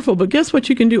 kale's wonderful, but guess what?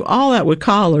 You can do all that with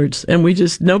collards, and we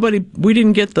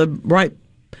didn't get the right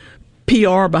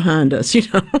PR behind us. You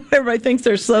know, everybody thinks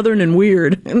they're Southern and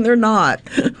weird, and they're not.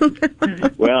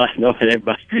 Well, I know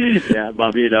everybody. Yeah,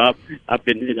 I've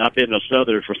been a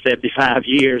Southerner for 75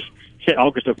 years.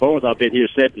 August the 4th, I've been here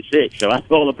 76, so I'm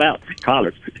all about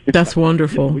collards. That's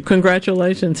wonderful.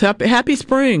 Congratulations. Happy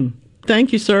spring.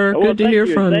 Thank you, sir. Good to hear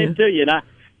from you. Same to you. And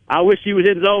I wish you was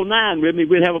in Zone 9 with me.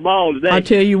 We'd have them all today. I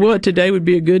tell you what, today would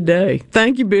be a good day.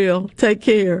 Thank you, Bill. Take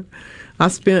care. I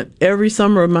spent every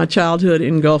summer of my childhood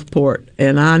in Gulfport,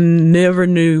 and I never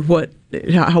knew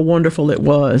how wonderful it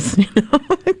was. You know?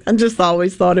 I just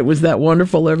always thought it was that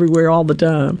wonderful everywhere all the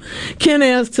time. Ken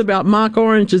asks about mock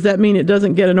orange. Does that mean it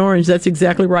doesn't get an orange? That's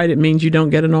exactly right. It means you don't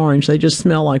get an orange. They just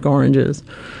smell like oranges.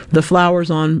 The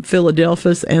flowers on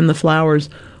Philadelphus and the flowers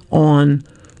on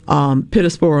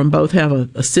Pittosporum both have a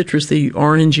citrusy,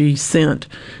 orangey scent,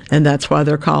 and that's why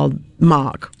they're called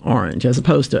mock orange as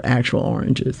opposed to actual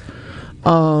oranges.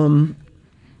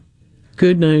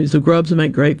 Good news. The grubs will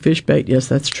make great fish bait. Yes,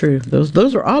 that's true.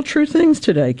 Those are all true things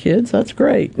today, kids. That's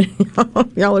great.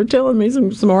 Y'all are telling me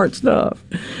some smart stuff.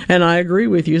 And I agree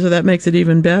with you, so that makes it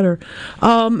even better.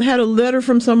 Had a letter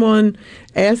from someone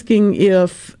asking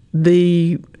if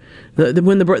when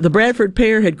the Bradford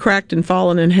pear had cracked and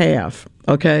fallen in half.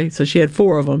 Okay, so she had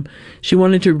 4 of them. She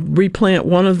wanted to replant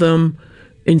one of them.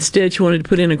 Instead, she wanted to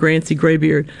put in a Grancy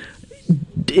graybeard.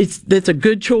 That's a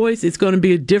good choice. It's going to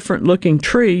be a different looking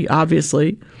tree,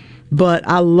 obviously, but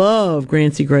I love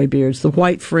Grancy graybeards. The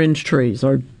white fringe trees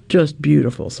are just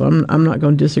beautiful, so I'm not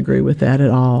going to disagree with that at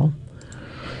all.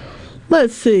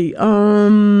 Let's see.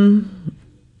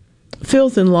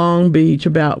 Phil's in Long Beach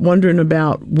wondering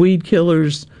about weed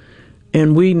killers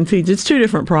and weed and feeds. It's two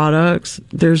different products.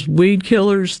 There's weed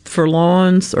killers for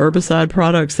lawns, herbicide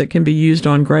products that can be used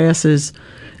on grasses,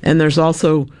 and there's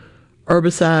also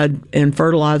herbicide and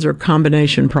fertilizer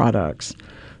combination products.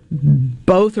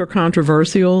 Both are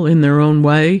controversial in their own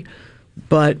way,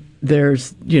 but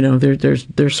there's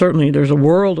certainly a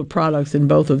world of products in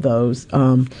both of those.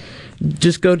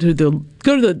 Just go to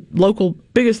the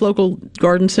biggest local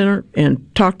garden center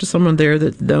and talk to someone there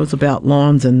that knows about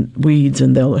lawns and weeds,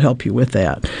 and they'll help you with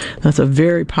that. That's a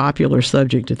very popular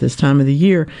subject at this time of the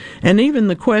year. And even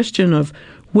the question of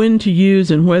when to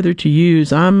use and whether to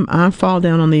use, I fall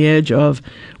down on the edge of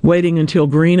waiting until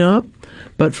green up.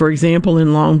 But for example,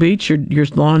 in Long Beach, your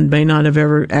lawn may not have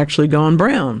ever actually gone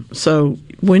brown. So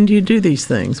when do you do these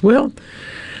things? Well,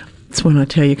 it's when I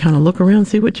tell you, kind of look around and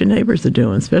see what your neighbors are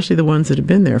doing, especially the ones that have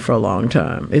been there for a long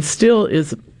time. It still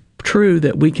is true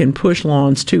that we can push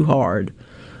lawns too hard,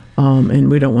 and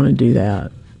we don't want to do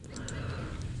that.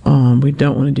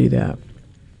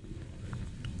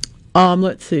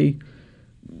 Let's see.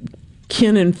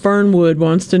 Ken in Fernwood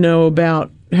wants to know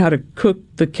about how to cook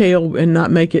the kale and not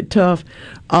make it tough.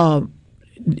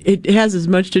 It has as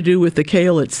much to do with the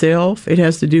kale itself. It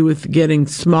has to do with getting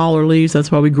smaller leaves.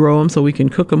 That's why we grow them, so we can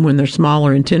cook them when they're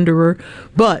smaller and tenderer.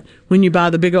 But when you buy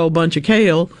the big old bunch of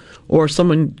kale, or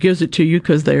someone gives it to you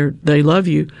because they love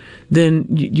you, then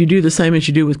you do the same as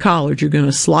you do with collards. You're going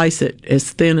to slice it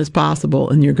as thin as possible,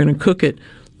 and you're going to cook it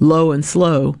low and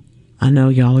slow. I know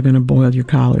y'all are going to boil your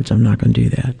collards. I'm not going to do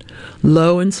that.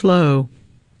 Low and slow,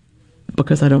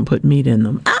 because I don't put meat in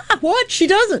them. What? She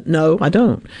doesn't? No, I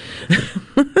don't.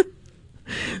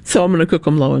 So I'm going to cook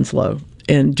them low and slow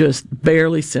and just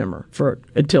barely simmer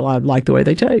until I like the way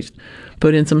they taste.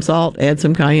 Put in some salt, add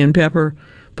some cayenne pepper,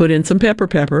 put in some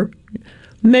pepper,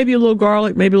 maybe a little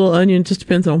garlic, maybe a little onion. Just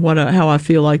depends on how I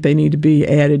feel like they need to be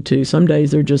added to. Some days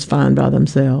they're just fine by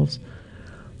themselves.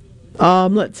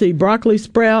 Let's see, broccoli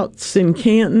sprouts in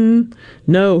Canton.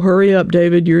 No, hurry up,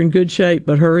 David. You're in good shape,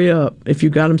 but hurry up. If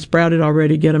you got them sprouted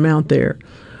already, get them out there.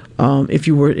 If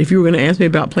you were going to ask me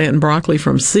about planting broccoli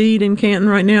from seed in Canton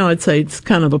right now, I'd say it's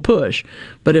kind of a push.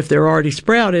 But if they're already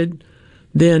sprouted,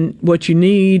 then what you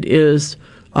need is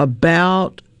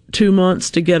about 2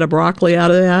 months to get a broccoli out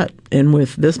of that. And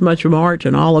with this much of March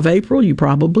and all of April, you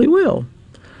probably will.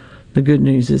 The good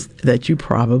news is that you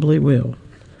probably will.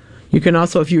 You can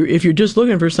also, if you're just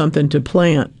looking for something to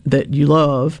plant that you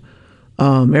love,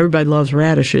 everybody loves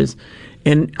radishes.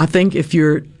 And I think if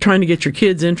you're trying to get your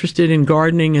kids interested in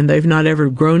gardening and they've not ever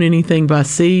grown anything by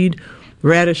seed,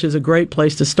 radish is a great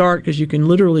place to start, because you can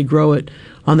literally grow it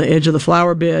on the edge of the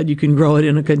flower bed. You can grow it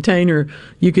in a container.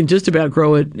 You can just about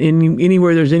grow it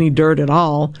anywhere there's any dirt at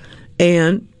all.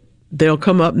 And they'll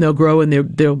come up and they'll grow, and the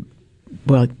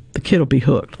kid will be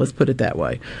hooked. Let's put it that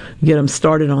way. Get them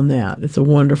started on that. It's a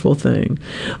wonderful thing.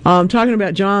 Talking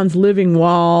about John's living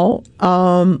wall.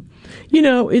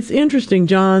 It's interesting,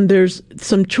 John. There's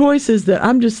some choices that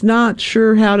I'm just not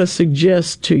sure how to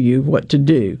suggest to you what to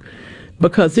do.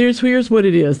 Because here's what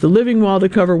it is. The living wall to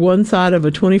cover one side of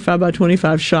a 25 by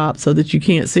 25 shop so that you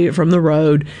can't see it from the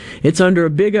road. It's under a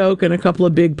big oak and a couple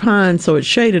of big pines, so it's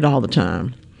shaded all the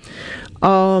time.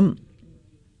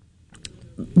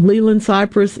 Leland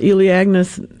cypress,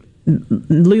 Elaeagnus.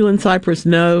 Leland cypress,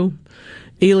 no.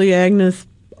 Elaeagnus,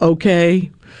 okay.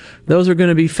 Those are going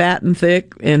to be fat and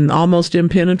thick and almost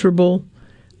impenetrable.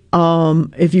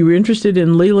 If you were interested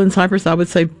in Leland cypress, I would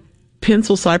say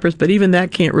pencil cypress, but even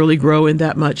that can't really grow in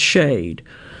that much shade.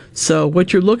 So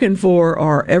what you're looking for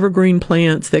are evergreen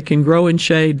plants that can grow in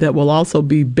shade that will also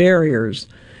be barriers.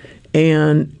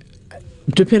 And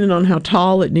depending on how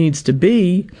tall it needs to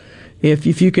be,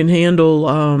 if you can handle,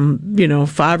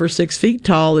 5 or 6 feet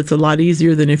tall, it's a lot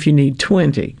easier than if you need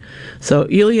 20. So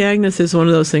Elaeagnus is one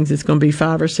of those things that's going to be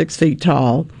 5 or 6 feet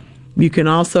tall. You can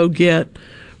also get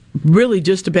really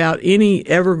just about any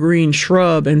evergreen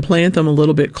shrub and plant them a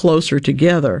little bit closer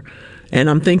together. And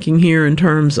I'm thinking here in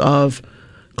terms of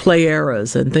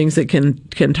clayeras and things that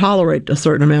can tolerate a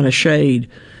certain amount of shade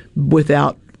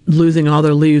without losing all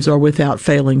their leaves or without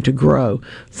failing to grow.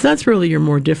 So that's really your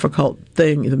more difficult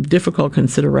thing. The difficult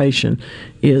consideration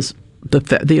is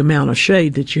the amount of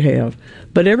shade that you have.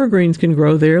 But evergreens can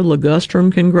grow there.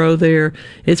 Ligustrum can grow there.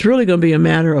 It's really going to be a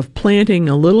matter of planting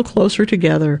a little closer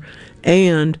together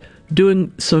and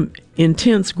doing some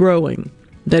intense growing.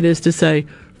 That is to say,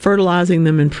 fertilizing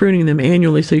them and pruning them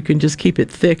annually so you can just keep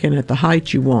it thick and at the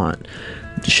height you want.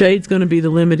 Shade's going to be the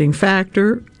limiting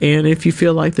factor, and if you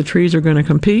feel like the trees are going to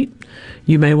compete,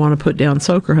 you may want to put down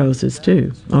soaker hoses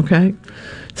too, okay?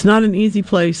 It's not an easy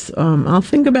place. I'll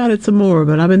think about it some more,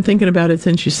 but I've been thinking about it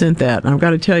since you sent that, and I've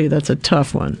got to tell you, that's a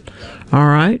tough one. All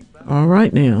right? All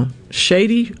right now.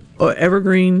 Shady or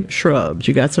evergreen shrubs.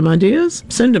 You got some ideas?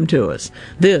 Send them to us.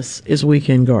 This is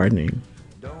Weekend Gardening.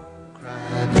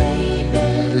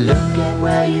 Baby, look at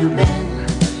where you've been.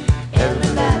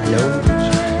 Everybody knows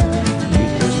you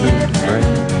just need to pray.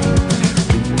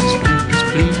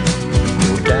 Please,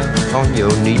 go down on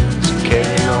your knees.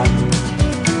 Carry on,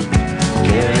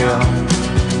 carry on.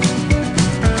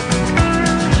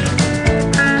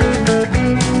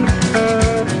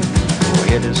 Your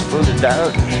head is full of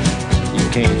doubt. You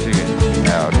can't figure it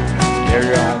out.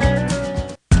 Carry on.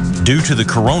 Due to the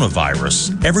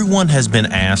coronavirus, everyone has been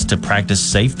asked to practice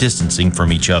safe distancing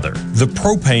from each other. The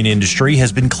propane industry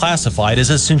has been classified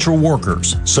as essential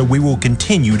workers, so we will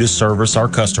continue to service our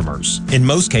customers. In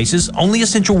most cases, only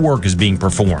essential work is being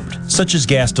performed, such as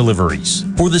gas deliveries.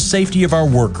 For the safety of our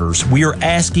workers, we are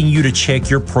asking you to check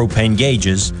your propane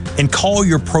gauges and call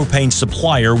your propane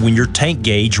supplier when your tank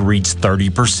gauge reads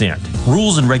 30%.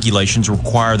 Rules and regulations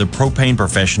require the propane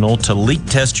professional to leak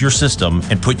test your system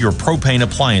and put your propane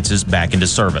appliances back into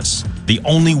service. The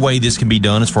only way this can be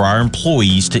done is for our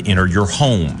employees to enter your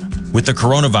home. With the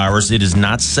coronavirus, it is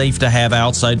not safe to have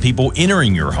outside people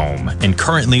entering your home, and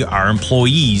currently our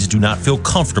employees do not feel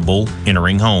comfortable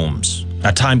entering homes.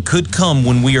 A time could come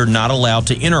when we are not allowed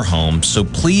to enter homes, so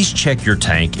please check your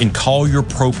tank and call your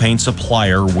propane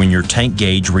supplier when your tank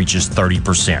gauge reaches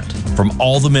 30%. From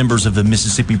all the members of the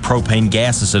Mississippi Propane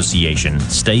Gas Association,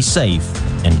 stay safe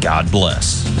and God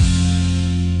bless.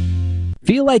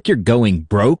 Feel like you're going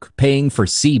broke paying for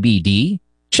CBD?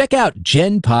 Check out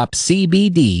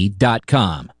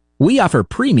GenPopCBD.com. We offer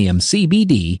premium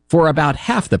CBD for about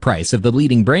half the price of the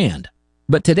leading brand.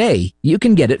 But today, you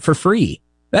can get it for free.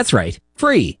 That's right,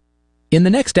 free. In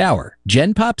the next hour,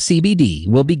 GenPop CBD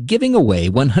will be giving away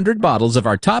 100 bottles of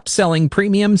our top-selling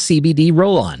premium CBD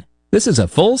roll-on. This is a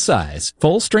full-size,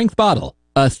 full-strength bottle,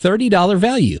 a $30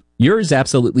 value. Yours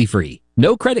absolutely free.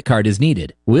 No credit card is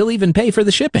needed. We'll even pay for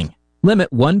the shipping.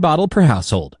 Limit 1 bottle per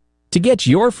household. To get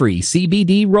your free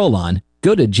CBD roll-on,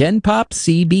 go to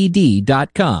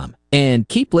GenPopCBD.com and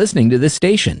keep listening to this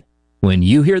station. When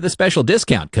you hear the special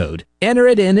discount code, enter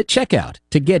it in at checkout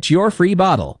to get your free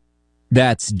bottle.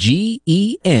 That's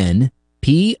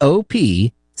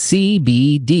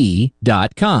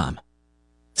GenPopCBD.com.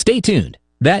 Stay tuned.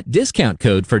 That discount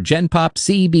code for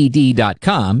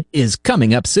GenPopCBD.com is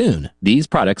coming up soon. These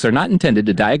products are not intended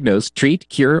to diagnose, treat,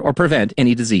 cure, or prevent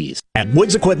any disease. At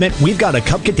Woods Equipment, we've got a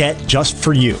Cub Cadet just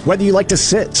for you. Whether you like to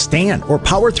sit, stand, or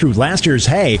power through last year's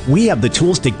hay, we have the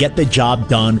tools to get the job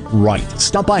done right.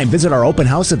 Stop by and visit our open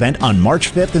house event on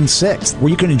March 5th and 6th,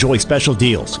 where you can enjoy special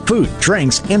deals, food,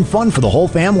 drinks, and fun for the whole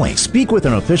family. Speak with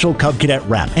an official Cub Cadet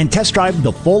rep and test drive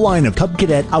the full line of Cub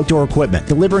Cadet outdoor equipment,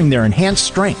 delivering their enhanced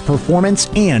strength, performance,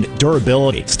 and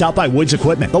durability. Stop by Woods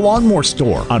Equipment, the Lawnmower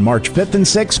Store, on March 5th and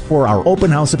 6th for our open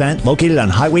house event located on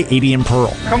Highway 80 in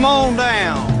Pearl. Come on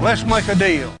down. Let's make a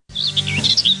deal.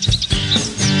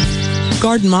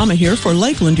 Garden Mama here for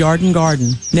Lakeland Yard and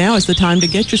Garden. Now is the time to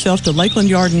get yourself to Lakeland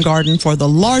Yard and Garden for the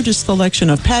largest selection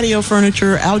of patio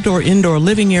furniture, outdoor-indoor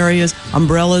living areas,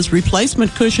 umbrellas,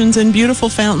 replacement cushions, and beautiful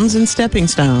fountains and stepping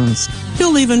stones.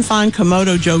 You'll even find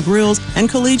Komodo Joe grills and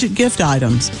collegiate gift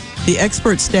items. The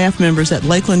expert staff members at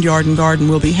Lakeland Yard and Garden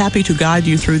will be happy to guide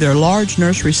you through their large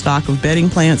nursery stock of bedding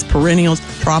plants, perennials,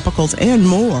 tropicals, and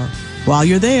more. While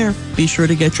you're there, be sure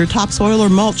to get your topsoil or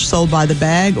mulch sold by the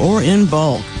bag or in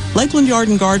bulk. Lakeland Yard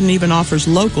and Garden even offers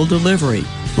local delivery.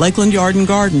 Lakeland Yard and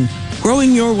Garden,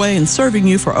 growing your way and serving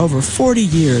you for over 40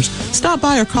 years. Stop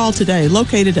by or call today,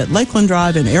 located at Lakeland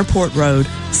Drive and Airport Road,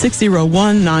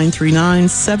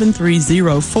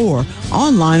 601-939-7304,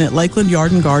 online at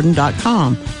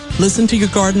lakelandyardandgarden.com. Listen to your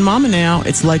Garden Mama now.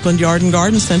 It's Lakeland Yard and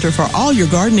Garden Center for all your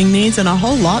gardening needs and a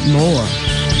whole lot more.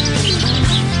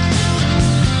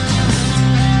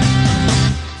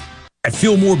 At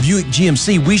Fillmore Buick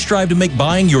GMC, we strive to make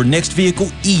buying your next vehicle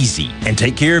easy and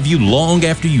take care of you long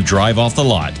after you drive off the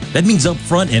lot. That means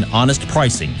upfront and honest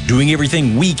pricing, doing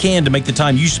everything we can to make the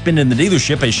time you spend in the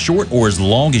dealership as short or as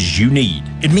long as you need.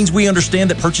 It means we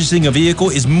understand that purchasing a vehicle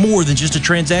is more than just a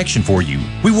transaction for you.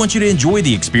 We want you to enjoy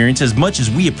the experience as much as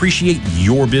we appreciate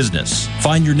your business.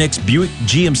 Find your next Buick,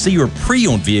 GMC, or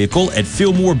pre-owned vehicle at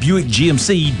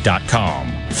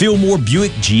FillmoreBuickGMC.com. Fillmore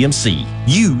Buick GMC.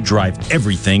 You drive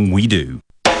everything we do.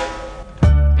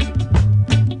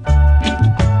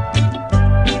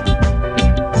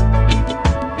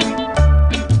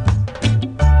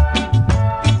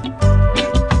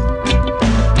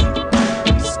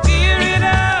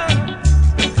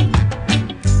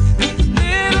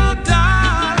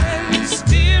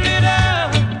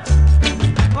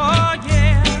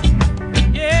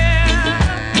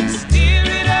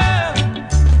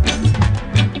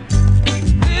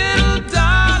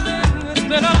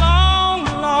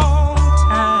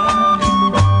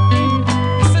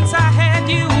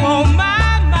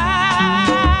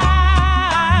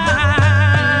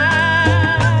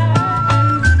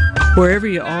 Wherever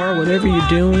you are, whatever you're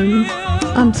doing,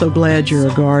 I'm so glad you're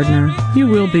a gardener. You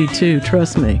will be too,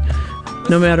 trust me.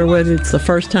 No matter whether it's the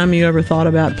first time you ever thought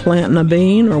about planting a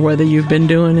bean or whether you've been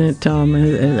doing it,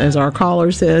 as our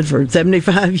caller said, for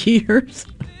 75 years.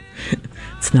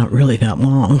 It's not really that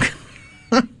long.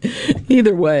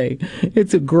 Either way,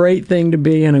 it's a great thing to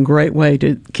be and a great way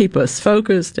to keep us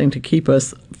focused and to keep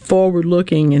us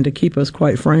forward-looking and to keep us,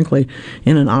 quite frankly,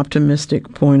 in an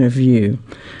optimistic point of view.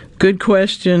 Good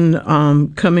question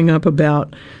coming up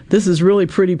about, this is really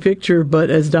pretty picture, but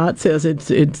as Dot says, it's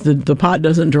the pot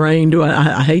doesn't drain.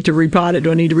 I hate to repot it. Do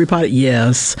I need to repot it?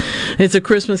 Yes. It's a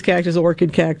Christmas cactus,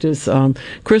 orchid cactus,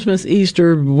 Christmas,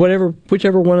 Easter,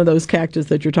 whichever one of those cactus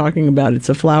that you're talking about. It's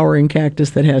a flowering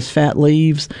cactus that has fat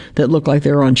leaves that look like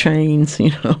they're on chains.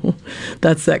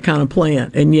 That's that kind of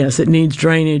plant. And yes, it needs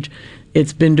drainage.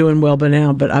 It's been doing well by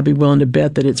now, but I'd be willing to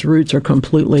bet that its roots are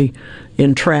completely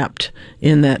entrapped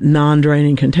in that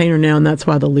non-draining container now, and that's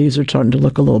why the leaves are starting to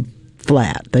look a little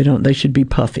flat. They should be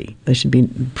puffy. They should be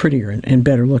prettier and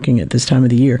better looking at this time of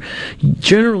the year.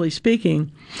 Generally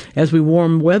speaking, as we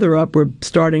warm weather up, we're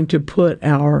starting to put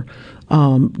our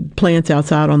plants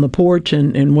outside on the porch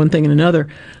and one thing and another.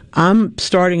 I'm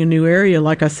starting a new area.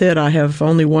 Like I said, I have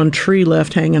only one tree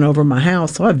left hanging over my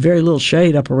house, so I have very little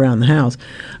shade up around the house.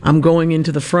 I'm going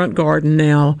into the front garden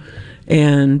now,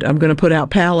 and I'm going to put out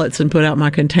pallets and put out my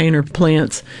container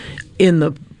plants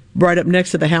right up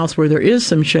next to the house where there is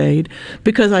some shade,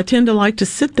 because I tend to like to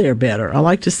sit there better. I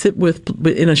like to sit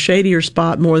in a shadier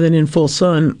spot more than in full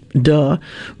sun,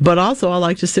 but also I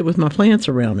like to sit with my plants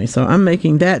around me, so I'm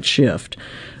making that shift.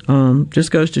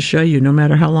 Just goes to show you, no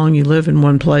matter how long you live in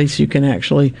one place, you can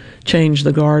actually change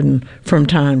the garden from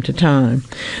time to time.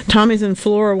 Tommy's in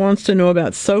Flora wants to know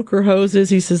about soaker hoses.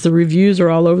 He says the reviews are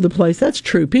all over the place. That's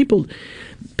true. People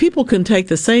can take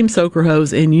the same soaker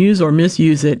hose and use or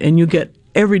misuse it, and you get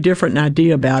every different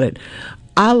idea about it.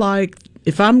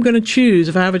 If I'm going to choose,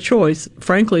 if I have a choice,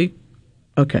 frankly,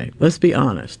 okay, let's be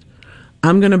honest.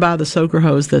 I'm going to buy the soaker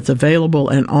hose that's available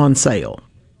and on sale.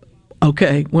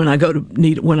 Okay, when I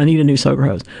need a new soaker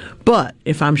hose. But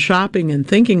if I'm shopping and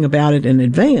thinking about it in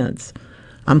advance,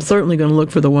 I'm certainly going to look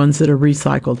for the ones that are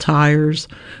recycled tires.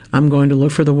 I'm going to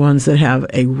look for the ones that have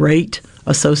a rate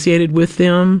associated with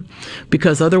them,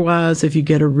 because otherwise, if you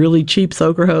get a really cheap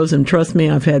soaker hose, and trust me,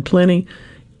 I've had plenty,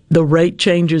 the rate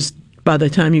changes by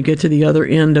the time you get to the other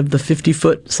end of the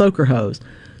 50-foot soaker hose.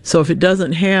 So if it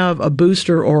doesn't have a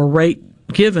booster or a rate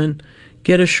given,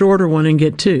 get a shorter one and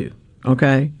get two.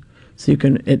 Okay. So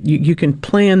you can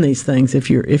plan these things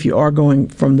if you are going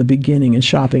from the beginning and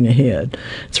shopping ahead.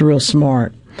 It's real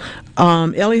smart.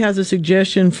 Ellie has a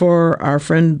suggestion for our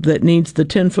friend that needs the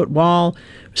 10-foot wall,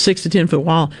 6 to 10-foot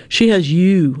wall. She has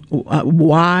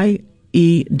YEW,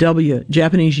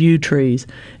 Japanese yew trees,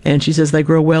 and she says they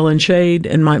grow well in shade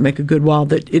and might make a good wall.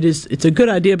 It's a good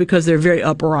idea because they're very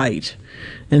upright,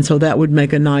 and so that would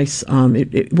make a nice.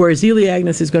 Whereas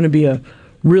Elaeagnus is going to be a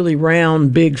really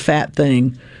round, big, fat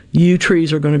thing. Yew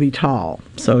trees are going to be tall.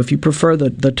 So if you prefer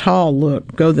the tall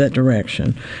look, go that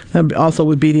direction. That also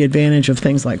would be the advantage of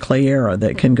things like Clayera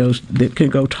that can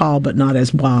go tall but not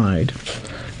as wide.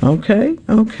 Okay.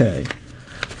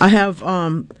 I have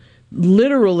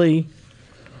literally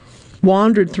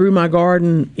wandered through my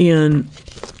garden in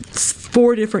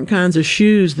 4 different kinds of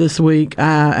shoes this week.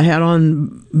 I had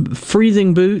on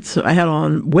freezing boots. I had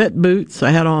on wet boots. I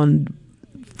had on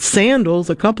sandals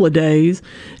a couple of days,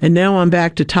 and now I'm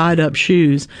back to tied up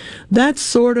shoes. That's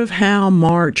sort of how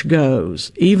March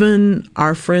goes. Even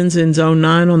our friends in Zone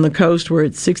 9 on the coast, where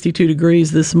it's 62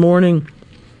 degrees this morning,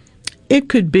 it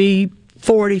could be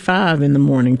 45 in the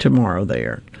morning tomorrow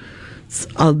there. It's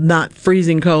not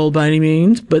freezing cold by any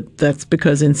means, but that's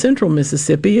because in central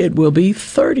Mississippi it will be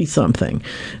 30-something.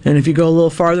 And if you go a little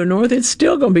farther north, it's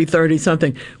still going to be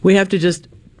 30-something. We have to just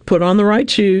put on the right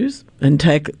shoes and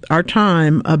take our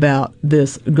time about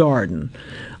this garden.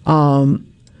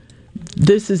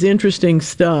 This is interesting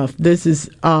stuff. This is,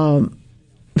 y'all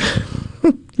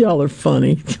are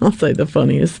funny. I'll say the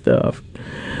funniest stuff.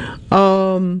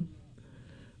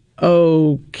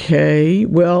 Okay.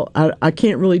 Well, I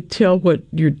can't really tell what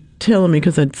you're telling me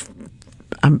because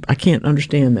I can't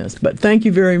understand this. But thank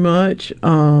you very much.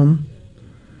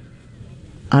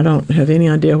 I don't have any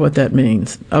idea what that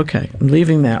means. Okay, I'm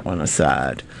leaving that one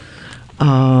aside.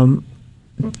 I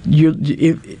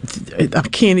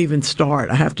can't even start.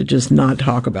 I have to just not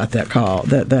talk about that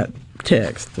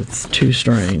text. It's too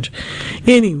strange.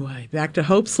 Anyway, back to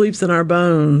hope sleeps in our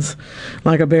bones,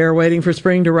 like a bear waiting for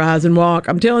spring to rise and walk.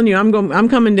 I'm telling you, I'm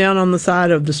coming down on the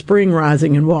side of the spring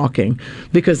rising and walking,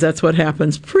 because that's what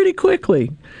happens pretty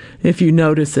quickly if you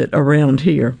notice it around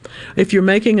here. If you're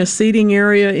making a seating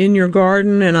area in your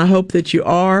garden, and I hope that you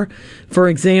are, for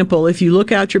example, if you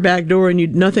look out your back door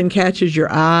and nothing catches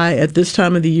your eye at this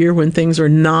time of the year when things are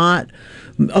not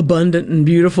abundant and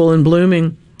beautiful and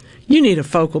blooming, you need a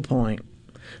focal point.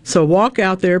 So walk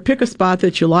out there, pick a spot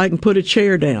that you like, and put a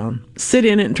chair down. Sit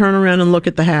in it and turn around and look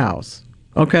at the house.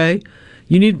 Okay?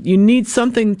 You need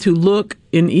something to look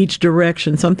in each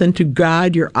direction, something to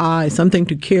guide your eye, something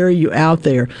to carry you out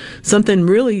there, something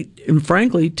really, and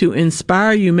frankly, to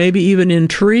inspire you, maybe even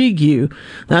intrigue you.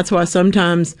 That's why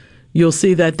sometimes you'll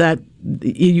see that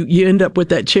you end up with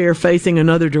that chair facing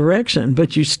another direction,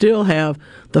 but you still have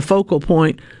the focal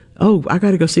point. Oh, I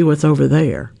got to go see what's over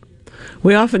there.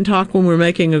 We often talk when we're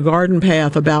making a garden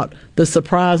path about the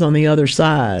surprise on the other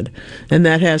side. And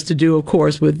that has to do, of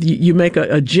course, with you make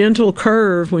a gentle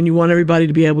curve when you want everybody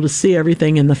to be able to see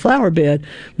everything in the flower bed.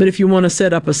 But if you want to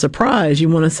set up a surprise, you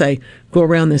want to say, go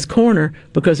around this corner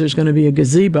because there's going to be a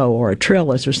gazebo or a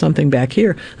trellis or something back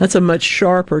here. That's a much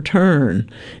sharper turn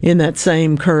in that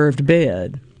same curved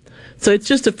bed. So it's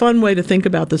just a fun way to think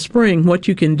about the spring, what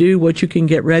you can do, what you can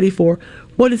get ready for,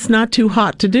 what it's not too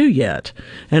hot to do yet.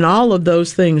 And all of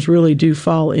those things really do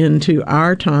fall into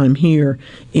our time here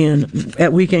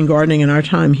at Weekend Gardening and our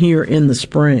time here in the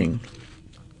spring.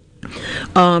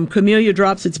 Camellia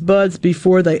drops its buds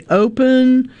before they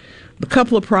open. A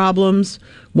couple of problems.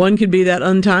 One could be that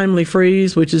untimely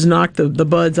freeze, which has knocked the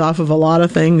buds off of a lot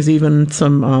of things, even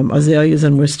some azaleas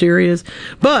and wisterias.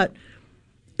 But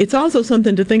it's also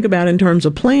something to think about in terms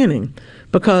of planning,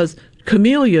 because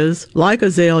camellias, like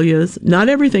azaleas, not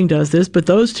everything does this, but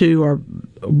those two are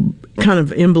kind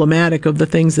of emblematic of the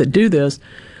things that do this.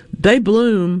 They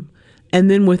bloom,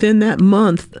 and then within that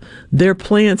month, their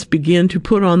plants begin to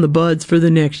put on the buds for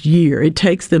the next year. It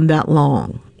takes them that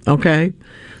long, okay?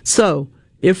 So,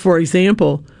 if, for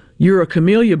example, you're a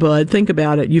camellia bud, think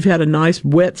about it. You've had a nice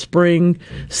wet spring,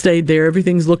 stayed there,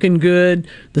 everything's looking good,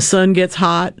 the sun gets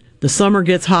hot, the summer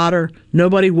gets hotter,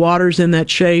 nobody waters in that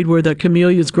shade where the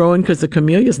camellia's growing because the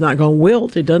camellia's not going to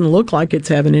wilt. It doesn't look like it's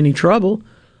having any trouble.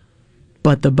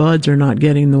 But the buds are not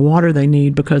getting the water they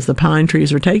need because the pine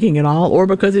trees are taking it all, or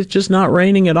because it's just not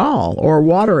raining at all or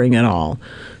watering at all.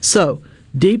 So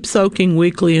deep soaking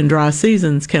weekly in dry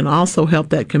seasons can also help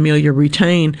that camellia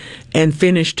retain and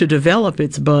finish to develop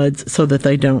its buds so that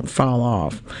they don't fall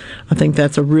off. I think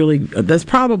that's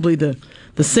probably the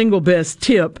single best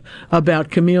tip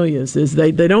about camellias is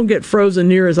they don't get frozen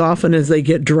near as often as they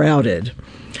get droughted.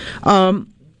 I'm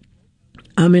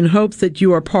in hopes that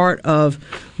you are part of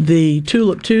the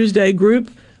Tulip Tuesday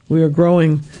group. We are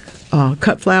growing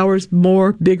cut flowers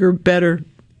more, bigger, better,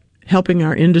 helping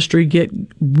our industry get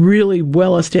really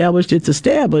well established. It's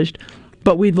established,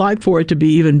 but we'd like for it to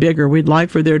be even bigger. We'd like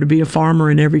for there to be a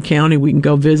farmer in every county we can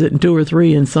go visit, and 2 or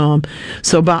 3 in some.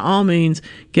 So by all means,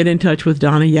 get in touch with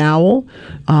Donna Yowell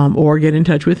or get in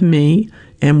touch with me,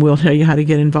 and we'll tell you how to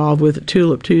get involved with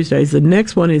Tulip Tuesdays. The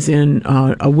next one is in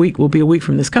a week. Will be a week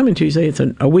from this coming Tuesday. It's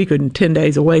a week and 10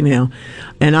 days away now.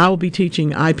 And I will be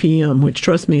teaching IPM, which,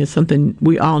 trust me, is something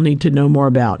we all need to know more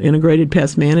about. Integrated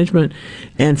pest management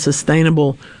and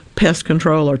sustainable pest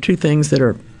control are 2 things that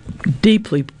are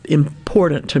deeply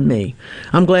important to me.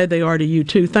 I'm glad they are to you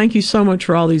too. Thank you so much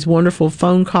for all these wonderful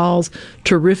phone calls,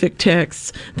 terrific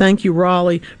texts. Thank you,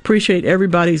 Raleigh. Appreciate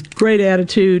everybody's great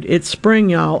attitude. It's spring,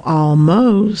 y'all,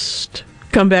 almost.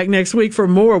 Come back next week for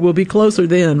more. We'll be closer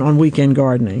then on Weekend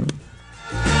Gardening.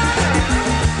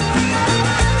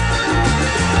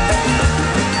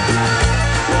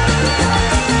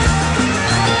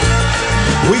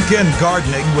 Weekend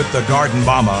Gardening with the Garden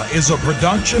Mama is a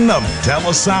production of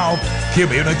TeleSouth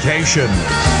Communications.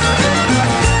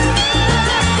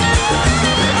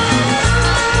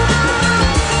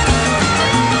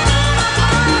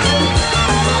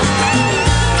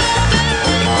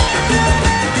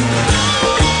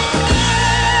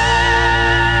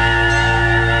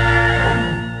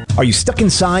 Are you stuck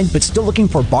inside but still looking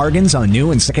for bargains on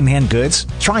new and secondhand goods?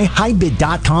 Try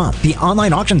HighBid.com, the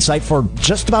online auction site for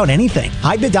just about anything.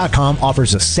 HighBid.com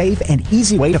offers a safe and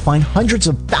easy way to find hundreds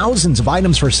of thousands of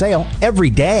items for sale every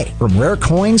day. From rare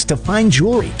coins to fine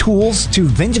jewelry, tools to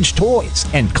vintage toys,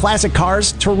 and classic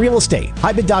cars to real estate.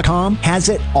 HighBid.com has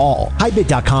it all.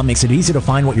 HighBid.com makes it easy to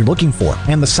find what you're looking for,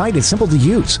 and the site is simple to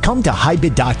use. Come to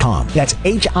HighBid.com. That's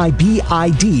HiBid.com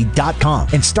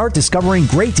and start discovering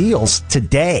great deals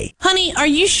today. free. Honey, are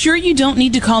you sure you don't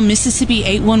need to call Mississippi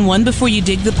 811 before you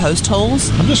dig the post holes?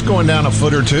 I'm just going down a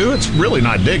foot or two. It's really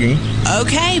not digging.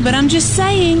 Okay, but I'm just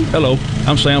saying. Hello,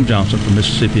 I'm Sam Johnson from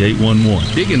Mississippi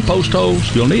 811. Digging post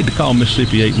holes? You'll need to call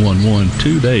Mississippi 811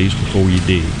 2 days before you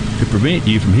dig to prevent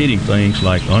you from hitting things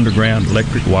like underground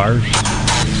electric wires.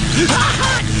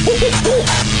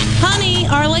 Honey,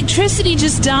 our electricity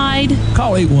just died.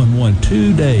 Call 811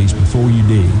 2 days before you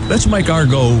dig. Let's make our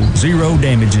goal 0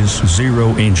 damages,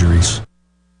 0 injuries.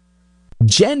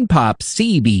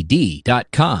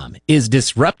 GenPopCBD.com is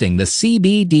disrupting the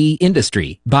CBD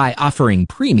industry by offering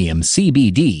premium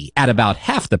CBD at about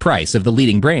half the price of the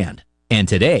leading brand. And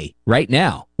today, right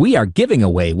now, we are giving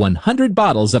away 100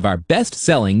 bottles of our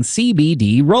best-selling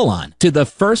CBD roll-on to the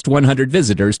first 100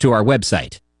 visitors to our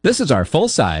website. This is our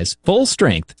full-size,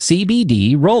 full-strength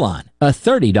CBD roll-on, a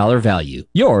 $30 value.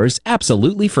 Yours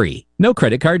absolutely free. No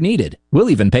credit card needed. We'll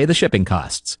even pay the shipping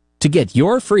costs. To get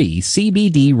your free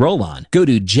CBD roll-on, go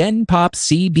to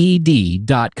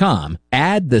GenPopCBD.com,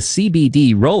 add the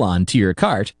CBD roll-on to your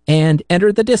cart, and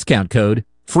enter the discount code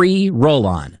FREE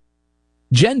ROLL-ON.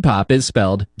 GenPop is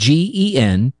spelled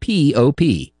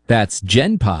GenPop. That's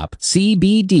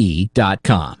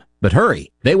GenPopCBD.com. But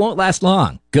hurry, they won't last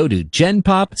long. Go to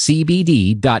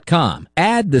GenPopCBD.com,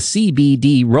 add the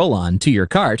CBD roll-on to your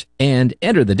cart, and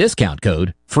enter the discount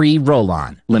code FREE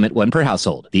ROLL-ON. Limit 1 per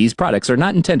household. These products are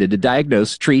not intended to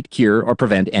diagnose, treat, cure, or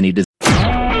prevent any disease.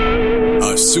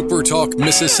 A SuperTalk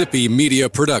Mississippi media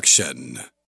production.